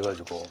그런 욕을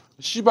해가지고.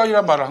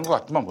 씨발이란 말을 한 것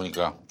같더만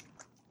보니까.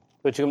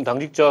 지금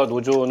당직자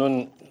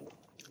노조는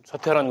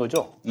사퇴하라는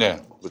거죠?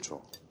 네.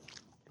 그렇죠.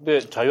 근데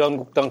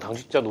자유한국당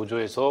당직자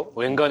노조에서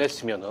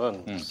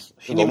웬간했으면은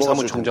신임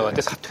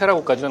사무총장한테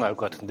사퇴라고까지는 나올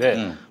것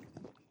같은데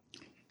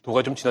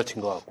도가 좀 지나친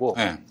것 같고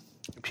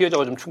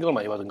피해자가 좀 충격을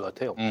많이 받은 것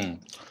같아요.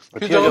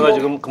 피해자가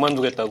지금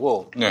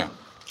그만두겠다고. 네.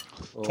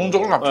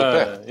 종족을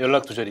감췄대.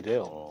 연락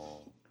두절이래요.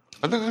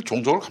 근데 그게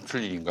종족을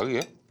감출 일인가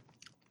그게?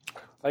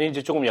 아니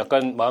이제 조금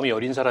약간 마음이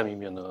여린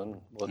사람이면은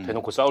뭐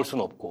대놓고 싸울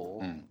수는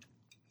없고.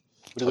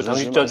 그리고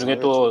당직자 중에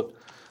또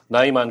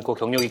나이 많고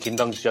경력이 긴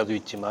당직자도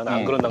있지만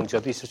안 그런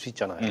당직자도 있을 수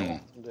있잖아요.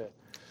 근데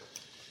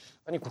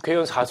아니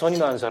국회의원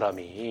 4선이나 한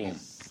사람이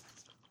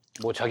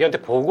뭐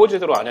자기한테 보고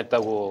제대로 안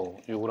했다고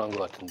욕을 한 것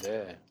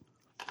같은데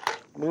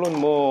물론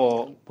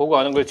뭐 보고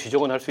안 한 걸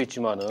지적은 할 수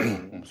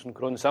있지만은 무슨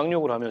그런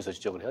쌍욕을 하면서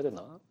지적을 해야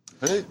되나?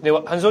 근데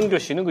한선교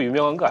씨는 그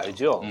유명한 거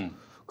알죠?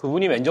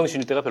 그분이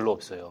맨정신일 때가 별로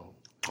없어요.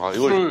 아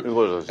이걸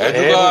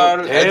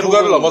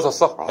애주가를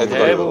넘어섰어.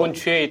 대부분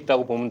취해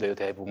있다고 보면 돼요.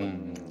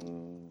 대부분.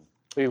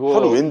 그리고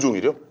하루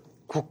왼종일이요?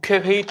 국회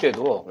회의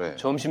때도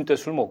점심 때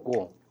술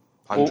먹고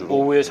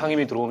오후에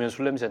상임위 들어오면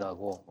술 냄새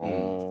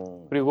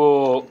나고.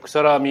 그리고 그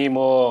사람이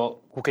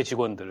뭐 국회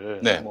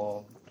직원들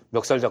뭐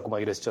멱살 잡고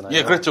막 이랬었잖아요.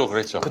 예, 그랬죠.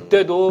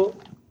 그때도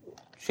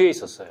취해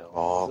있었어요.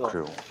 아,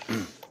 그래요.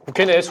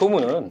 국회 내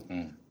소문은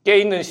깨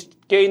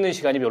있는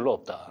시간이 별로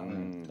없다.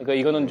 그러니까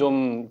이거는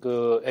좀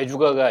그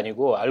애주가가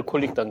아니고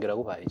알코올릭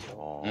단계라고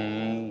봐야죠.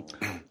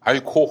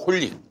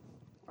 알코올릭.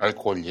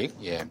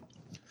 예.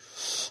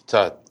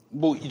 자,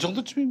 뭐 이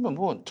정도쯤이면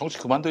뭐 정치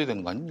그만둬야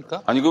되는 거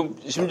아닙니까? 아니 그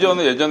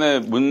심지어는 예전에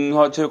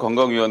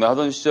문화체육관광위원회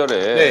하던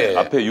시절에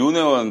앞에 윤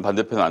의원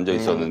반대편에 앉아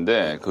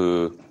있었는데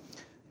그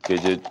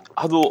이제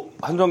하도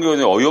한성규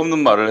의원이 어이없는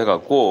말을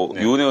해갖고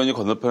윤 의원이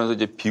건너편에서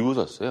이제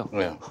비웃었어요.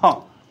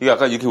 이게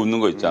약간 이렇게 웃는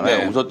거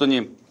있잖아요.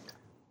 웃었더니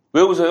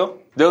왜 웃어요?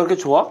 내가 그렇게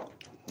좋아?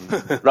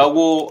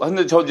 라고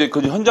했는데 저 이제 그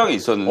현장에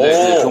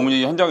있었는데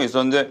조문이 현장에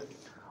있었는데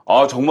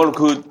아 정말로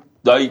그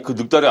나이 그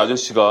늑다리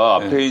아저씨가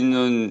앞에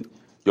있는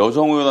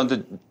여성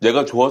의원한테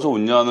내가 좋아서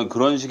웃냐는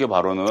그런 식의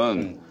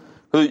발언은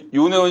그래서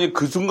윤 의원이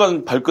그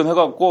순간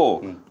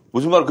발끈해갖고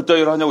무슨 말을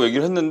그따위로 하냐고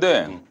얘기를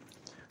했는데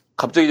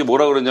갑자기 이제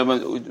뭐라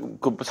그랬냐면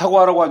그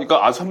사과하라고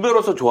하니까 아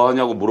선배로서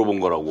좋아하냐고 물어본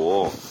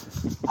거라고.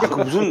 아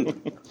그 무슨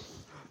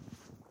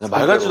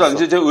말 같지도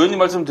않지. 제가 의원님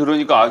말씀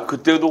들으니까 아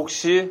그때도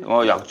혹시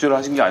약주를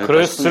하신 게 아닐까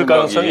그랬을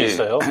가능성이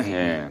있어요.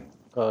 예.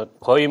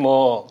 거의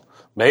뭐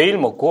매일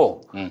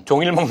먹고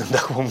종일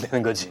먹는다고 보면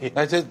되는 거지.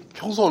 나 이제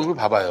평소 얼굴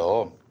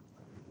봐봐요.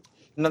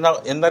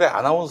 옛날에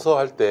아나운서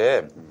할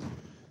때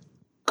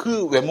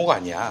그 외모가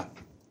아니야.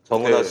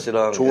 정은하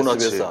씨랑 좋은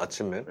SBS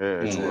아침에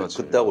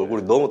그때하고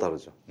얼굴이 너무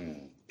다르죠.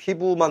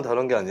 피부만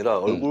다른 게 아니라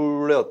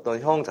얼굴의 어떤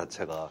형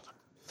자체가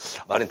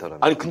많이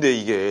다릅니다. 아니 근데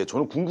이게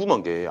저는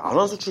궁금한 게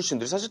아나운서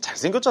출신들이 사실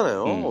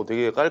잘생겼잖아요.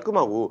 되게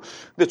깔끔하고.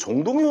 근데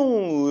정동영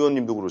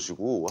의원님도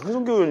그러시고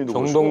한성규 의원님도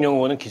그러시고. 정동영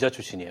의원은 기자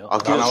출신이에요. 아,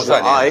 기자 출신.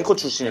 아, 앵커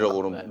출신이라고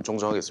그럼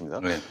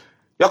정정하겠습니다.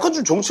 약간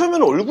좀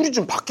정치하면 얼굴이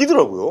좀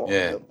바뀌더라고요.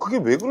 그게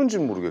왜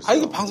그런지는 모르겠어요. 아,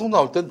 이게 방송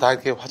나올 땐 다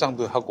이렇게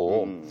화장도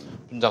하고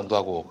분장도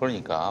하고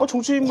그러니까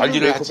정치인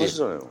관리를 하지.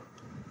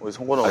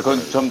 그건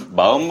좀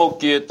마음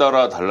먹기에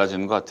따라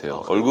달라지는 것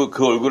같아요.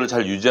 그 얼굴을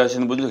잘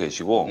유지하시는 분도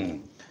계시고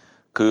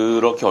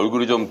그렇게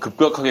얼굴이 좀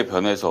급격하게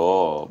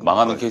변해서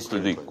망하는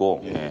케이스들도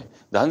있고. 근데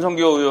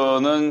한성규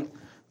의원은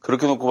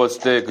그렇게 놓고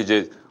봤을 때 그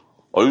이제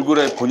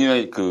얼굴에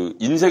본인의 그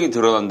인생이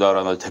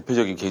드러난다라는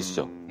대표적인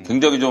케이스죠.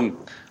 굉장히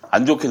좀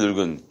안 좋게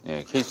늙은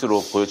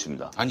케이스로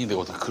보여집니다. 아니 근데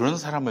어떻게 그런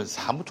사람을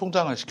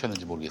사무총장을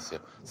시켰는지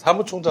모르겠어요.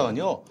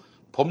 사무총장은요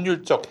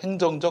법률적,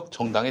 행정적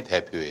정당의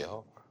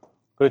대표예요.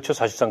 그렇죠.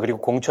 사실상 그리고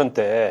공천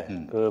때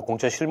그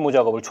공천 실무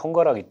작업을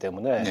총괄하기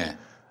때문에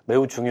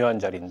매우 중요한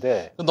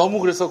자리인데 너무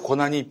그래서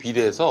권한이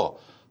비례해서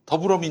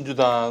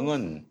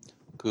더불어민주당은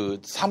그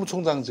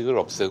사무총장직을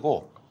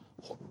없애고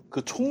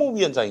그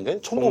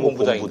총무위원장인가요?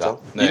 총무본부장인가?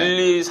 1,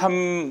 2,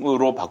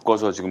 3으로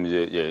바꿔서 지금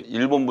이제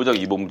 1본부장,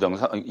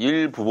 2본부장,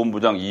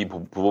 1부본부장,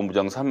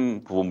 2부본부장,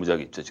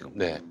 3부본부장이 있죠 지금.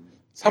 네.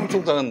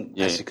 사무총장은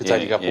다시 그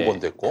자리가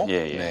복원됐고.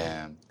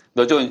 근데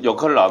어쨌든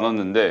역할을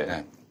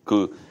나눴는데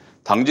그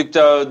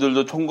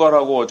당직자들도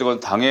총괄하고 어쨌든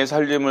당의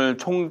살림을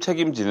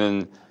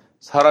총책임지는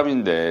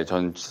사람인데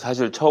전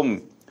사실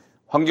처음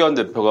황교안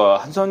대표가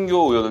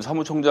한선교 의원을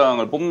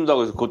사무총장을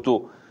뽑는다고 해서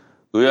그것도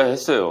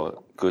의아했어요.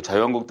 그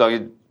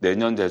자유한국당이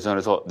내년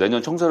대선에서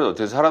내년 총선에서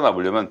어떻게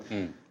살아남으려면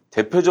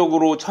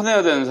대표적으로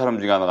쳐내야 되는 사람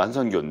중에 하나가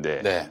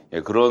한선교인데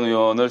그런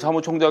의원을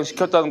사무총장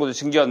시켰다는 것도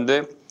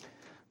신기한데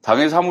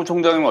당의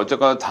사무총장이면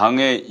어쨌거나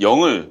당의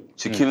영을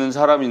지키는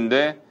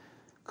사람인데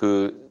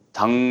그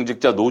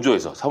당직자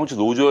노조에서 사무처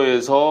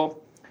노조에서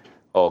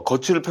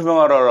거취를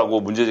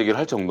표명하라라고 문제 제기를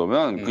할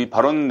정도면 그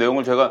발언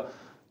내용을 제가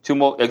지금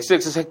뭐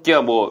XX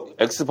새끼야 뭐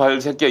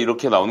X발 새끼야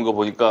이렇게 나오는 거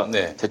보니까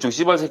대충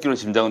C발 새끼로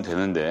짐작은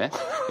되는데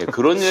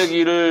그런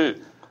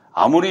얘기를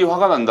아무리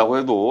화가 난다고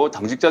해도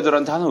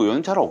당직자들한테 하는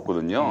의원은 잘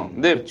없거든요.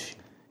 근데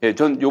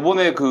전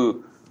요번에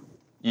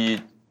이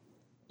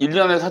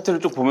일련의 사태를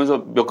쭉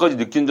보면서 몇 가지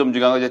느낀 점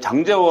중에 하나가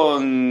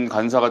장제원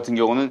간사 같은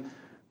경우는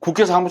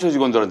국회 사무처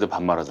직원들한테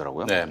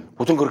반말하더라고요.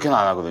 보통 그렇게는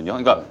안 하거든요.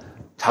 그러니까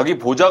자기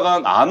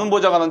보좌관, 아는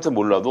보좌관한테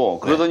몰라도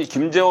그러더니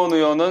김재원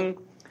의원은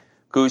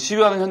그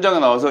시위하는 현장에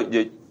나와서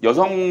이제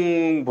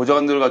여성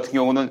보좌관들 같은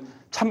경우는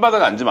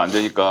찬바닥에 앉으면 안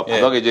되니까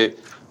바닥에 이제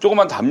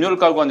조그만 담요를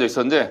깔고 앉아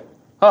있었는데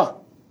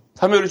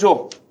 3일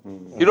줘.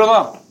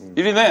 일어나.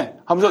 일이네.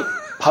 하면서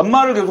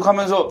반말을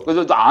계속하면서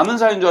그래서 아는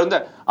사이인 줄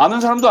알았는데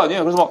아는 사람도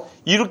아니에요. 그래서 막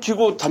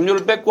일으키고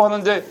담요를 뺏고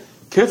하는데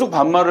계속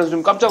반말을 해서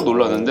좀 깜짝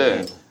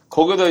놀랐는데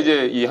거기다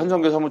이제 이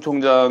한성계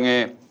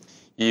사무총장의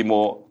이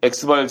뭐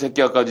엑스발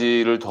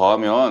새끼야까지를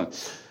더하면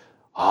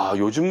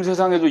요즘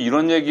세상에도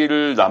이런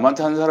얘기를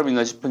남한테 하는 사람이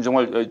있나 싶은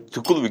정말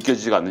듣고도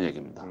믿겨지지가 않는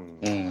얘기입니다.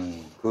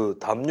 그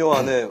담요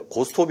안에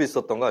고스톱이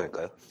있었던 거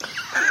아닐까요?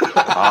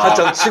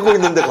 한참 치고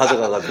있는데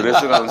가져가가지고.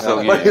 그랬을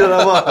가능성이. 빨리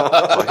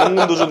일어나봐.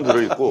 현금도 좀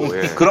들어있고.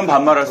 예. 그런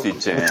반말할 수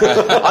있지.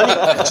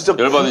 아니, 진짜.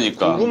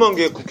 열받으니까. 궁금한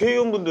게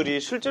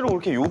국회의원분들이 실제로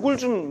그렇게 욕을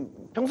좀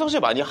평상시에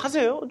많이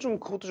하세요? 좀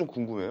그것도 좀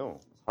궁금해요.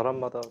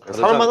 사람마다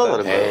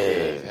다른가요?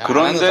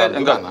 그런데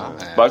그러니까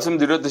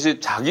말씀드렸듯이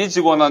자기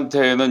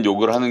직원한테는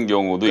욕을 하는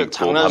경우도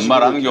있고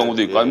반말하는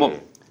경우도 있고 아니 뭐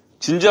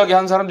진지하게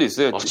한 사람도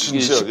있어요.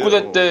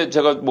 19대 때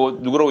제가 뭐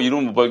누구라고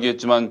이름은 못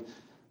발기했지만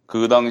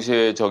그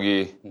당시에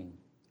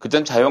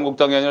그땐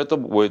자유한국당이 아니라 또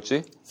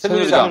뭐였지?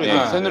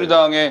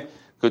 새누리당의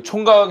그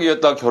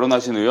총각이었다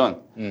결혼하신 의원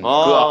그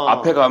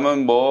앞에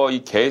가면 뭐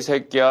이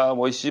개새끼야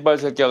뭐 씨발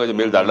새끼야가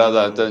매일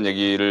날라다녔다는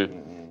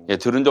얘기를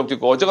들은 적도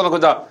있고 어쨌거나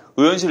그건 다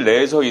의원실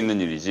내에서 있는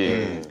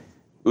일이지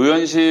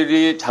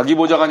의원실이 자기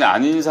보좌관이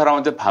아닌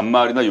사람한테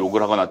반말이나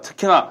욕을 하거나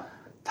특히나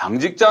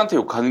당직자한테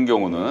욕하는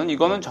경우는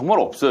이거는 정말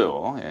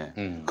없어요.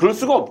 그럴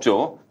수가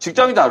없죠.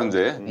 직장이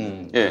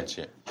다른데.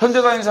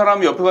 현대 다니는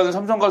사람이 옆에 가는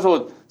삼성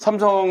가서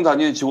삼성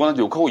다니는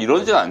직원한테 욕하고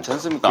이러지는 않지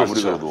않습니까?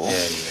 아무리 그래도.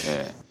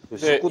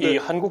 이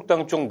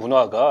한국당 쪽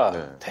문화가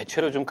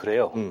대체로 좀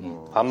그래요.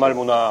 반말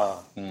문화,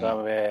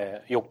 그다음에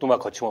욕도 막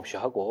거침없이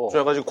하고.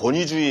 약간 지금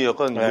권위주의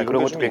약간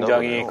그런 것도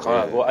굉장히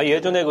강하고.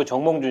 예전에 그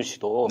정몽준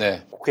씨도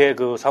국회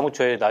그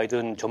사무처에 나이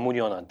든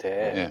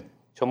전문위원한테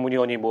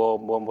전문위원이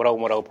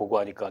뭐라고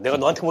보고하니까 내가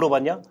너한테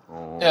물어봤냐?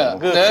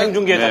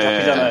 생중계에 다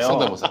잡히잖아요.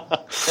 성대모사.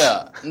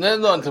 야, 내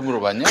너한테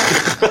물어봤냐?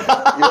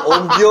 이거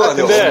엄비영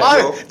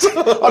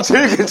아니야?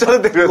 제일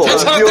괜찮은데 그래도.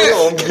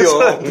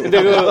 엄비영.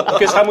 근데 그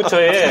국회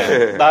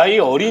사무처에 나이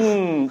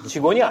어린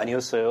직원이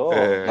아니었어요.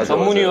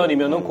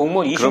 전문위원이면은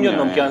공무원 20년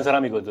넘게 한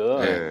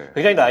사람이거든.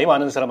 굉장히 나이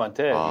많은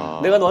사람한테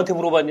내가 너한테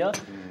물어봤냐?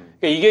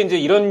 그러니까 이게 이제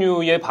이런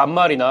류의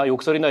반말이나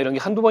욕설이나 이런 게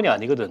한두 번이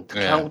아니거든.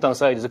 특히 한국당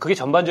사이드에서. 그게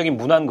전반적인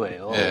문화인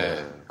거예요.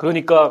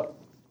 그러니까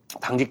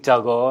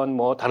당직자건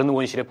뭐 다른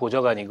의원실의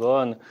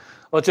보좌관이건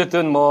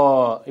어쨌든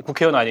뭐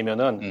국회의원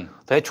아니면은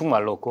대충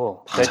말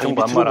놓고 대충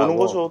반말하고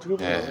거죠,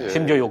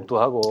 심지어 욕도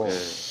하고.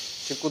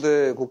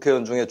 19대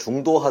국회의원 중에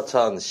중도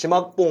하차한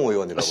심학봉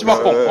의원이라고.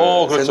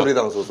 심학봉. 그렇죠.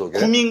 새누리당 소속의.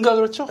 구민가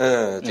그렇죠?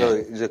 저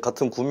이제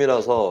같은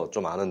구미라서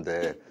좀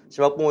아는데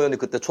심학봉 의원이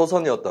그때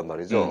초선이었단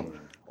말이죠.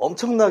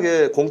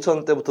 엄청나게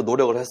공천 때부터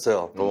노력을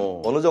했어요.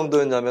 어느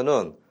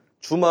정도였냐면은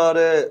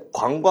주말에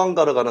관광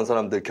가러 가는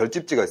사람들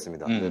결집지가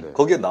있습니다.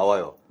 거기에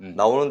나와요.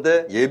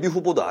 나오는데 예비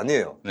후보도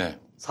아니에요.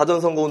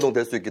 사전 선거운동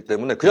될 수 있기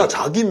때문에 그냥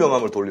자기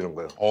명함을 돌리는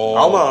거예요.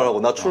 아무 말 안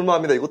하고 나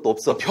출마합니다 이것도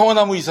없어.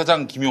 평화나무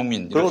이사장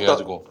김용민 이렇게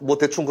해가지고. 뭐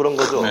대충 그런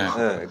거죠.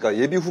 그러니까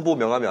예비 후보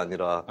명함이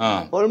아니라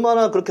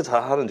얼마나 그렇게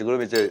잘하는지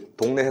그러면 이제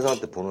동네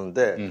회사한테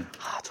보는데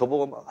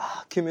저보고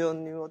막 김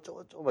의원님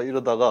어쩌고저쩌고 막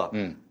이러다가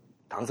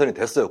당선이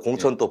됐어요.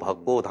 공천도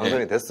받고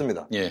당선이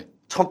됐습니다.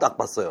 처음 딱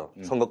봤어요.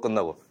 선거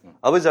끝나고.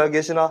 아버지 잘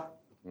계시나?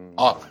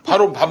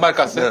 바로 반말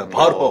깠어요?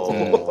 바로.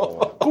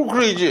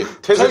 그래야지.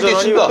 잘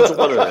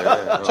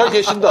계신다. 잘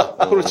계신다.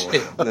 그렇지.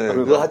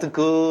 하여튼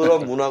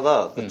그런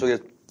문화가 그쪽에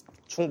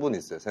충분히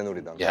있어요.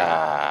 새누리당.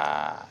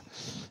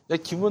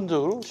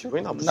 기본적으로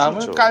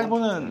남을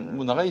깔보는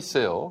문화가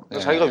있어요.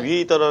 자기가 위에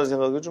있다라는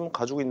생각을 좀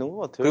가지고 있는 것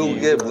같아요. 그리고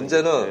이게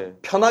문제는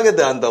편하게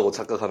대한다고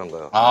착각하는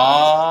거예요.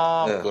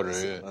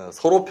 그거를.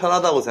 서로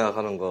편하다고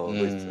생각하는 거도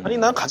있어요. 아니,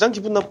 난 가장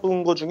기분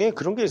나쁜 거 중에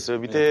그런 게 있어요.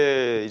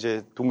 밑에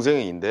이제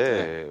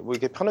동생인데, 뭐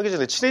이렇게 편하게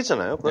전에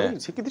친해지잖아요. 그러면 이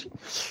새끼들이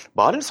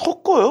말을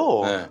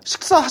섞어요.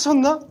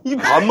 식사하셨나? 이게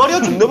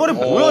반말이야, 존댓말이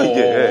뭐야,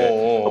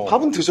 이게.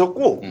 밥은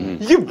드셨고,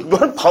 이게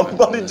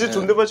반말인지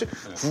존댓말인지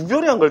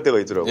구별이 안 갈 때가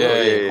있더라고요.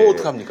 그거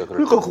어떡합니까?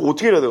 그러니까 그거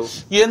어떻게 해야 돼요?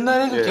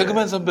 옛날에 그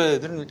개그맨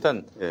선배들은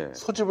일단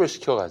소집을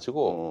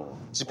시켜가지고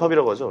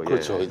집합이라고 하죠.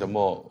 그렇죠. 일단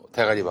뭐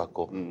대가리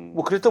받고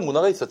뭐 그랬던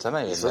문화가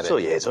있었잖아요. 옛날에.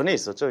 있었죠. 예전에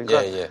있었죠.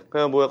 그러니까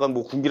그냥 뭐 약간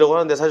뭐 군기라고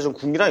하는데 사실 좀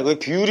군기랑 이거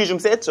규율이 좀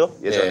셌죠.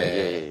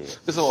 예전에.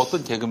 그래서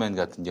어떤 개그맨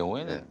같은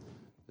경우에는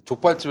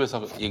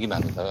족발집에서 얘기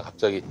나누다가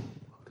갑자기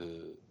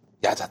그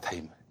야자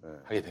타임을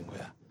하게 된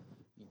거야.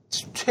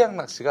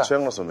 최양락 씨가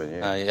최양락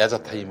선배님 야자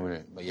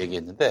타임을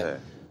얘기했는데.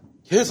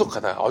 계속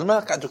하다가 얼마나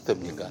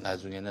깐족됩니까?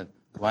 나중에는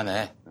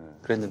그만해.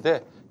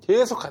 그랬는데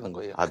계속 하는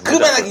거예요.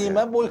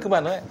 그만하기만 뭘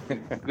그만해.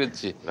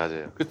 그렇지.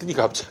 맞아요. 그랬더니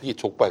갑자기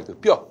족발 그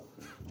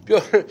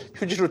뼈를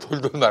휴지로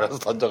돌돌 말아서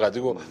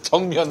던져가지고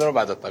정면으로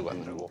맞았다고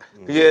하더라고.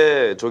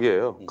 그게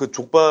저기예요. 그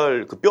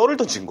족발 그 뼈를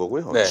던진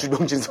거고요.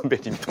 주병진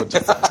선배님이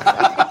던졌어요.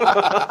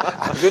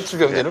 그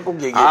주병진은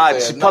꼭 얘기했어요.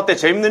 집합 때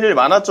재밌는 일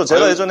많았죠.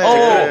 제가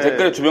예전에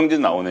댓글에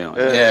주병진 나오네요.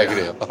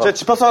 그래요. 제가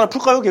집합사 하나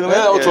풀까요,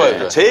 개그맨?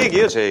 좋아요. 제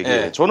얘기예요, 제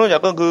얘기. 저는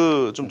약간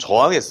좀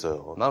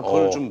저항했어요. 난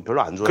그걸 좀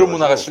별로 안 좋아해요. 그런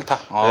문화가 싫다.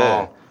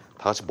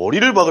 다 같이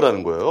머리를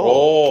박으라는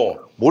거예요.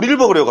 머리를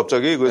박으래요,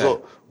 갑자기.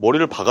 그래서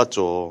머리를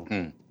박았죠.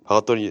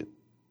 박았더니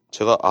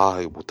제가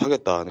이거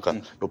못하겠다.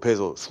 그러니까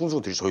옆에서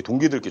수근수근 저희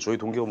동기가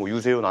뭐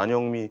유세윤,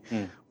 안영미,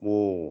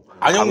 뭐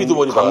안영미도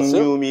머리 박았어요?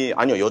 강유미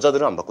아니요,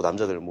 여자들은 안 박고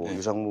남자들 뭐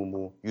유상무,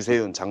 뭐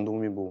유세윤,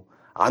 장동민, 뭐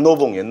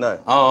안어봉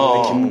옛날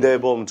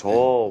김대범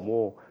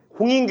뭐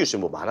홍인규 씨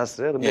뭐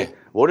많았어요. 근데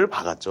머리를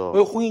박았죠.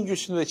 왜 홍인규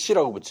씨는 왜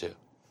씨라고 붙여요?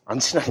 안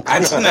친하니까.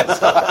 안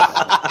친해서.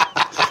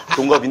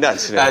 동갑인데 안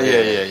친해요.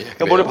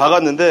 그러니까 머리를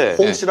박았는데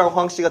홍 씨랑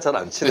황 씨가 잘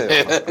안 친해요.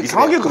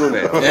 이상하게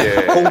그러네요.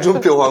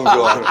 홍준표,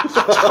 황교안.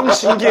 참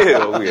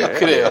신기해요, 그게.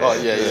 그래요.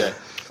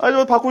 아니,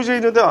 저 받고 이제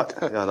있는데,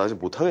 나 이제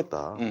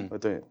못하겠다.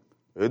 그랬더니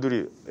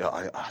애들이,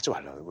 하지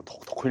말라. 이거 더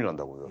큰일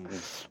난다고.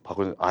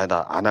 받고,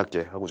 나 안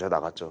할게. 하고 제가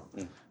나갔죠.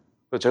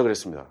 그래서 제가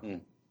그랬습니다.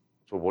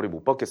 저 머리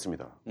못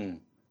받겠습니다.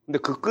 근데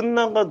그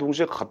끝난과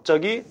동시에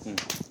갑자기,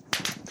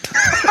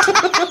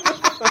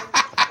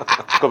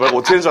 그거 말고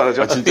어떻게 했는지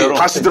알았죠? 진짜로?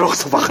 다시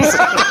들어가서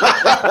박았어요.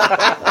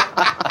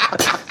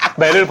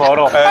 매를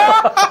벌어.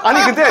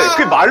 아니, 근데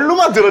그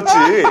말로만 들었지.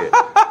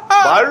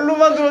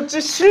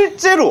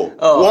 실제로.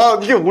 와,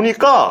 이게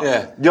오니까,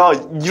 야,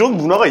 이런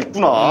문화가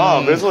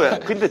있구나. 그래서,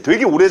 근데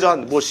되게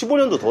오래전, 뭐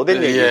 15년도 더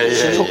된 얘기예요.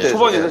 신입 때.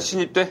 초반에서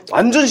신입 때?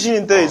 완전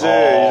신입 때 이제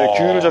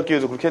규율을 잡기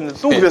위해서 그렇게 했는데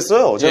또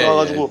그랬어요. 제가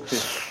가가지고,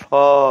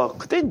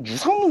 그때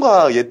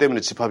유상무가 얘 때문에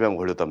집합에 한번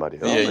걸렸단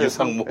말이에요.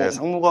 유상무.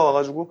 상무가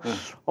와가지고,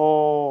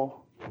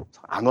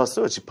 안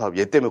왔어요, 집합.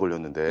 얘 때문에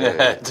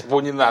걸렸는데.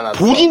 본인은 안 왔어.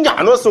 본인이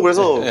안 왔어.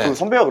 그래서 그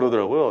선배가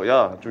그러더라고요.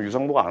 야, 좀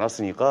유상무가 안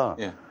왔으니까.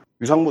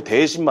 유상무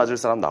대신 맞을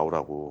사람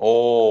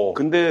나오라고.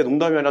 근데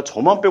농담이 아니라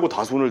저만 빼고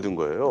다 손을 든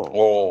거예요.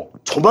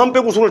 저만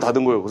빼고 손을 다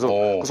든 거예요. 그래서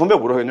그 선배가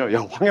뭐라고 했냐면,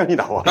 야, 황현이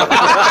나와.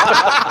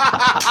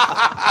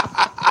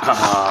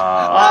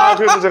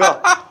 그래서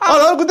제가,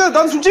 근데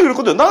난 솔직히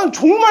그랬거든. 나는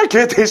정말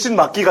걔 대신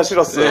맡기가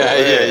싫었어요.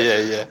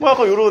 뭐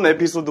약간 이런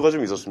에피소드가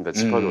좀 있었습니다.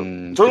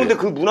 집합은. 저는 근데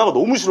그 문화가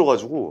너무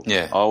싫어가지고.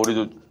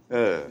 우리도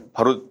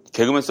바로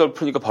개그맨 썰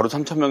푸니까 바로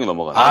 3,000명이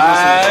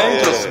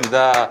넘어가네.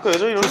 그렇습니다.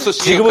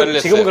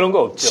 지금은 그런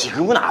거 없죠.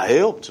 지금은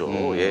아예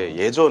없죠.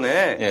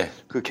 예전에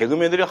그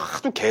개그맨들이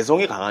하도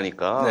개성이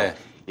강하니까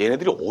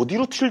얘네들이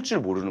어디로 튈지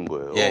모르는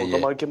거예요. 그러니까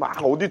막 이렇게 막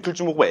어디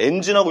튈지 모르고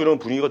엔진하고 이런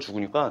분위기가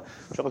죽으니까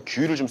약간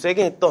규율을 좀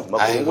세게 했던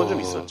막 그런 건 좀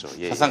있었죠.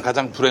 사상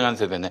가장 불행한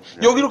세대네.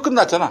 여기로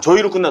끝났잖아.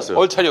 저희로 끝났어요.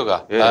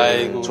 얼차려가.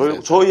 아이고.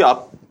 저희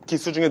앞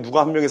기수 중에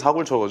누가 한 명이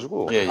사고를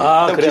쳐가지고. 그래,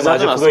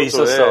 맞아. 그거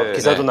있었어.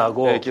 기사도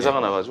나고. 기사가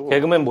나가지고.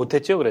 개그맨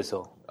못했죠,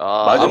 그래서.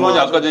 마지막에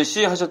아까 전에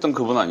시 하셨던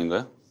그분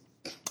아닌가요?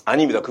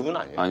 아닙니다. 그분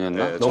아니에요.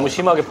 아니었나? 너무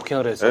심하게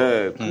폭행을 해서.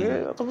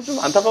 그게 약간 좀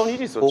안타까운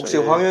일이 있었죠. 혹시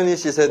황현희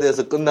씨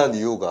세대에서 끝난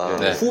이유가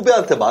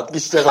후배한테 맞기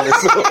시작하면서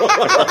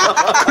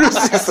그럴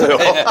수 있어요.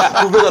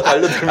 후배가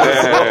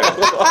달려들면서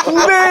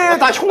후배에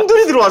다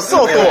형들이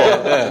들어왔어. 또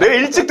내가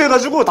일찍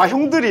돼가지고 다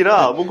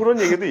형들이라 뭐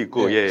그런 얘기도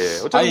있고.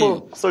 어쨌든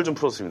뭐 썰 좀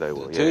풀었습니다.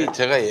 이거.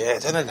 제가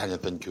예전에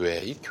다녔던 교회,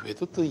 이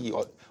교회도 또 이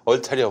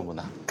얼차려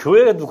문화.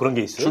 교회에도 그런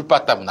게 있어요?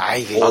 줄빠따 문화.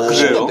 이게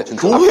그래요?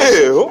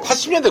 교회예요?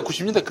 80년대,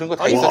 90년대 그런 거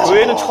다 있었죠.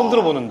 교회는 처음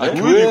들어보는데.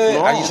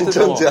 교회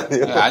신천지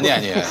아니에요?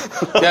 아니에요.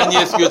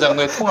 대한예수교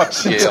장로의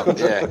통합식이에요.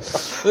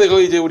 근데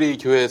거기 이제 우리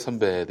교회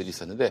선배들이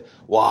있었는데,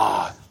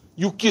 와,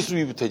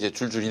 6기수위부터 이제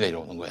줄줄이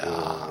내려오는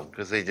거야.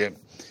 그래서 이제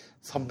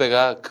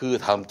선배가 그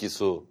다음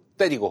기수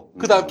때리고,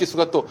 그 다음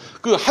기수가 또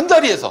그 한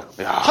자리에서.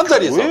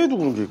 교회에도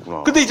그런 게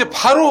있구나. 근데 이제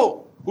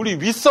바로 우리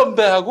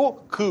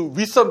윗선배하고 그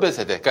윗선배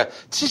세대, 그러니까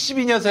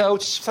 72년생하고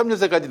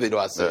 73년생까지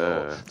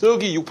내려왔어요.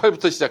 저기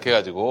 68부터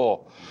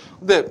시작해가지고.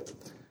 근데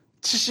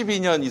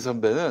 72년 이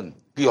선배는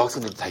그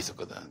여학생들도 다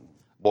있었거든.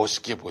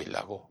 멋있게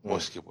보이려고.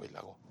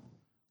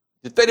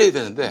 이제 때려야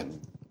되는데,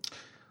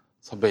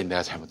 선배님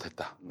내가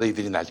잘못했다.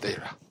 너희들이 날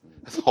때려라.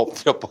 그래서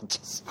엎드려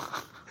뻗쳤어.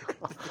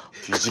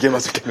 뒤지게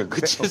맞을 때는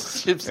그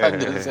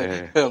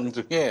 73년생 형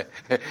중에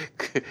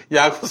그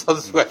야구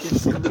선수가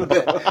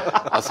있었는데,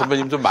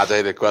 선배님 좀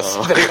맞아야 될 것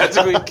같습니다.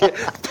 그래가지고 이렇게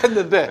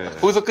팼는데,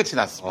 거기서 끝이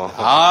났습니다.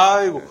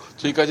 아이고,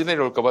 저기까지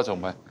내려올까봐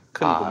정말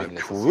큰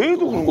고민이네요.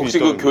 교회도 그런 게 혹시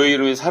그 교회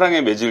이름이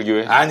사랑의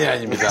매질교회?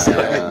 아닙니다.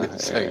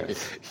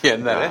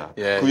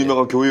 옛날에. 그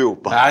유명한 교회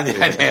오빠.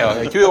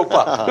 아니에요. 교회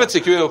오빠.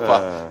 그렇지, 교회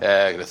오빠.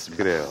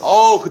 그렇습니다. 그래요.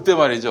 그때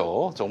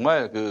말이죠.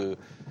 정말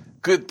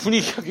그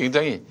분위기가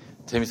굉장히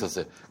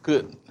재밌었어요.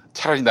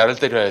 차라리 나를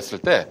때려야 했을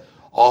때,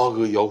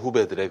 그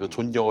여후배들의 그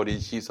존경 어린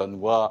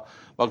시선과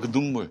막 그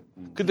눈물.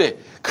 근데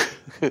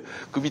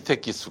그 밑에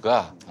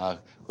기수가,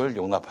 그걸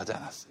용납하지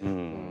않았어요.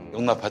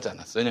 용납하지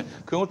않았어요. 왜냐면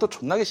그 형을 또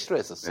존나게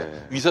싫어했었어요.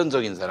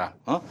 위선적인 사람,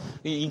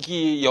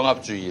 인기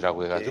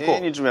영합주의라고 해가지고.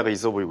 괜히 좀 약간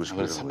있어 보이고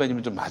싶어요. 그래서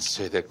선배님은 좀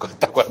맞으셔야 될 것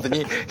같다고 하더니,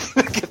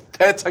 이렇게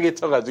대차게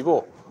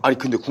쳐가지고. 아니,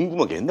 근데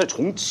궁금한 게 옛날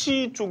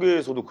정치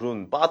쪽에서도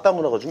그런 빠따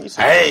문화가 좀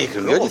있어요. 에이,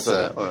 그런 거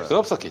있어요. 그건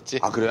없었겠지.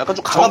 그래요? 약간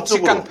좀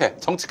강압적으로.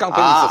 정치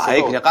깡패는 있었어.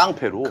 아예 그냥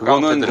깡패로.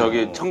 그거는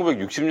저기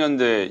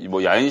 1960년대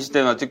뭐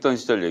야인시대나 찍던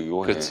시절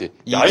얘기고. 그렇지.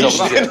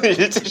 야인시대는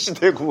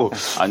일제시대고.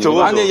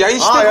 아니,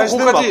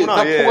 야인시대는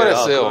다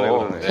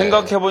포괄했어요.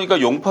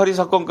 생각해보니까 용파리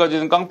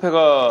사건까지는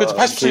깡패가. 그렇지,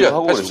 87년.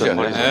 하고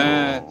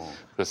 87년.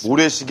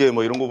 모래시계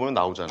뭐 이런 거 보면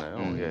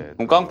나오잖아요. 예.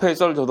 그럼 깡패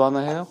썰 저도 하나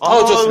해요?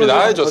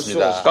 좋습니다.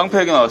 좋습니다.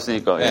 깡패 얘기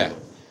나왔으니까. 예.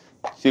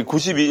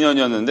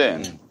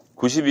 92년이었는데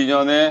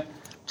 92년에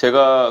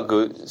제가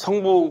그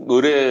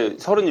성북을에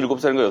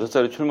 37살인가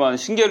 6살에 출마한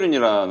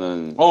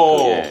신계륜이라는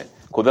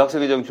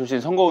고등학생회장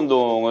출신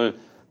선거운동을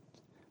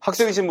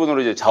학생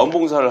신분으로 이제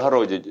자원봉사를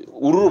하러 이제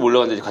우르르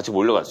몰려갔는데 같이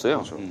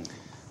몰려갔어요. 그렇죠.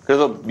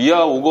 그래서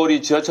미아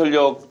오거리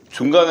지하철역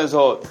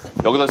중간에서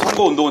여기다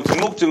선거운동은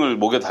등록증을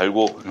목에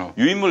달고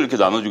유인물 이렇게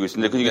나눠주고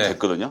있었는데 그게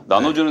됐거든요.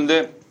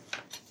 나눠주는데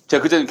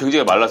제가 그때는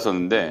굉장히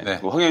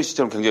말랐었는데 황현희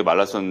씨처럼 굉장히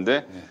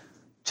말랐었는데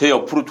제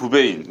옆으로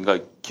 2배인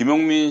그러니까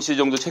김용민 씨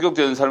정도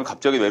체격되는 사람이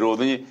갑자기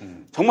내려오더니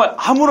정말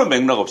아무런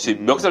맥락 없이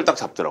멱살 딱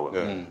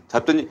잡더라고요.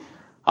 잡더니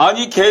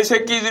아니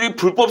개새끼들이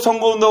불법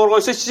선거운동을 하고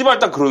있어 씨발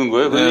딱 그러는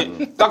거예요.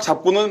 그러니 딱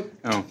잡고는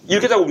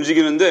이렇게 딱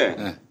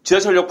움직이는데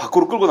지하철역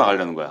밖으로 끌고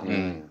나가려는 거야.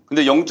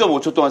 근데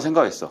 0.5초 동안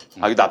생각했어.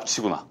 아 이게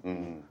납치구나.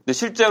 근데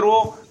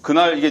실제로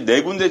그날 이게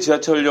 4군데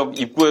지하철역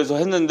입구에서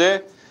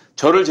했는데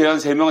저를 제한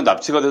 3명은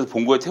납치가 돼서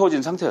본고에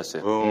태워진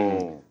상태였어요.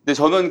 근데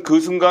저는 그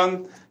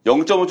순간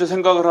 0.5초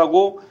생각을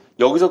하고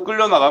여기서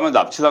끌려나가면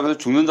납치당해서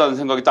죽는다는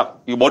생각이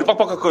딱 머리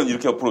빡빡하건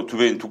이렇게 옆으로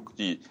 2배인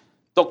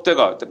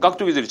떡대가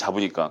깍두기들이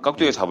잡으니까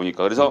깍두기가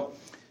잡으니까 그래서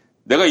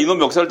내가 이놈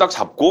멱살을 딱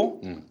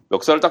잡고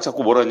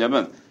뭐라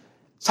했냐면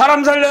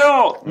사람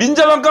살려요!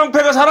 민자만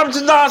깡패가 사람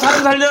친다!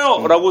 사람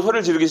살려요! 라고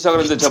소리를 지르기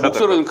시작하는데 제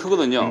목소리는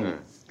크거든요.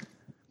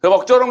 그래서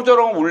막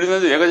쩌렁쩌렁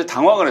울리는데 얘가 이제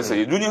당황을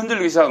했어요. 눈이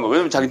흔들리기 시작한 거예요.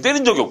 왜냐면 자기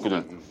때린 적이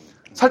없거든.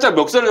 살짝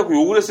멱살을 잡고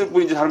욕을 했을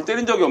뿐이지 사람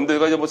때린 적이 없는데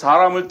얘가 이제 뭐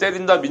사람을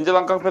때린다,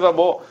 민자만 깡패다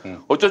뭐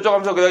어쩌저쩌고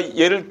하면서 그냥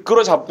얘를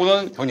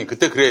끌어잡고는 형님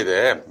그때 그래야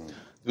돼.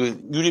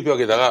 그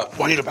유리벽에다가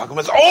머리를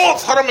박으면서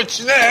사람을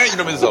치네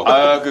이러면서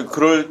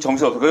그럴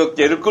정신 없어. 그래서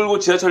얘를 끌고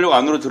지하철역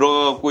안으로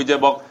들어가고 이제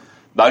막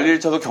난리를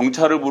쳐서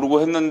경찰을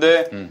부르고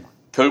했는데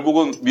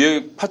결국은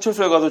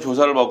파출소에 가서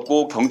조사를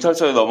받고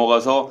경찰서에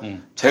넘어가서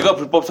제가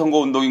불법 선거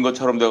운동인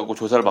것처럼 돼갖고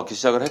조사를 받기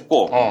시작을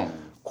했고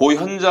그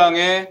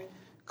현장에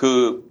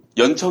그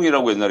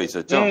연청이라고 옛날에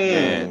있었죠.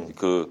 예,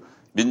 그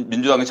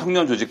민주당의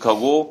청년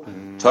조직하고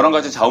저랑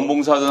같이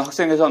자원봉사하던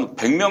학생회사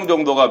 100명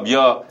정도가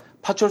미아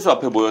파출소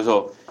앞에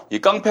모여서 이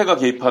깡패가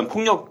개입한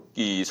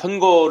폭력이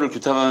선거를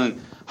규탄하는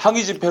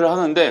항의 집회를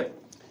하는데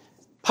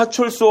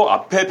파출소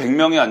앞에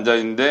 100명이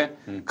앉아있는데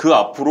그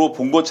앞으로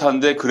봉고차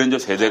한 대 그랜저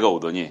 3대가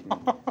오더니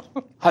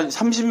한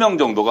 30명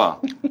정도가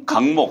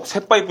강목,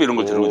 쇠파이프 이런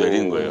걸 들고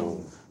내리는 거예요.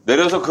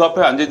 내려서 그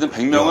앞에 앉아있는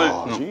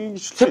 100명을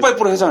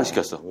쇠파이프로 해산을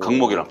시켰어.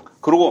 강목이랑.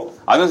 그리고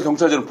안에서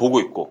경찰들은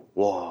보고 있고.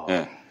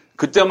 예.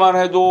 그때만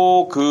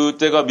해도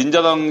그때가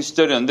민자당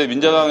시절이었는데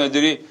민자당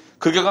애들이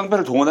그렇게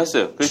깡패를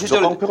동원했어요. 그래서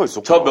실제로 깡패가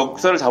있었구나. 저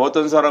멱살을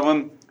잡았던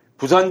사람은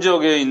부산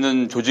지역에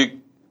있는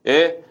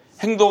조직의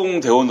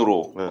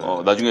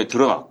행동대원으로 나중에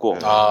드러났고.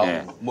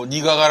 뭐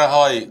니가 가라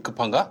하와이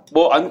급한가?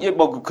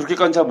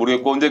 그렇게까지는 잘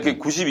모르겠고. 근데 그게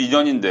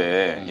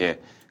 92년인데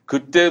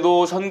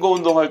그때도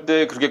선거운동할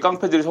때 그렇게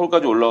깡패들이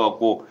서울까지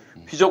올라갔고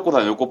휘젓고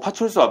다녔고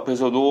파출소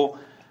앞에서도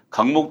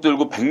강목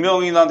들고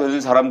 100명이나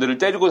되는 사람들을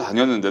때리고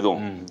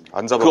다녔는데도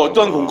그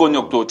어떤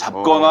공권력도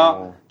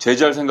잡거나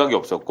제지할 생각이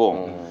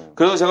없었고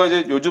그래서 제가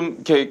이제 요즘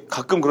이렇게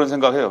가끔 그런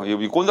생각해요.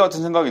 이 꼰대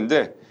같은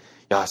생각인데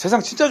야 세상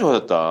진짜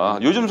좋아졌다.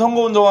 요즘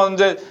선거운동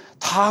하는데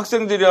다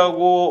학생들이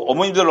하고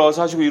어머님들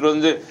나와서 하시고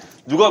이러는데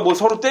누가 뭐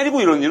서로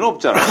때리고 이런 일은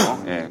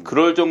없잖아요. 예,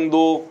 그럴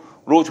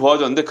정도로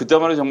좋아졌는데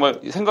그때만 해도 정말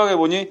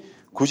생각해보니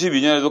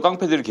 92년에도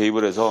깡패들이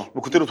개입을 해서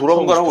그때로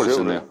돌아가고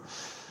있었네요.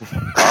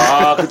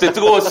 그때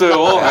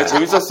뜨거웠어요.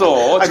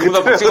 재밌었어.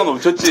 지금보다 박지가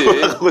넘쳤지.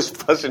 돌아가고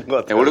싶어 하시는 것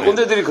같아요. 원래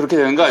꼰대들이 그렇게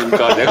되는 거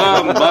아닙니까?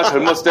 내가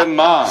젊었을 땐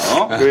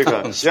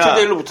그러니까.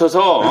 10대1로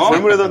붙어서.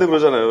 젊은 애들한테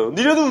그러잖아요.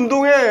 니네도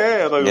운동해!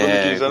 약간 이런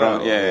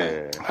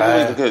느낌이잖아요.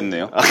 한국이 그렇게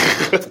됐네요.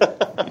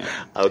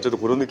 어쨌든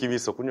그런 느낌이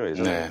있었군요,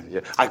 예전에.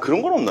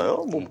 그런 건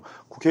없나요? 뭐,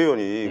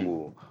 국회의원이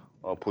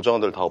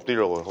보좌관들 다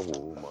엎드리라고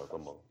하고,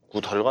 구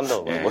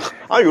달려간다고.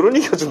 이런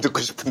얘기가 좀 듣고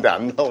싶은데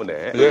안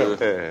나오네.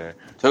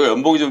 제가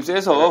연봉이 좀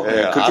세서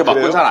그렇게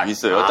받고 잘 안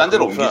있어요. 딴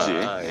데로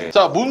옮기지.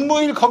 자,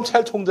 문무일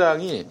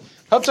검찰총장이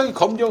갑자기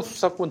검경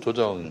수사권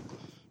조정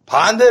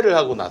반대를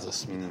하고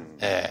나섰습니다.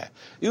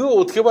 이거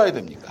어떻게 봐야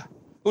됩니까?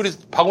 우리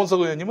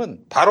박원석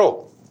의원님은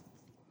바로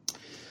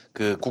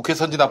그 국회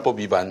선진화법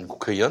위반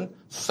국회의원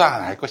수사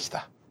안 할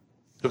것이다.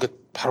 이렇게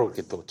바로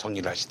이렇게 또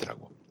정리를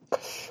하시더라고.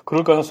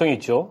 그럴 가능성이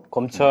있죠.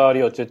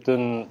 검찰이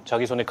어쨌든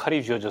자기 손에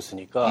칼이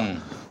쥐어졌으니까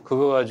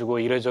그거 가지고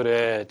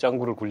이래저래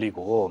짱구를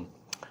굴리고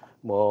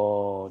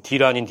뭐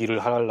딜 아닌 딜을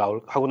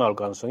하고 나올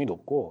가능성이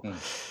높고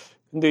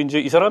근데 이제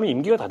이 사람이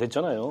임기가 다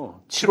됐잖아요.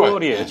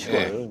 7월이에요.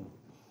 7월.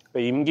 그러니까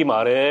임기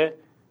말에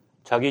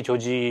자기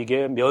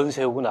조직에 면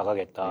세우고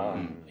나가겠다.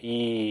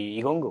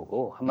 이건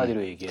거고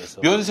한마디로 얘기해서.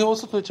 면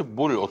세워서 도대체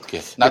뭘 어떻게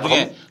해?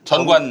 나중에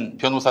전관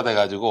변호사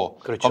돼가지고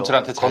그렇죠.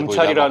 검찰한테 잘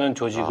검찰이라는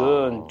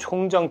조직은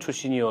총장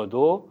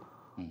출신이어도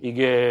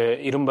이게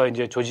이른바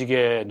이제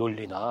조직의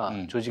논리나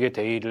조직의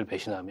대의를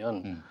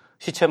배신하면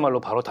시체말로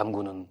바로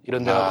담그는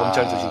이런 데가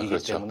검찰 조직이기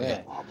그렇죠. 때문에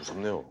네.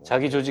 무섭네요.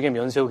 자기 조직에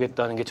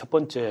면세우겠다는 게 첫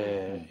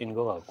번째인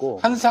것 같고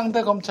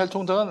한상대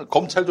검찰총장은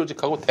검찰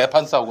조직하고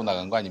대판 싸우고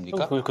나간 거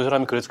아닙니까? 그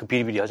사람이 그래서 그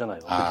비리비리 하잖아요.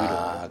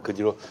 그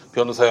뒤로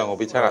변호사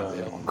영업이 잘 안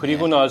돼요.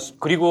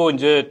 그리고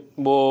이제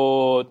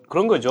뭐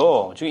그런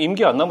거죠. 지금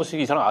임기 안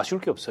남았으니 이 사람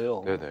아쉬울 게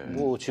없어요.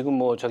 뭐 지금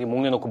뭐 자기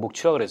목 내놓고 목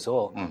치라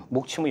그래서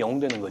목 치면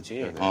영웅되는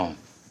거지.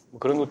 뭐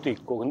그런 것도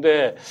있고.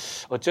 근데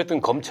어쨌든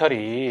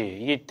검찰이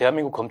이게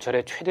대한민국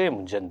검찰의 최대의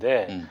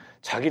문제인데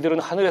자기들은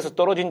하늘에서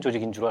떨어진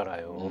조직인 줄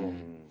알아요.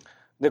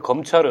 근데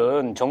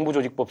검찰은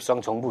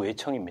정부조직법상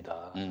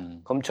정부외청입니다.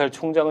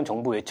 검찰총장은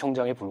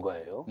정부외청장에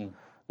불과해요.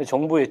 근데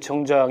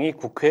정부외청장이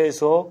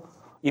국회에서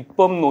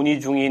입법 논의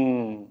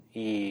중인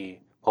이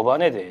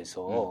법안에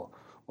대해서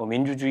뭐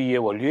민주주의의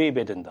원리에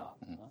입에된다.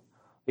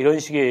 이런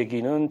식의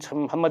얘기는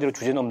참 한마디로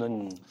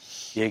주제넘는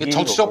얘기인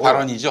정치적 거고.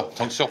 발언이죠.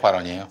 정치적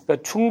발언이에요. 그러니까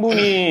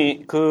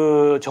충분히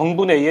그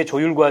정부 내의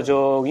조율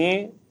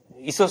과정이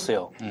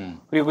있었어요.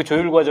 그리고 그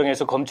조율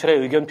과정에서 검찰의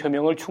의견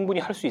표명을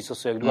충분히 할 수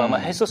있었어요. 그리고 아마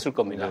했었을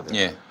겁니다.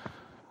 예.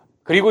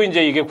 그리고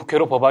이제 이게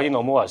국회로 법안이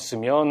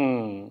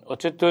넘어왔으면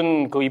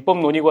어쨌든 그 입법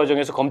논의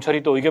과정에서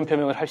검찰이 또 의견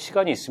표명을 할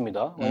시간이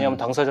있습니다. 왜냐하면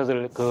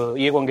당사자들 그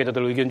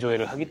이해관계자들 의견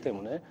조회를 하기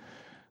때문에.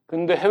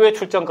 근데 해외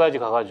출장까지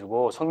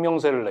가가지고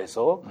성명서를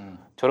내서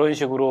저런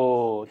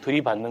식으로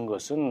들이받는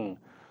것은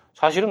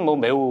사실은 뭐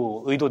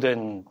매우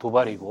의도된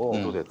도발이고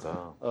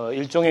의도됐다.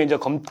 일종의 이제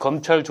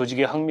검찰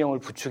조직의 학명을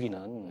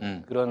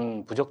부추기는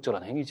그런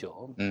부적절한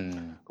행위죠.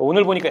 그러니까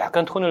오늘 보니까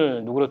약간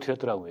톤을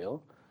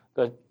누그러뜨렸더라고요.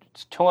 그러니까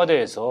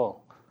청와대에서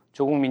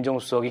조국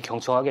민정수석이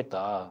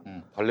경청하겠다.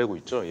 달래고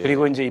있죠. 예.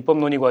 그리고 이제 입법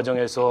논의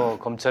과정에서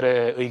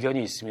검찰의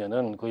의견이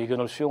있으면은 그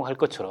의견을 수용할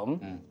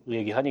것처럼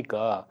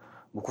얘기하니까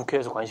뭐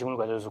국회에서 관심을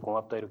가져줘서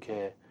고맙다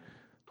이렇게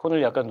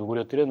톤을 약간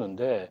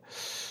누그러뜨렸는데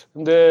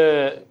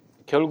근데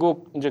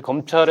결국 이제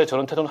검찰의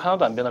저런 태도는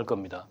하나도 안 변할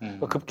겁니다.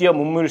 그러니까 급기야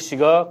문무일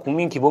씨가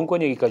국민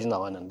기본권 얘기까지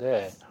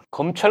나왔는데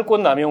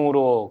검찰권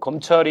남용으로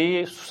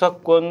검찰이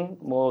수사권,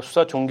 뭐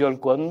수사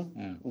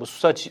종결권, 뭐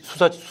수사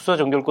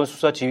종결권,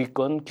 수사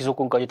지휘권,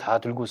 기소권까지 다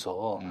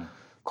들고서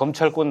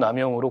검찰권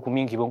남용으로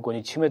국민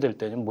기본권이 침해될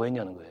때는 뭐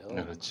했냐는 거예요.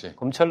 그렇지.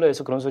 검찰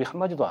내에서 그런 소리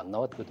한마디도 안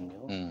나왔거든요.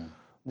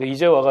 근데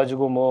이제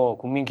와가지고 뭐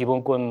국민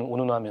기본권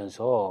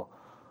운운하면서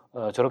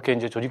저렇게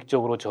이제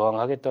조직적으로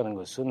저항하겠다는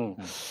것은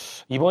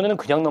이번에는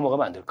그냥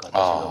넘어가면 안 될 것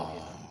같아요.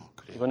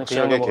 이번에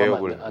그냥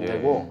넘어가면 안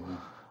되고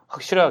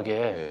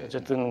확실하게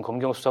어쨌든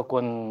검경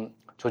수사권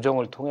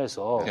조정을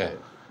통해서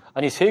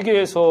아니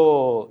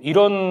세계에서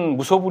이런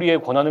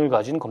무소불위의 권한을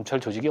가진 검찰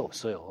조직이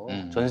없어요.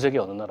 전 세계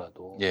어느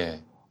나라도.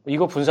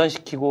 이거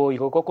분산시키고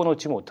이거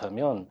꺾어놓지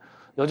못하면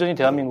여전히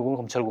대한민국은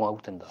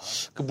검찰공화국 된다.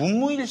 그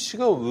문무일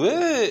씨가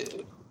왜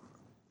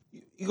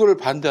이거를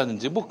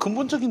반대하는지 뭐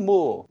근본적인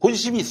뭐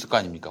본심이 있을 거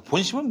아닙니까?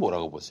 본심은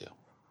뭐라고 보세요?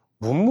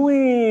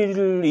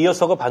 문무일을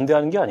이어서가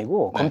반대하는 게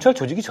아니고 검찰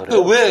조직이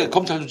저래요. 왜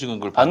검찰 조직은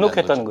그걸 안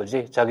놓겠다는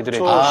거지? 자기들의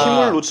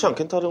힘을 놓지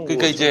않겠다는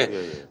그러니까 이제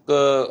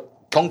그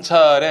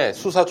경찰의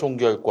수사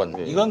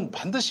종결권 이건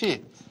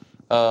반드시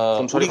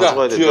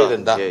우리가 쥐어야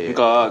된다.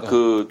 그러니까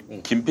그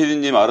김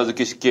PD님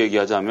알아듣기 쉽게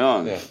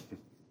얘기하자면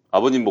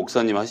아버님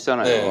목사님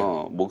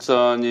하시잖아요.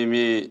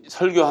 목사님이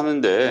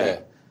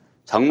설교하는데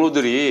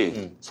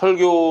장로들이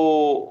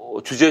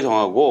설교 주제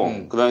정하고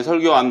그다음에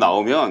설교 안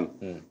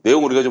나오면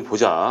내용 우리가 좀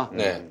보자.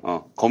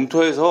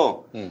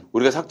 검토해서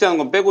우리가 삭제하는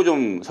건 빼고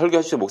좀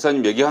설교하시죠.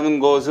 목사님 얘기하는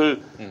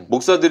것을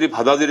목사들이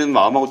받아들이는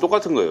마음하고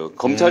똑같은 거예요.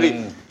 검찰이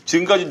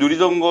지금까지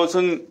누리던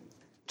것은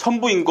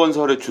첨부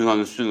인권설에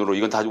준하는 수준으로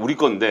이건 다 우리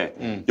건데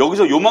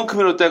여기서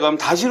요만큼이라도 떼가면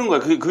다 싫은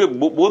거예요. 그게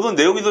뭐든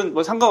내용이든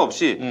뭐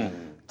상관없이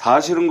다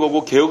싫은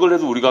거고 개혁을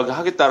해도 우리가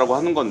하겠다라고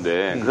하는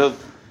건데 그래서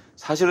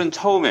사실은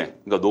처음에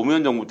그러니까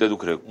노무현 정부 때도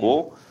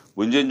그랬고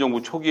문재인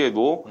정부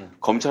초기에도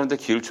검찰한테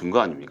기회를 준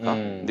거 아닙니까?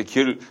 근데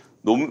기회를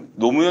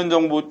노무현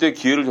정부 때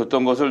기회를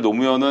줬던 것을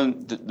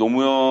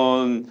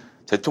노무현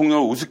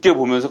대통령을 우습게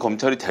보면서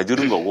검찰이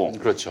대들은 거고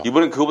그렇죠.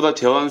 이번엔 그거보다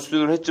제어하는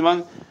수준을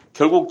했지만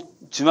결국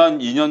지난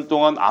 2년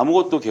동안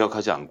아무것도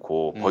개혁하지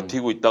않고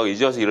버티고 있다가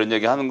이제 와서 이런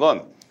얘기 하는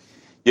건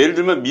예를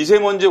들면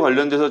미세먼지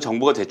관련돼서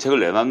정부가 대책을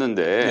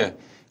내놨는데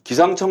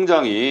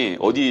기상청장이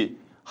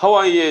어디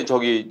하와이에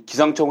저기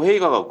기상청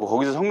회의가 갖고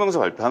거기서 성명서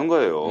발표하는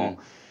거예요.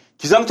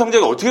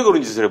 기상청장이 어떻게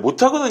그런 짓을 해?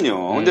 못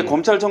하거든요. 근데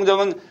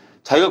검찰청장은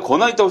자기가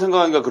권한 있다고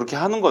생각하니까 그렇게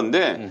하는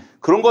건데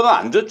그런 거는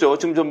안 줬죠.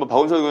 지금 전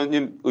박원석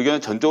의원님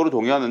의견은 전적으로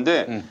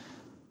동의하는데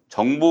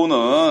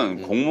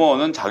정부는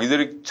공무원은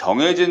자기들이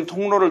정해진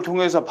통로를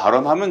통해서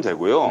발언하면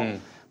되고요.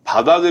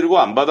 받아들이고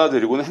안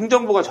받아들이고는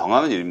행정부가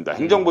정하는 일입니다.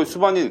 행정부의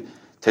수반인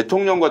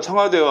대통령과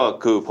청와대와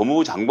그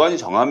법무부 장관이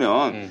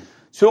정하면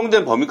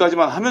수용된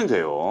범위까지만 하면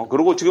돼요.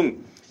 그리고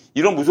지금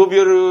이런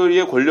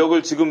무소비리의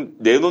권력을 지금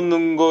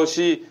내놓는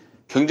것이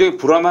굉장히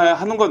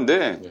불안해하는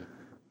건데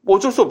뭐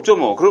어쩔 수 없죠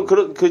뭐.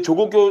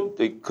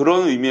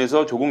 그런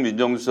의미에서 조국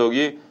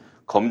민정수석이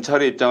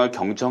검찰의 입장을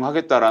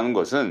경청하겠다라는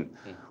것은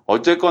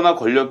어쨌거나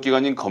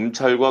권력기관인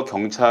검찰과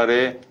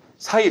경찰의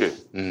사이를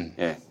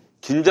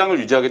긴장을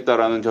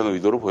유지하겠다라는 저는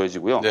의도로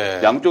보여지고요.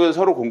 양쪽에서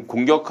서로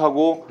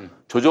공격하고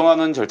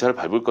조정하는 절차를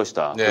밟을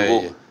것이다.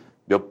 그리고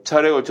몇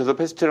차례에 걸쳐서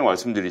패스트트랙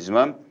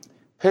말씀드리지만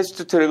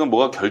패스트트랙은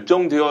뭐가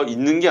결정되어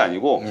있는 게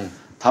아니고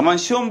다만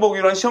시험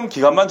보기로 한 시험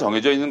기간만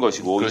정해져 있는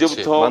것이고 그렇지.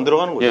 이제부터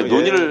만들어가는 거죠.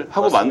 논의를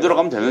하고 맞습니다.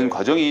 만들어가면 되는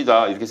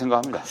과정이다 이렇게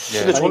생각합니다.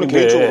 근데 저는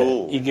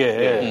개인적으로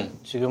이게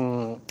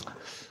지금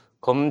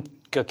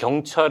그러니까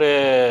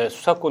경찰에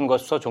수사권과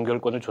수사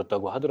종결권을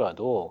줬다고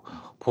하더라도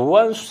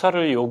보완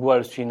수사를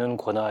요구할 수 있는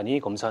권한이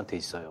검사한테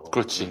있어요.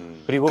 그렇지.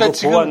 그리고 그러니까 그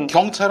지금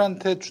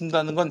경찰한테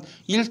준다는 건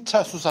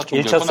 1차 수사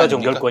종결권 1차 수사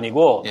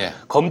종결권이고 예.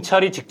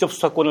 검찰이 직접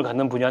수사권을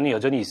갖는 분야는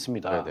여전히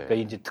있습니다. 그러니까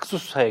이제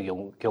특수수사의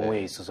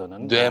경우에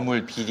있어서는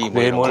뇌물, 비리,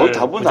 뇌물,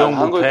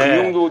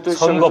 부정부패,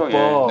 선거법,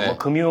 네. 뭐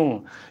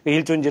금융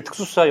일종 이제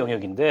특수수사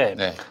영역인데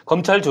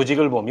검찰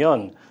조직을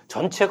보면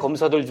전체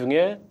검사들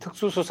중에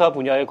특수수사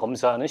분야의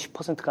검사는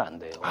 10%가 안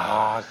돼요.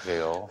 아,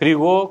 그래요?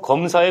 그리고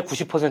검사의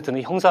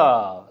 90%는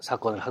형사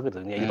사건을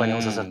하거든요. 일반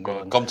형사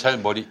사건. 경찰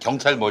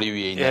머리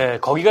위에 있는. 예,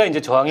 거기가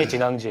이제 저항의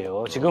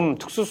진앙지예요. 지금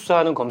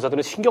특수수사하는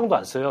검사들은 신경도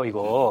안 써요,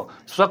 이거.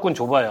 수사권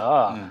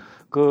줘봐야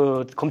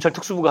그 검찰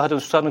특수부가 하던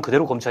수사는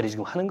그대로 검찰이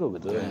지금 하는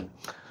거거든.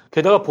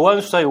 게다가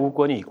보완 수사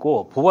요구권이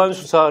있고 보완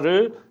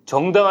수사를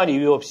정당한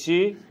이유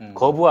없이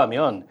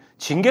거부하면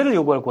징계를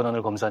요구할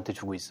권한을 검사한테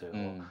주고 있어요.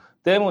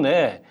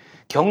 때문에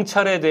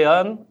경찰에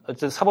대한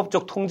어떤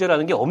사법적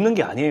통제라는 게 없는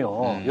게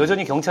아니에요.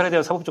 여전히 경찰에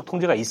대한 사법적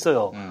통제가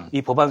있어요.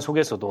 이 법안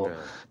속에서도.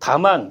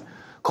 다만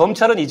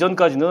검찰은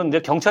이전까지는 이제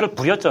경찰을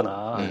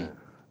부렸잖아.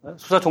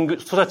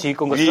 수사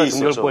지휘권과 수사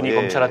종결권이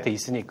검찰한테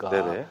있으니까.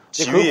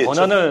 그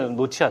권한을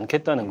놓지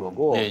않겠다는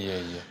거고.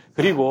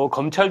 그리고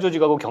검찰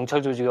조직하고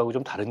경찰 조직하고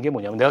좀 다른 게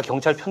뭐냐면 내가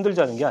경찰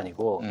편들자는 게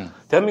아니고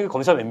대한민국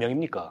검사 몇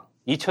명입니까?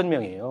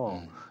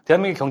 2,000명이에요.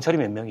 대한민국 경찰이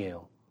몇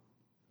명이에요?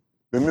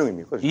 몇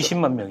명입니까? 진짜?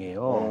 20만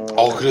명이에요.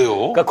 그래요?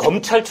 그러니까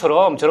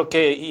검찰처럼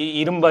저렇게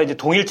이른바 이제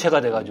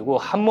동일체가 돼가지고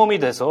한 몸이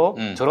돼서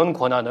저런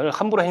권한을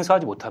함부로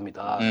행사하지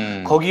못합니다.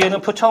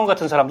 거기에는 표창원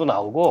같은 사람도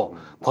나오고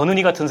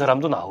권은희 같은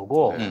사람도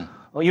나오고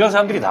이런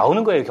사람들이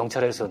나오는 거예요,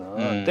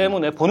 경찰에서는.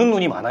 때문에 보는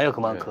눈이 많아요,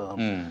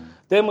 그만큼.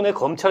 때문에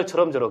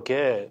검찰처럼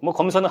저렇게 뭐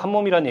검사는 한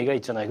몸이라는 얘기가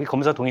있잖아요. 그게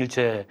검사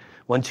동일체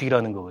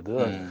원칙이라는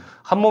거거든.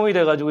 한 몸이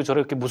돼가지고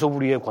저렇게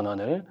무소불위의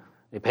권한을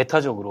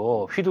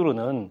배타적으로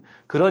휘두르는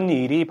그런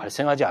일이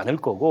발생하지 않을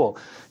거고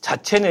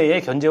자체 내에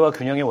견제와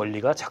균형의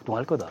원리가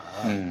작동할 거다.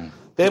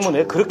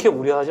 때문에 그렇게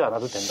우려하지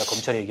않아도 된다.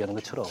 검찰이 얘기하는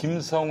것처럼.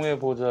 김성회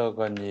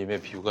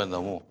보좌관님의 비유가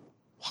너무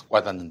확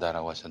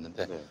와닿는다라고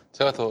하셨는데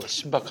제가 더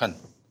신박한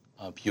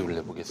비유를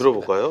해보겠습니다.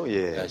 들어볼까요?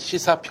 예.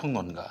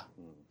 시사평론가.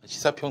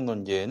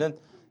 시사평론계에는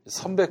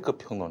선배급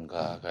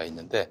평론가가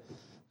있는데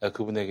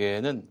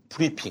그분에게는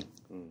브리핑.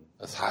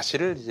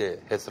 사실을 이제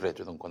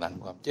해설해주는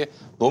권한과 함께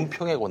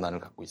논평의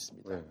권한을 갖고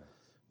있습니다.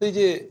 근데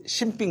이제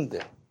신빙들,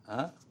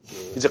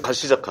 이제 갓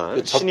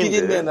시작한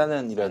적기린내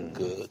나는 이런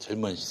그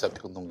젊은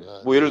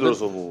시사평론가. 뭐 예를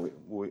들어서 뭐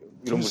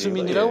이런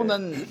김수민이라고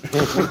난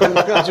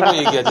가지고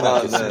얘기하지는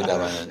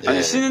않겠습니다만.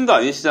 아니 신인도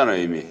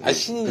아니시잖아요 이미.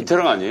 신인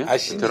베테랑 아니에요?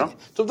 베테랑?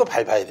 좀 더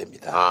밟아야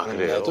됩니다.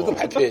 그래요? 좀 더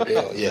밟혀야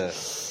돼요. 예.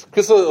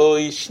 그래서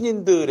이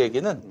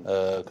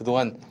신인들에게는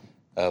그동안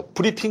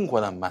브리핑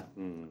권한만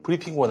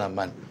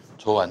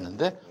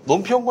줘왔는데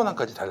논평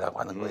권한까지 달라고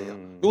하는 거예요.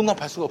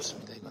 용납할 수가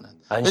없습니다. 이거는.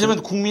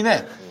 왜냐하면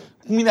국민의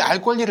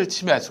알 권리를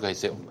침해할 수가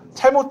있어요.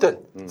 잘못된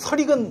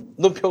설익은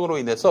논평으로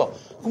인해서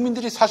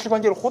국민들이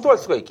사실관계를 호도할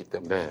수가 있기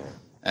때문에.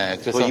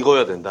 그래서 더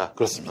익어야 된다.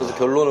 그렇습니다. 그래서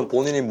결론은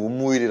본인이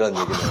문무일이라는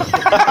얘기는.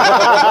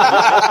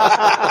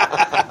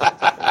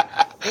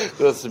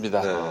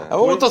 그렇습니다.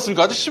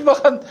 어떻습니까? 아주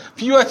신박한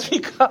비유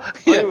아닙니까?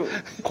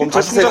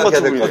 검찰총장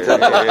같은 분인데.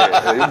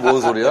 이거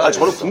뭔 소리야?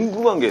 저는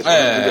궁금한 게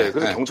있어요.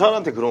 그래서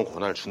경찰한테 그런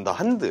권한을 준다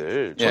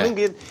한들 저는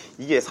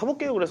이게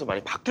사법개혁을 해서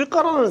많이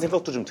바뀔까라는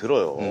생각도 좀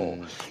들어요.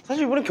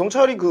 사실 이번에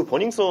경찰이 그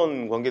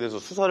버닝썬 관계에 대해서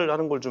수사를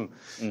하는 걸 좀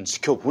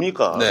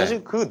지켜보니까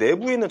사실 그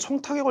내부에 있는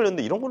청탁에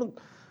관련된 이런 거는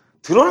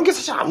드러난 게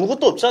사실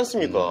아무것도 없지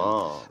않습니까?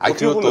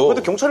 어떻게 보면.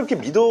 근데 경찰을 이렇게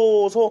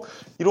믿어서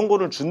이런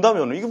거를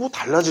준다면 이게 뭐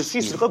달라질 수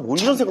있을까? 뭐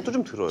이런 생각도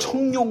좀 들어요.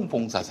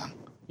 청룡봉사상.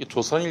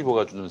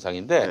 조선일보가 주는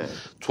상인데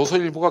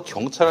조선일보가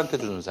경찰한테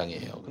주는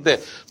상이에요.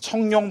 근데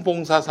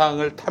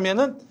청룡봉사상을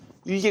타면은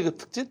 1계급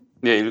특진?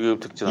 네,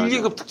 1계급 특진.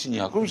 1계급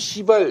특진이야. 그럼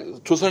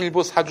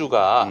조선일보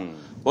사주가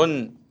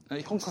뭔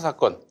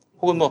형사사건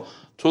혹은 뭐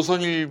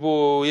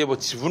조선일보의 뭐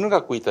지분을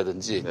갖고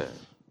있다든지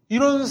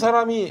이런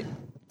사람이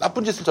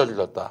나쁜 짓을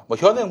저질렀다. 뭐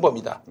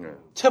현행범이다.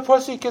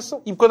 체포할 수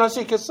있겠어? 입건할 수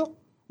있겠어?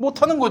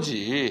 못하는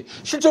거지.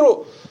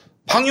 실제로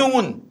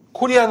방용훈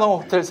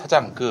코리아노 호텔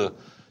사장 그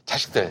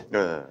자식들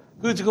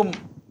그 지금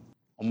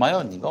엄마의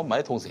언니인가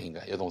엄마의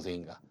동생인가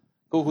여동생인가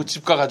그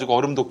집 가가지고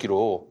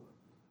얼음도끼로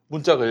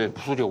문짝을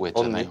부수려고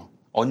했잖아요.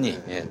 언니.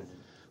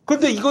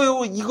 그런데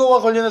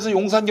이거와 관련해서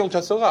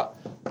용산경찰서가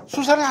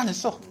수사를 안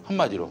했어.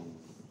 한마디로.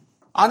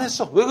 안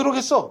했어. 왜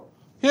그러겠어?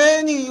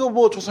 괜히 이거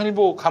뭐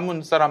조선일보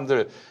가문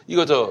사람들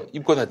이거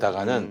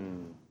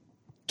입건했다가는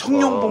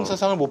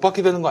청룡봉사상을 못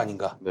받게 되는 거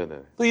아닌가.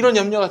 또 이런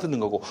염려가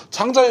드는 거고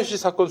장자연 씨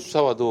사건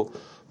수사와도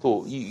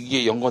또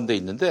이게 연관돼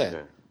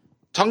있는데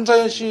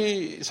장자연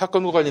씨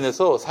사건과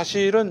관련해서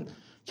사실은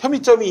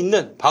혐의점이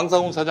있는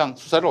방상훈 사장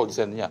수사를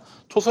어디서 했느냐?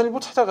 조선일보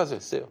찾아가서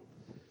했어요.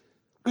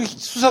 그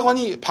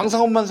수사관이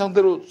방상훈만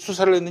상대로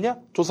수사를 했느냐?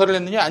 조사를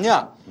했느냐?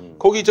 아니야.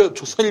 거기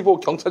조선일보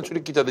경찰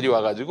출입 기자들이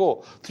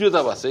와가지고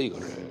들여다봤어요,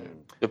 이거를.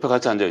 옆에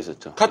같이 앉아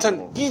있었죠.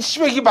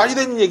 이게 말이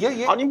되는 얘기야,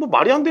 이게? 아니, 뭐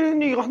말이 안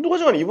되는 얘기가 한두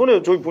가지가 아니라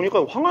이번에 저기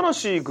보니까 황하나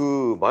씨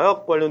그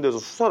마약 관련돼서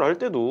수사를 할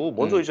때도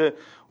먼저 이제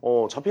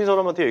잡힌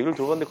사람한테 얘기를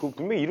들어봤는데 그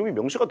분명히 이름이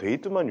명시가 돼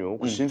있더만요.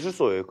 그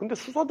진술서에. 근데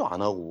수사도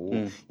안 하고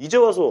이제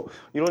와서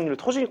이런 일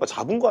터지니까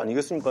잡은 거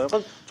아니겠습니까?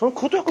 약간 저는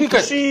그것도 약간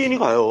불신이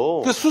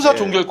가요. 그 수사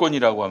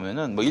종결권이라고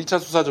하면은 뭐 1차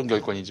수사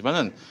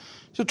종결권이지만은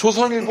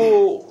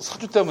조선일보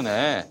사주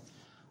때문에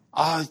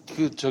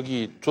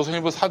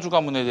조선일보 사주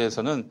가문에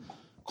대해서는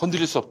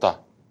건드릴 수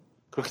없다.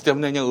 그렇기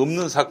때문에 그냥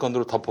없는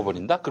사건으로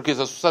덮어버린다? 그렇게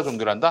해서 수사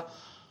종결한다?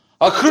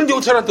 그런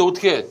경찰한테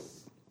어떻게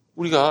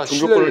우리가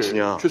신뢰를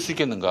줄 수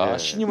있겠는가?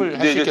 신임을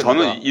할 수 있겠는가?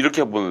 저는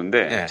이렇게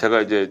보는데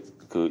제가 이제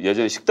그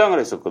예전에 식당을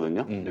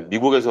했었거든요.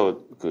 미국에서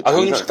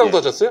형님 식당도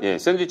하셨어요? 예,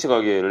 샌드위치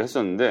가게를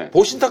했었는데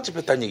보신탕집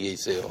했다는 얘기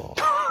있어요.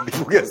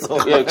 미국에서?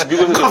 예,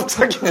 미국에서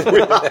갑자기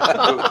뭐야?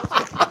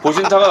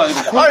 보신탕은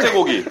아니고 코요테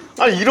고기.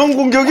 아니 이런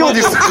공격이 어디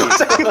있어?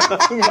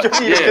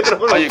 공격이 이렇게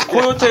들어가는. 아니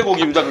코요테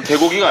고기입니다. 그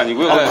개고기가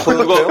아니고요.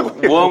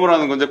 그거 모함을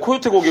하는 건데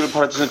코요테 고기를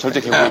팔았지만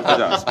절대 개고기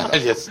팔지 않았습니다.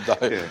 알겠습니다.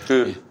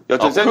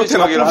 여튼 샌드위치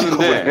가게를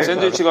하는데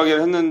샌드위치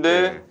가게를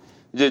했는데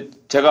이제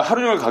제가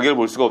하루 종일 가게를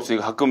볼 수가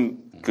없으니까 가끔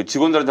그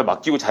직원들한테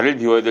맡기고 자리를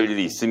비워야 될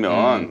일이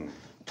있으면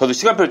저도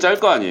시간표를 짤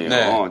거 아니에요.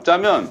 네.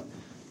 짜면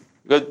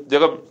그러니까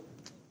내가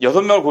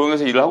 6명을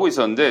고용해서 일을 하고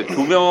있었는데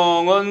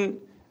 2명은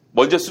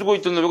먼저 쓰고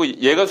있던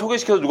놈이고 얘가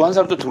소개시켜서 누구 한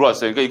사람 또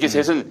들어왔어요. 그러니까 이게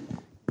셋은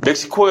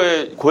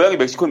고향이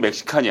멕시코는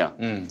멕시칸이야.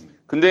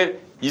 근데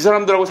이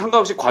사람들하고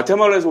상관없이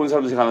과테말라에서 온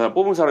사람들 제가 하나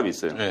뽑은 사람이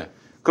있어요. 네.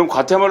 그럼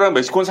과테말라랑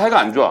멕시코는 사이가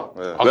안 좋아.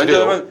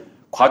 왜냐하면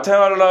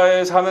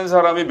과테말라에 사는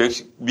사람이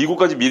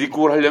미국까지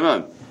미입국을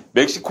하려면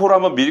멕시코로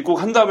한번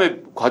미입국 한 다음에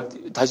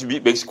다시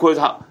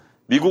멕시코에서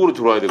미국으로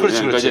들어와야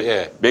되거든요. 그러니까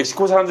이제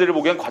멕시코 사람들이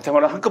보기엔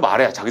과테말라는 한 급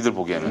아래야. 자기들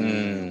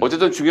보기에는.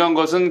 어쨌든 중요한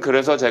것은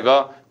그래서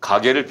제가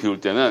가게를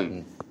비울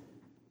때는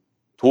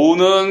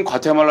돈은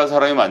과테말라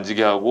사람이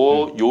만지게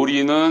하고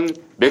요리는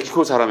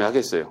멕시코 사람이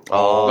하겠어요.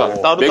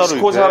 그러니까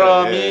멕시코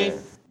사람이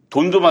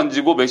돈도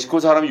만지고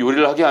멕시코 사람이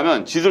요리를 하게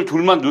하면 지들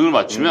둘만 눈을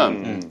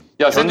맞추면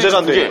야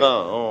샌드위치 두 개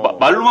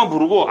말로만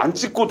부르고 안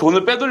찍고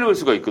돈을 빼돌릴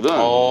수가 있거든.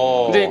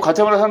 근데 이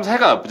과테말라 사람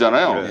사이가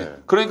나쁘잖아요.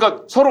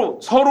 그러니까 서로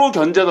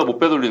견제하다 못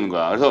빼돌리는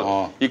거야.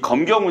 그래서 이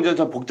검경 문제는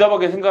참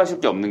복잡하게 생각하실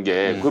게 없는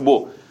게 그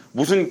뭐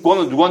무슨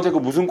권은 누구한테 있고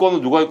무슨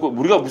권은 누가 있고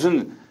우리가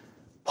무슨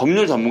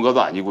법률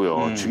전문가도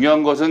아니고요.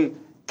 중요한 것은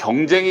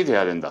경쟁이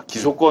돼야 된다.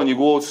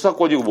 기소권이고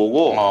수사권이고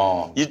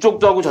뭐고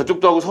이쪽도 하고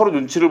저쪽도 하고 서로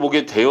눈치를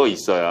보게 되어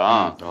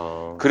있어야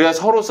그래야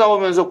서로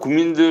싸우면서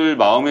국민들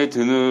마음에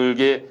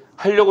드는게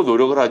하려고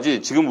노력을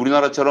하지. 지금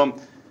우리나라처럼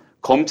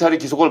검찰이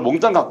기소권을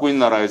몽땅 갖고 있는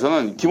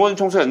나라에서는 김원준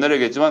총수가 옛날에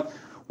얘기했지만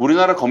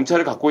우리나라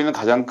검찰이 갖고 있는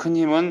가장 큰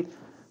힘은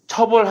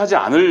처벌하지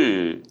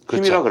않을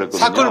힘이라 그랬거든요.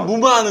 사건을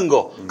무마하는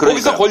거.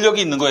 거기서 권력이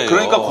있는 거예요.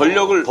 그러니까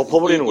권력을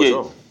덮어버리는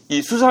거죠.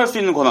 이 수사할 수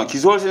있는 권한,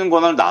 기소할 수 있는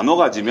권한을 나눠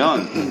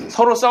가지면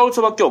서로 싸울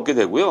수밖에 없게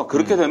되고요.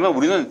 그렇게 되면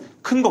우리는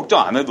큰 걱정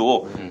안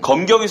해도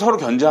검경이 서로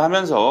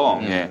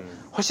견제하면서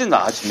훨씬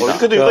나아집니다.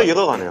 그래도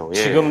이해가 가네요.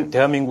 지금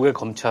대한민국의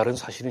검찰은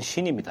사실은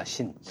신입니다.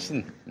 신.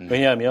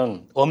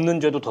 왜냐하면 없는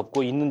죄도 덮고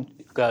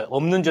그러니까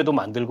없는 죄도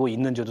만들고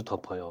있는 죄도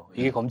덮어요.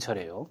 이게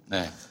검찰이에요.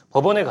 네.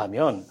 법원에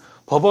가면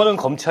법원은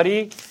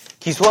검찰이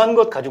기소한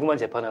것 가지고만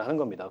재판을 하는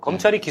겁니다.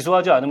 검찰이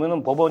기소하지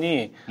않으면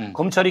법원이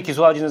검찰이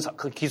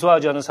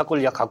기소하지 않은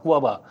사건을 갖고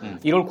와봐.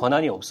 이럴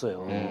권한이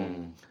없어요.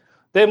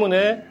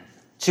 때문에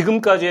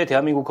지금까지의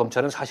대한민국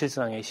검찰은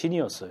사실상의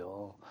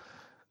신이었어요.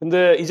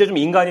 근데 이제 좀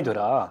인간이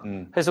되라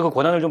해서 그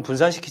권한을 좀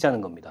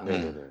분산시키자는 겁니다.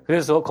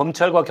 그래서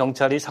검찰과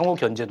경찰이 상호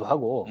견제도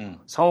하고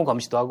상호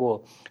감시도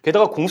하고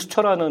게다가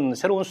공수처라는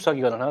새로운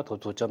수사기관을 하나 더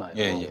뒀잖아요.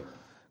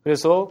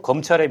 그래서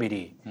검찰의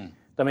비리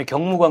그다음에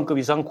경무관급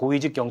이상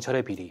고위직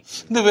경찰의 비리.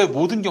 근데 왜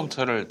모든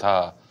경찰을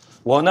다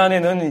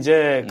원안에는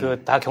이제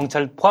다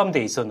경찰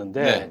포함돼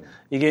있었는데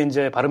이게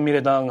이제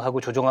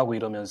바른미래당하고 조정하고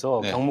이러면서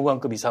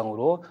경무관급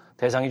이상으로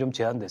대상이 좀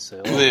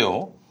제한됐어요.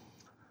 왜요?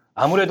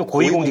 아무래도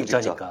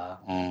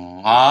고위공직자니까.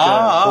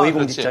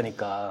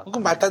 고위공직자니까.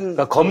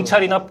 그러니까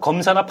검찰이나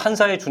검사나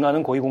판사에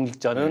준하는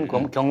고위공직자는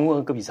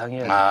경무관급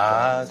이상이에요.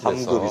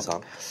 3급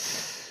이상.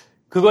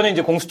 그거는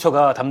이제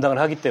공수처가 담당을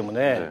하기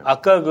때문에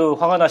아까 그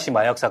황하나 씨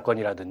마약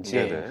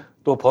사건이라든지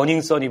또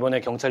버닝썬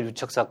이번에 경찰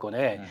유착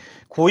사건에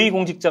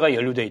고위공직자가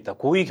연루돼 있다,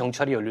 고위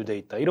경찰이 연루돼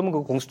있다. 이러면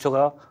그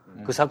공수처가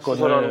그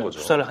사건을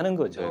수사를 하는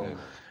거죠.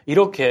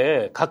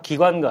 이렇게 각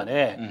기관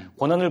간에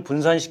권한을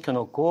분산시켜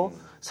놓고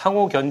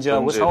상호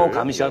견제하고 상호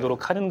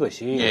감시하도록 하는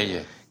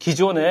것이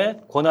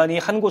기존의 권한이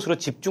한 곳으로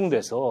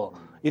집중돼서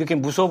이렇게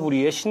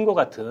무소불위의 신과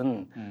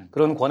같은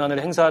그런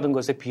권한을 행사하는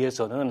것에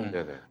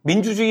비해서는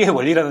민주주의의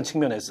원리라는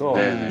측면에서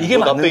이게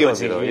맞는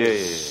거지.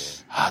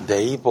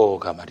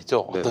 네이버가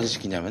말이죠. 어떤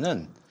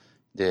식이냐면은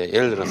이제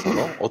예를 들어서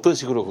어떤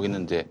식으로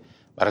거기는 이제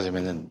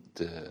말하자면은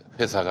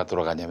회사가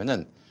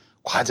돌아가냐면은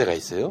과제가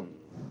있어요.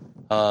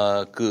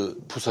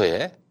 그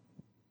부서에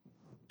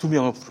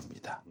 2명을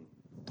부릅니다.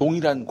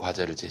 동일한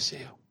과제를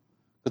제시해요.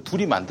 그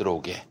둘이 만들어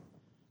오게.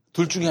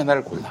 둘 중에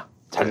하나를 골라.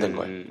 잘된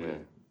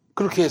걸.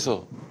 그렇게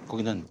해서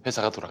거기는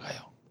회사가 돌아가요.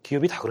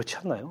 기업이 다 그렇지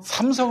않나요?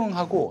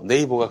 삼성하고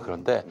네이버가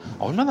그런데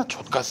얼마나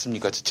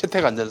좆같습니까?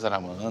 채택 안 된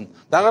사람은.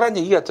 나가란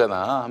얘기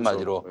같잖아.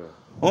 한마디로.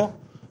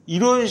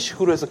 이런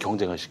식으로 해서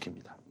경쟁을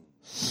시킵니다.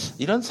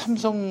 이런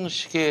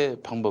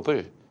삼성식의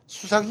방법을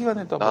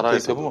수사기관에도 한번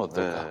도입해보면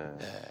어떨까.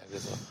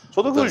 그래서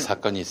저도 그런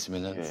사건이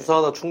있으면은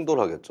수사하다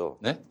충돌하겠죠.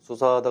 네?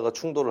 수사하다가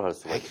충돌을 할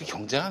수가. 그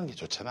경쟁하는 게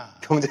좋잖아.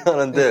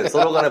 경쟁하는데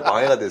서로 간에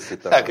방해가 될 수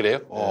있다. 아,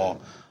 그래요?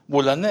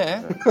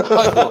 몰랐네.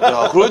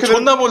 그걸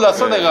존나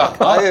몰랐어, 내가.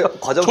 아예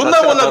과정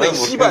존나 몰랐네,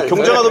 씨발.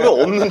 경쟁하다면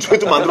없는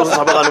죄도 만들어서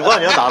잡아가는 거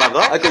아니야,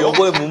 나라가? 그러니까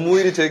여보의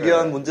문무일이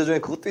제기한 문제 중에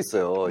그것도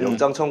있어요.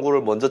 영장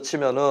청구를 먼저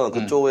치면은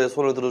그쪽에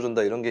손을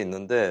들어준다 이런 게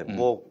있는데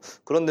뭐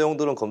그런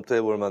내용들은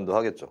검토해 볼 만도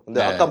하겠죠.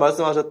 근데 아까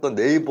말씀하셨던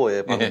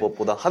네이버의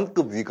방법보다 한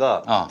급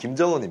위가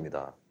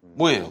김정은입니다.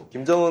 뭐예요?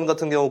 김정은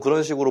같은 경우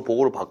그런 식으로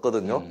보고를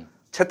받거든요.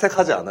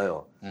 채택하지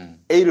않아요.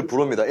 A를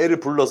부릅니다. A를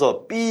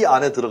불러서 B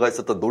안에 들어가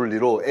있었던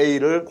논리로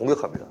A를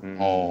공격합니다.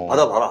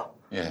 받아봐라.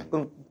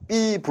 그럼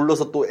B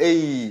불러서 또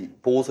A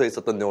보고서에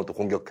있었던 내용을 또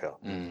공격해요.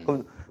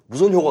 그럼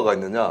무슨 효과가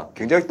있느냐?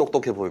 굉장히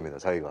똑똑해 보입니다.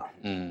 자기가.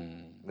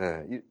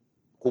 네,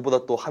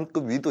 그보다 또 한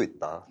급 위도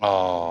있다.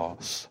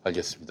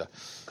 알겠습니다.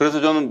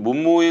 그래서 저는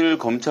문무일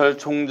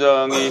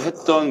검찰총장이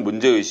했던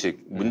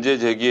문제의식, 문제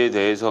제기에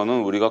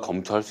대해서는 우리가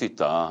검토할 수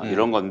있다.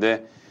 이런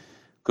건데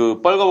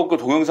그 빨가벗고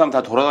동영상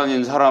다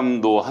돌아다니는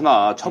사람도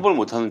하나 처벌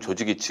못하는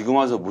조직이 지금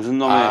와서 무슨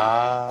놈의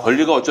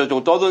권리가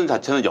어쩌고저쩌고 떠드는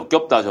자체는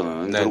역겹다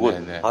저는. 그리고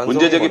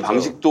문제제기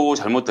방식도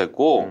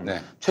잘못됐고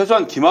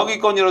최소한 김학의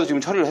건이라도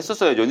지금 처리를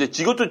했었어야죠. 근데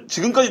이것도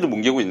지금까지도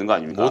뭉개고 있는 거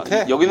아닙니까?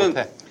 못해. 여기는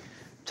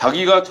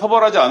자기가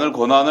처벌하지 않을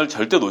권한을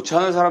절대 놓지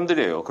않은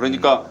사람들이에요.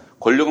 그러니까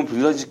권력은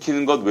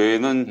분산시키는 것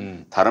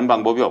외에는 다른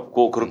방법이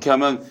없고 그렇게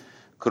하면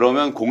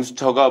그러면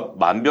공수처가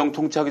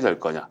만병통치하게 될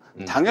거냐?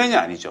 당연히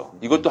아니죠.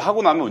 이것도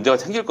하고 나면 문제가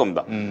생길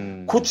겁니다.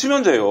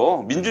 고치면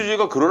돼요.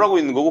 민주주의가 그러라고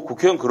있는 거고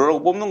국회의원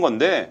그러라고 뽑는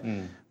건데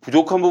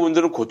부족한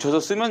부분들은 고쳐서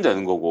쓰면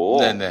되는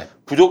거고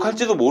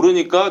부족할지도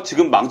모르니까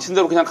지금 망친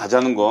대로 그냥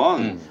가자는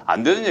건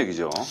안 되는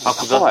얘기죠.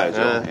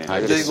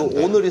 바꿔봐야죠. 이제 이거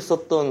오늘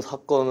있었던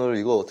사건을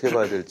이거 어떻게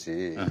봐야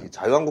될지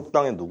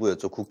자유한국당의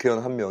누구였죠?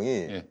 국회의원 한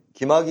명이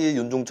김학의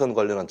윤중천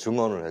관련한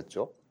증언을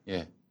했죠.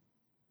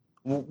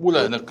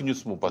 몰라요. 나 그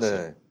뉴스 못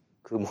봤어요.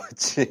 그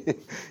뭐였지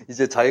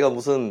이제 자기가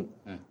무슨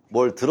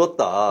뭘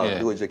들었다.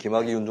 그리고 이제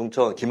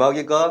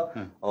김학의가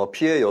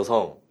피해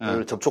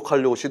여성을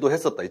접촉하려고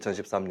시도했었다.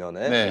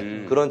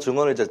 2013년에 그런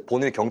증언을 이제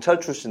본인이 경찰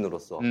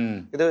출신으로서.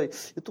 근데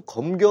또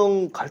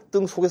검경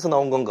갈등 속에서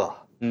나온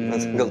건가 이런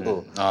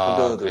생각도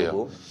한편으로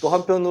들고 또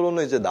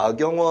한편으로는 이제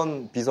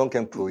나경원 비선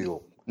캠프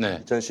의혹.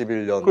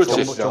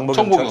 2011년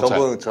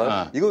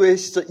정보경찰. 이거 왜 이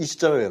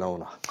시점에 왜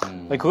나오나?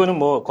 아니, 그거는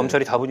뭐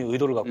검찰이 다분히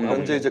의도를 갖고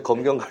현재 이제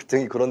검경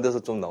갈등이 그런 데서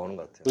좀 나오는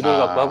것 같아요. 의도를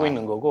갖고 하고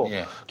있는 거고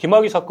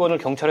김학의 사건을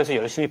경찰에서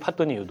열심히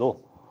팠던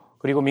이유도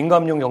그리고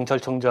민감용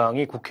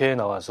경찰청장이 국회에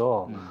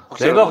나와서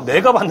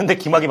내가 봤는데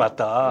김학의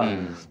맞다.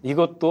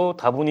 이것도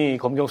다분히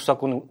검경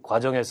수사권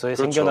과정에서의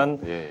생겨난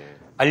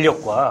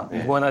알력과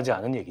무관하지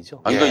않은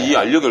얘기죠. 그러니까 이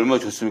알력이 얼마나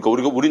좋습니까?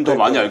 우린 더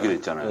많이 알게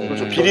됐잖아요.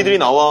 그렇죠. 비리들이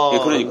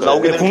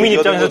나오게 국민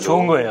입장에서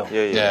좋은 거예요.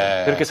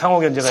 그렇게 상호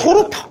견제가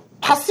서로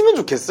팠으면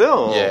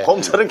좋겠어요.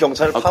 검찰은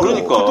경찰을 파고.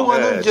 그러니까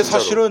그동안은 이제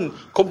사실은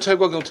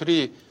검찰과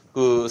경찰이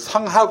그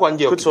상하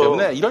관계였기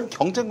때문에 이런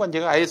경쟁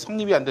관계가 아예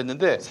성립이 안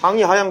됐는데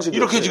상위 하향식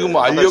이렇게 지금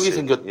뭐 알력이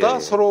생겼다.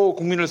 서로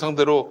국민을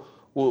상대로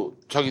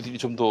자기들이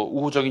좀 더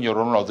우호적인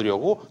여론을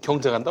얻으려고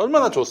경쟁한다.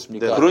 얼마나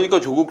좋습니까? 그러니까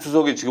조국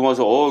수석이 지금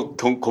와서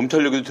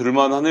검찰력이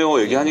들만하네요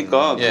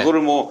얘기하니까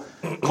그거를 뭐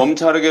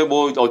검찰에게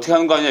뭐 어떻게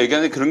하는 거 아니냐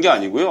얘기하는 그런 게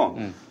아니고요.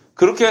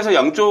 그렇게 해서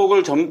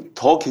양쪽을 좀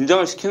더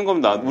긴장을 시키는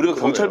겁니다. 우리가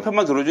경찰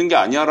편만 들어준 게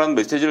아니야라는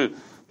메시지를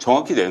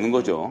정확히 내는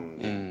거죠.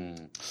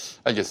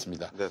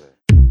 알겠습니다.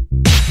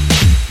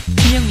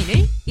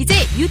 김용민을 이제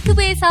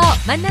유튜브에서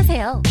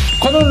만나세요.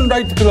 관훈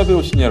라이트 클럽에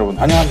오신 여러분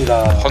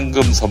환영합니다.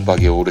 황금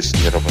선박에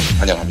오르신 여러분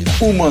환영합니다.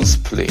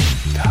 우먼스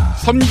플레이입니다.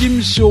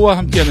 섬김쇼와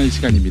함께하는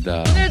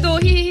시간입니다. 오늘도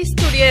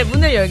히스토리의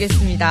문을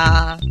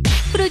열겠습니다.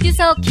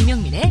 프로듀서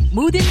김용민의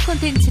모든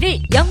콘텐츠를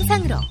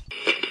영상으로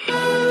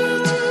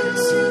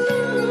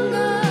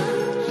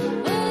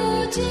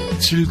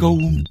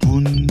즐거운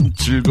분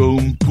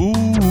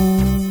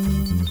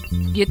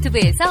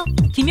유튜브에서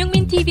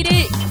김용민 TV를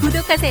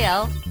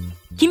구독하세요.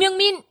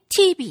 김용민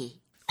TV.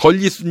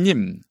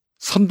 걸리수님,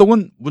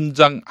 선동은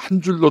문장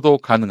한 줄로도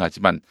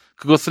가능하지만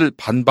그것을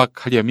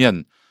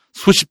반박하려면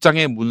수십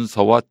장의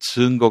문서와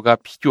증거가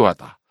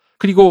필요하다.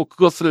 그리고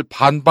그것을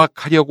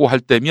반박하려고 할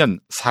때면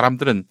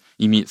사람들은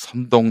이미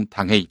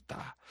선동당해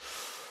있다.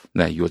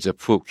 네,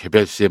 요제프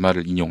괴벨스의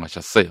말을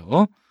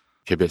인용하셨어요.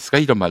 괴벨스가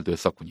이런 말도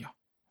했었군요.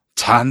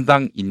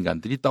 자한당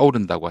인간들이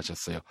떠오른다고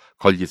하셨어요.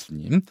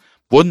 걸리수님,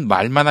 뭔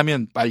말만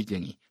하면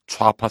빨갱이,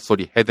 좌파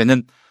소리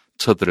해대는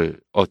저들을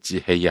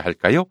어찌해야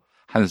할까요?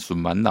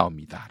 한숨만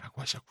나옵니다.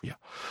 라고 하셨고요.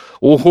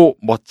 5호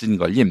멋진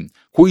걸님,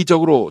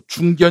 고의적으로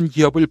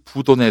중견기업을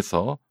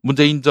부도내서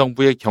문재인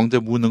정부의 경제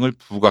무능을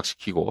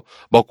부각시키고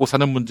먹고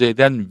사는 문제에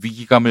대한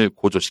위기감을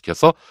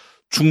고조시켜서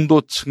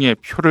중도층의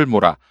표를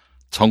몰아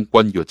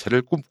정권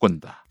교체를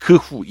꿈꾼다. 그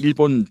후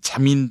일본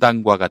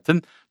자민당과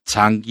같은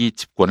장기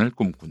집권을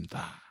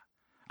꿈꾼다.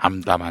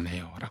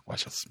 암담하네요. 라고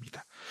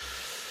하셨습니다.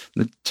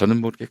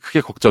 저는 뭐 이렇게 크게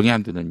걱정이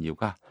안 되는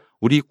이유가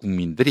우리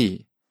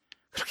국민들이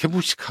그렇게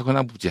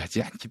무식하거나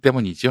무지하지 않기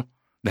때문이죠.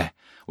 네,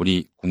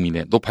 우리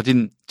국민의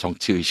높아진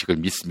정치의식을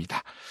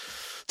믿습니다.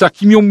 자,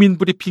 김용민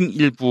브리핑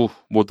 1부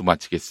모두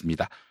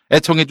마치겠습니다.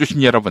 애청해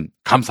주신 여러분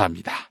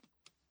감사합니다.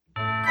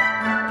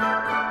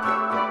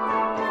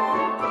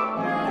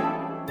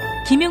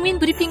 김용민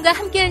브리핑과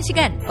함께한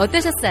시간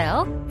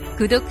어떠셨어요?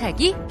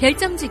 구독하기,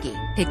 별점 주기,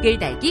 댓글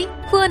달기,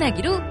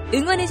 후원하기로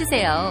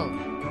응원해주세요.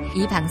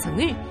 이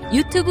방송을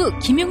유튜브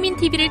김용민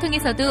TV를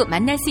통해서도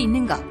만날 수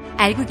있는 거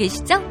알고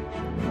계시죠?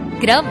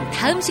 그럼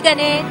다음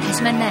시간에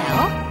다시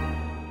만나요.